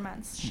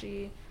experiments.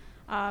 She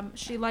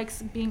She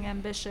likes being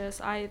ambitious.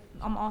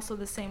 I'm also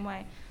the same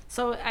way.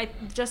 So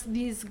just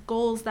these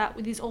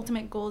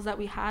ultimate goals that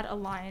we had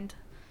aligned,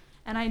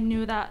 and I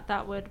knew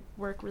that would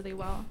work really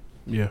well.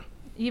 Yeah.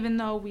 Even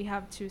though we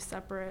have two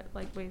separate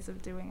like ways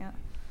of doing it.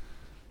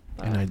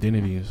 But, and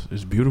identity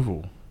is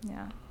beautiful.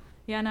 Yeah.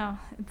 Yeah, no,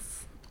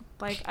 it's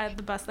like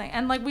the best thing.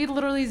 And like we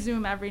literally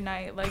Zoom every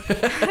night. Like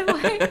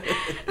I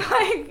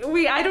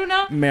don't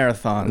know.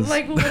 Marathons.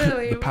 Like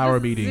literally The power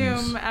we just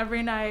meetings. Zoom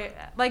every night.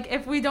 Like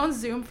if we don't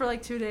Zoom for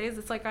like 2 days,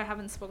 it's like I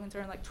haven't spoken to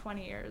her in like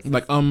 20 years.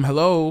 Like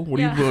hello, what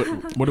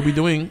are we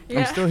doing?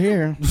 Yeah. I'm still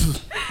here.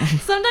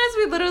 Sometimes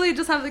we literally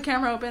just have the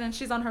camera open and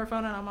she's on her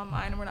phone and I'm on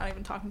mine and we're not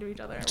even talking to each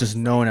other. Just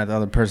knowing that the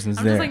other person's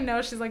I'm there. just like,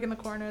 no, she's like in the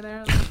corner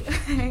there, like,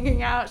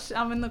 hanging out.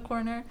 I'm in the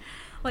corner,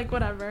 like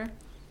whatever.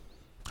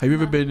 Have you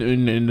ever been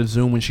in the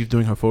Zoom when she's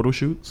doing her photo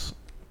shoots?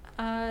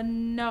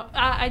 No,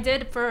 I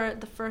did for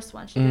the first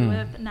one she did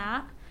with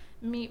Nat.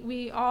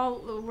 We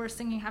all were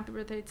singing happy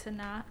birthday to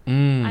Nat.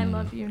 I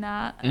love you,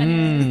 Nat.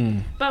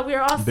 Anyways, but we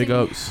were all big singing,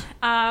 ups.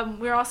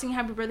 we were all singing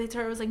happy birthday to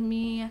her. It was like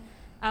me,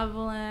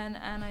 Evelyn,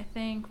 and I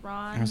think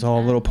Ron. There's a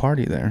whole little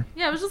party there.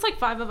 Yeah, it was just like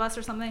 5 of us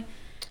or something.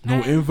 No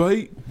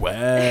invite? Wow,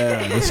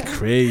 that's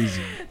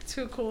crazy.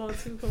 Too cool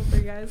for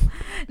you guys.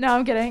 No,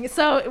 I'm kidding.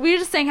 So we were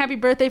just saying happy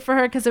birthday for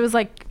her because it was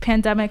like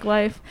pandemic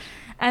life.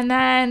 And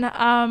then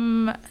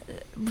I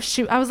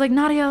was like,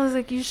 Nadia, I was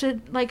like, you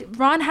should, like,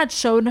 Ron had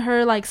showed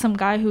her like some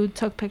guy who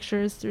took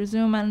pictures through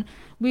Zoom, and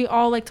we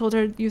all like told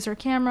her to use her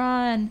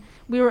camera, and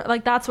we were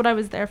like, that's what I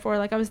was there for.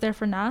 Like I was there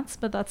for Nats,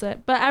 but that's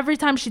it. But every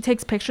time she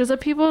takes pictures of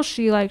people,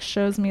 she like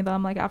shows me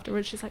them like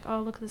afterwards. She's like,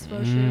 oh, look at this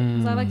photo shoot.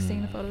 Because I like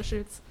seeing the photo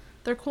shoots.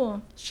 They're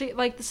cool. She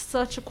like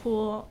such a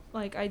cool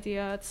like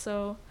idea. It's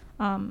so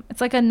it's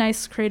like a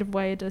nice creative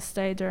way to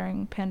stay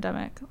during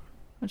pandemic.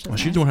 Which is Well,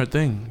 she's nice. doing her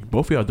thing.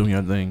 Both of y'all doing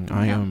your thing.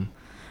 I am.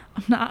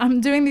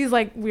 I'm doing these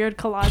like weird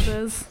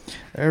collages.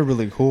 They're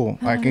really cool.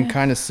 I can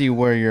kind of see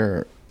where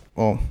your,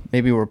 well,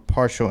 maybe we're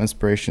partial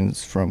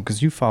inspirations from,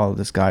 because you follow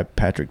this guy,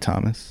 Patrick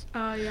Thomas.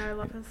 Oh yeah, I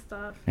love his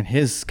stuff. And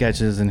his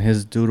sketches and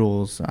his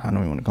doodles, I don't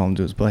even want to call them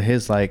doodles, but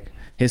his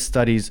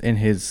studies in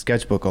his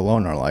sketchbook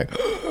alone are like,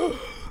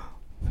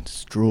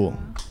 it's drool.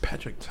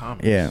 Patrick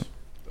Thomas. Yeah.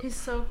 He's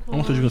so cool.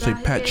 I thought you were going to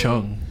say Pat Yeah,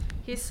 Chung.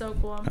 He's so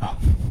cool. Oh.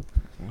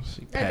 Let's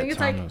see, I Pat think it's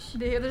Thomas.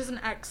 like there's an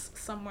X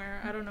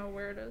somewhere. I don't know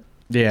where it is.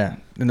 Yeah.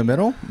 In the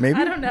middle, maybe?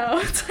 I don't know.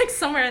 It's like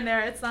somewhere in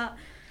there. It's not.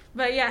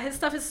 But yeah, his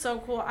stuff is so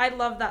cool. I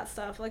love that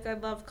stuff. Like I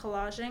love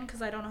collaging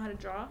because I don't know how to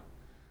draw.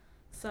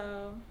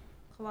 So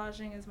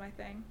collaging is my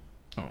thing.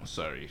 Oh,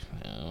 sorry.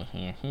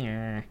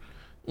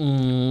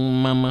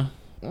 Mama.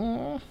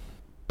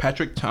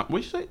 Patrick Thomas.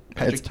 What did you say?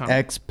 Patrick It's Thomas.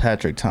 X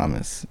Patrick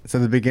Thomas. It's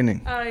at the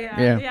beginning. Oh yeah.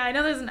 Yeah. Yeah, I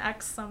know there's an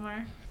X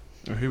somewhere.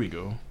 Oh, here we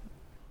go.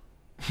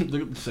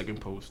 Look at the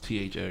second post.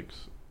 THX.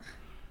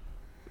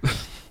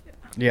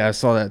 Yeah, I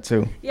saw that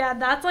too. Yeah,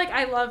 that's like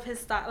I love his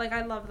style. Like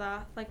I love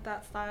that, like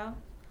that style.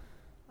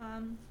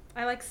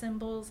 I like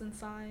symbols and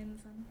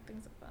signs and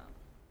things like that.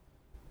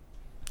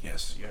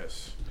 Yes,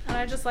 yes. And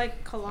I just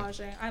like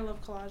collaging. I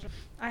love collaging.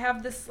 I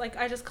have this like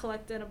I just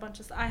collected a bunch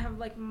of. I have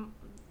like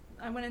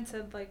I went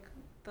into like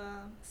the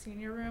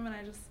senior room and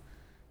I just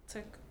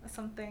took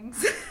some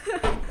things.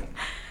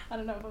 I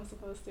don't know if I'm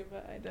supposed to,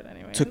 but I did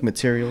anyway. Took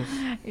materials.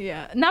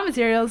 Yeah, not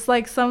materials,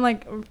 like some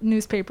like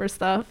newspaper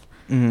stuff.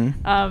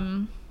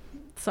 Mm-hmm.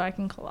 So I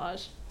can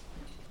collage.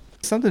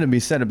 Something to be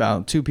said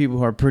about two people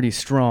who are pretty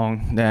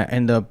strong that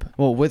end up,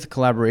 well, with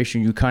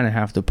collaboration, you kind of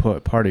have to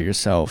put part of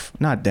yourself,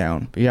 not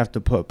down, but you have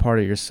to put part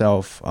of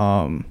yourself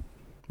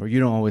where you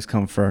don't always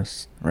come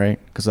first, right?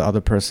 Because the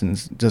other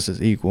person's just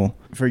as equal.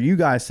 For you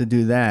guys to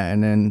do that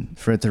and then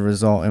for it to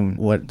result in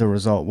what the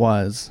result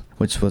was,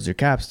 which was your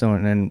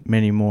capstone and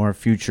many more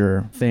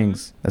future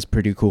things, that's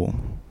pretty cool.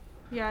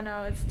 Yeah,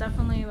 no, it's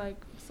definitely like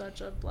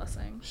such a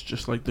blessing. It's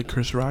just like the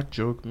Chris Rock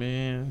joke,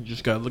 man. You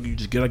just gotta look. You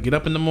just gotta get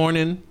up in the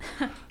morning,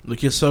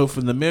 look yourself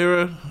in the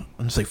mirror,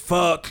 and say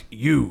 "fuck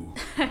you,"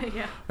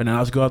 Yeah. and then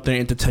let's go out there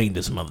and entertain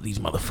these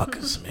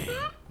motherfuckers, man.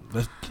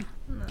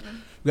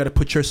 You gotta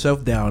put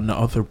yourself down, the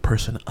other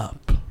person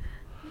up.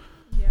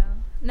 Yeah.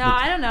 No,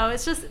 I don't know.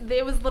 It's just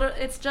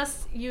it's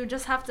just you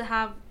just have to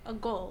have a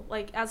goal.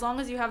 Like as long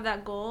as you have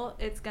that goal,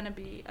 it's gonna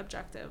be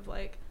objective.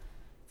 Like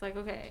it's like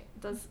okay,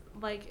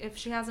 if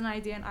she has an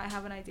idea and I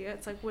have an idea,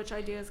 it's like which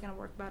idea is gonna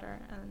work better.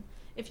 And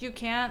if you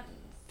can't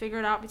figure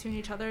it out between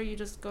each other, you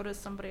just go to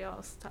somebody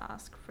else to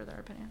ask for their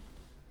opinion.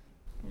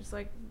 You're just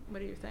like, what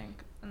do you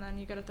think? And then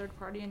you get a third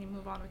party and you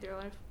move on with your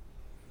life.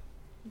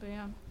 But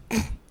yeah.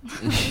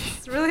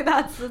 It's really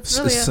it's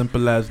really as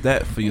simple as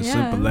that for your Yeah.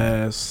 simple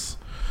ass.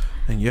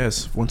 And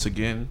yes, once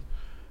again,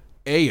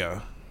 Aya.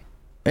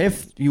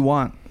 If you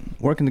want,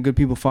 where can the good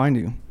people find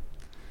you?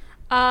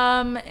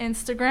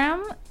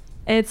 Instagram,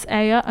 it's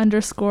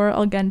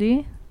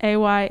Aya_Elgendy,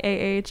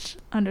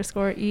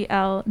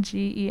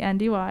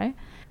 AYAH_ELGENDY.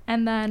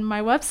 And then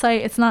my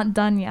website, it's not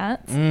done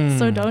yet,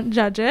 so don't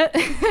judge it.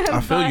 I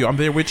feel you. I'm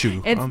there with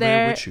you. It's I'm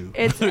there. with you.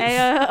 It's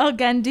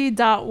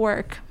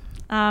AyaElgendy.work.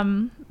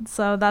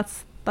 So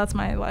that's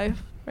my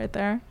life right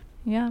there.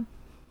 Yeah.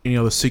 any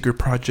other secret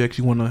projects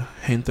you want to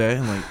hint at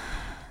and like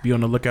be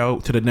on the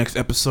lookout to the next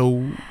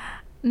episode?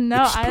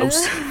 No,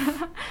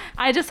 Explosive.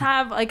 I just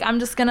have like I'm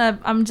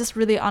just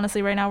really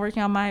honestly right now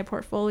working on my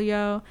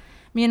portfolio.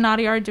 Me and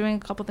Nadia are doing a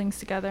couple things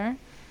together.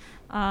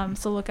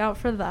 So look out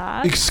for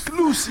that.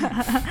 Exclusive.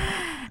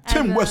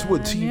 Tim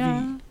Westwood TV.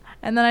 Yeah.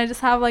 And then I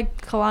just have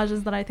like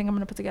collages that I think I'm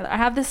gonna put together. I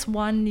have this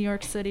one New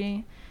York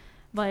City,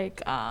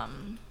 like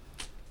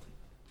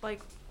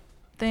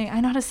thing. I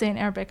know how to say it in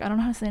Arabic. I don't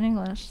know how to say it in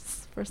English.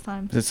 It's the first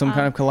time. Is it some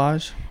kind of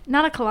collage?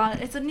 Not a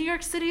collage. It's a New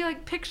York City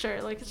like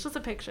picture. Like it's just a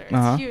picture. It's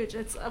Uh-huh. huge.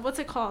 It's what's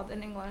it called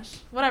in English?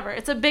 Whatever.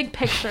 It's a big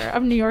picture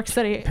of New York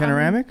City.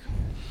 Panoramic?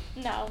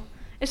 No,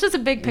 it's just a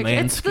big picture. It's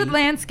Landscape? the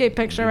landscape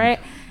picture, right?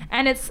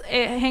 And it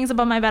hangs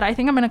above my bed. I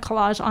think I'm gonna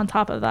collage on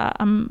top of that.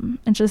 And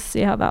just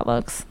see how that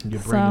looks.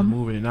 Your brain is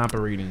moving and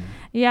operating.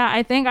 Yeah,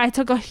 I think I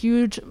took a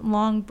huge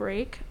long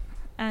break,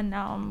 and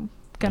now I'm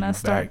gonna You're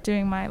start back.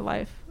 doing my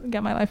life,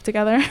 get my life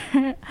together.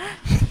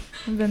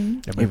 I've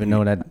been Even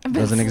though that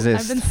doesn't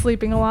exist. I've been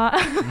sleeping a lot.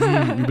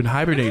 You've been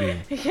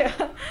hibernating. Yeah.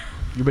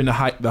 You've been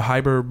the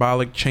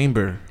hyperbolic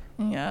chamber.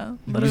 Yeah,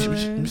 We just-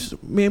 literally.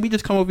 man, we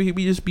just come over here.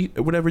 We just be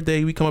whatever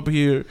day we come up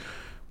here.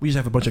 We just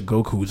have a bunch of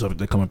Gokus up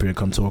that come up here and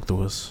come talk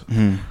to us.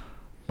 Mhm.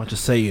 Bunch of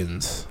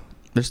Saiyans.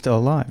 They're still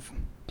alive.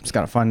 Just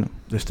gotta find them.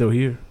 They're still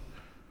here.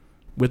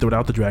 With or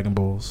without the Dragon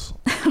Balls.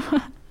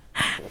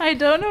 I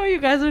don't know what you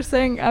guys are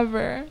saying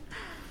ever.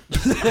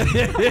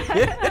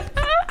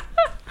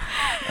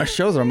 Our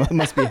shows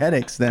must be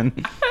headaches then.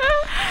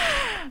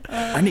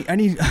 I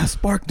need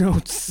Spark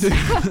Notes.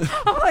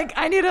 I'm like,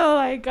 I need to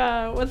like,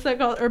 what's that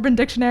called? Urban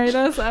Dictionary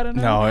this? I don't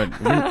know.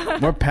 No,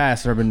 we're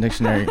past Urban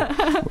Dictionary.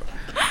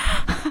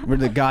 We're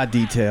the God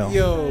detail.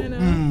 Yo, I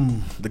know.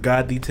 the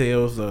God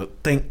details.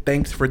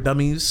 Thanks for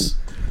dummies.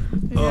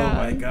 Oh Yeah.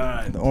 my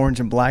God. The orange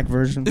and black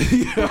version.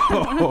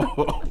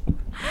 Yo.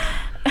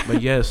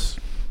 But yes,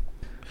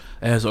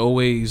 as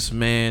always,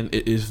 man,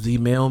 it is the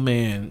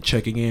mailman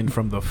checking in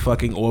from the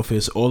fucking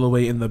office all the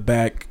way in the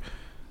back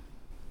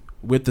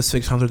with the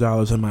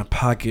 $600 in my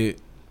pocket.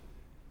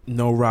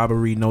 No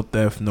robbery, no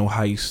theft, no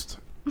heist.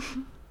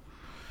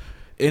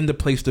 In the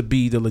place to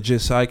be, the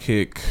legit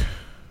sidekick.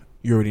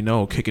 You already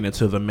know, kicking it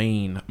to the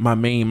my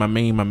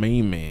main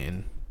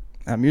man.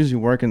 I'm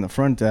usually working the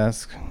front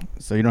desk,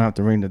 so you don't have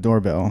to ring the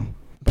doorbell.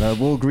 But I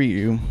will greet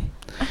you.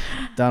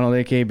 Donald,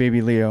 aka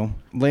Baby Leo.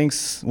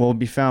 Links will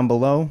be found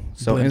below.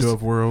 So Blender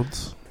of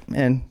worlds.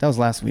 man, that was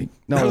last week.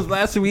 No, That was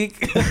last week.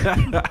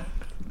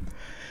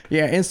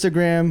 yeah,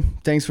 Instagram.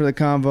 Thanks for the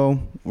convo.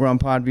 We're on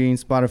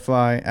Podbean,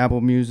 Spotify, Apple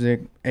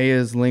Music.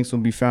 Aya's links will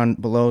be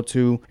found below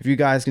too. If you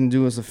guys can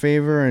do us a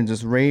favor and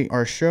just rate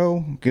our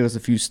show, give us a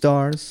few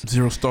stars.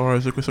 0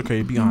 stars. It's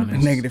okay. Be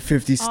honest. Negative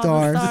 50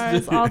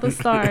 stars. All the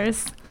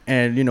stars.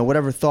 And you know,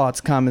 whatever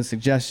thoughts, comments,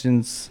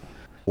 suggestions.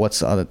 What's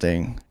the other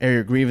thing? Air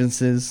your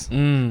grievances.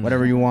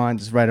 Whatever you want,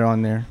 just write it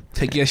on there.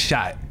 Take your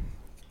shot.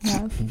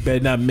 Yes.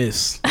 Better not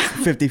miss.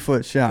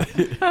 50-foot shot.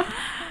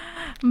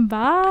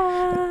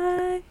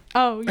 Bye.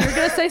 Oh, you're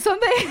gonna say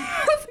something?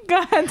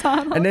 Go ahead,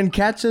 Donald. And then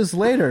catch us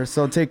later.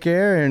 So take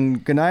care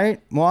and good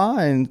night, moi,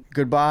 and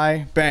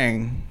goodbye.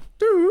 Bang.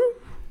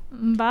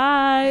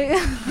 Bye.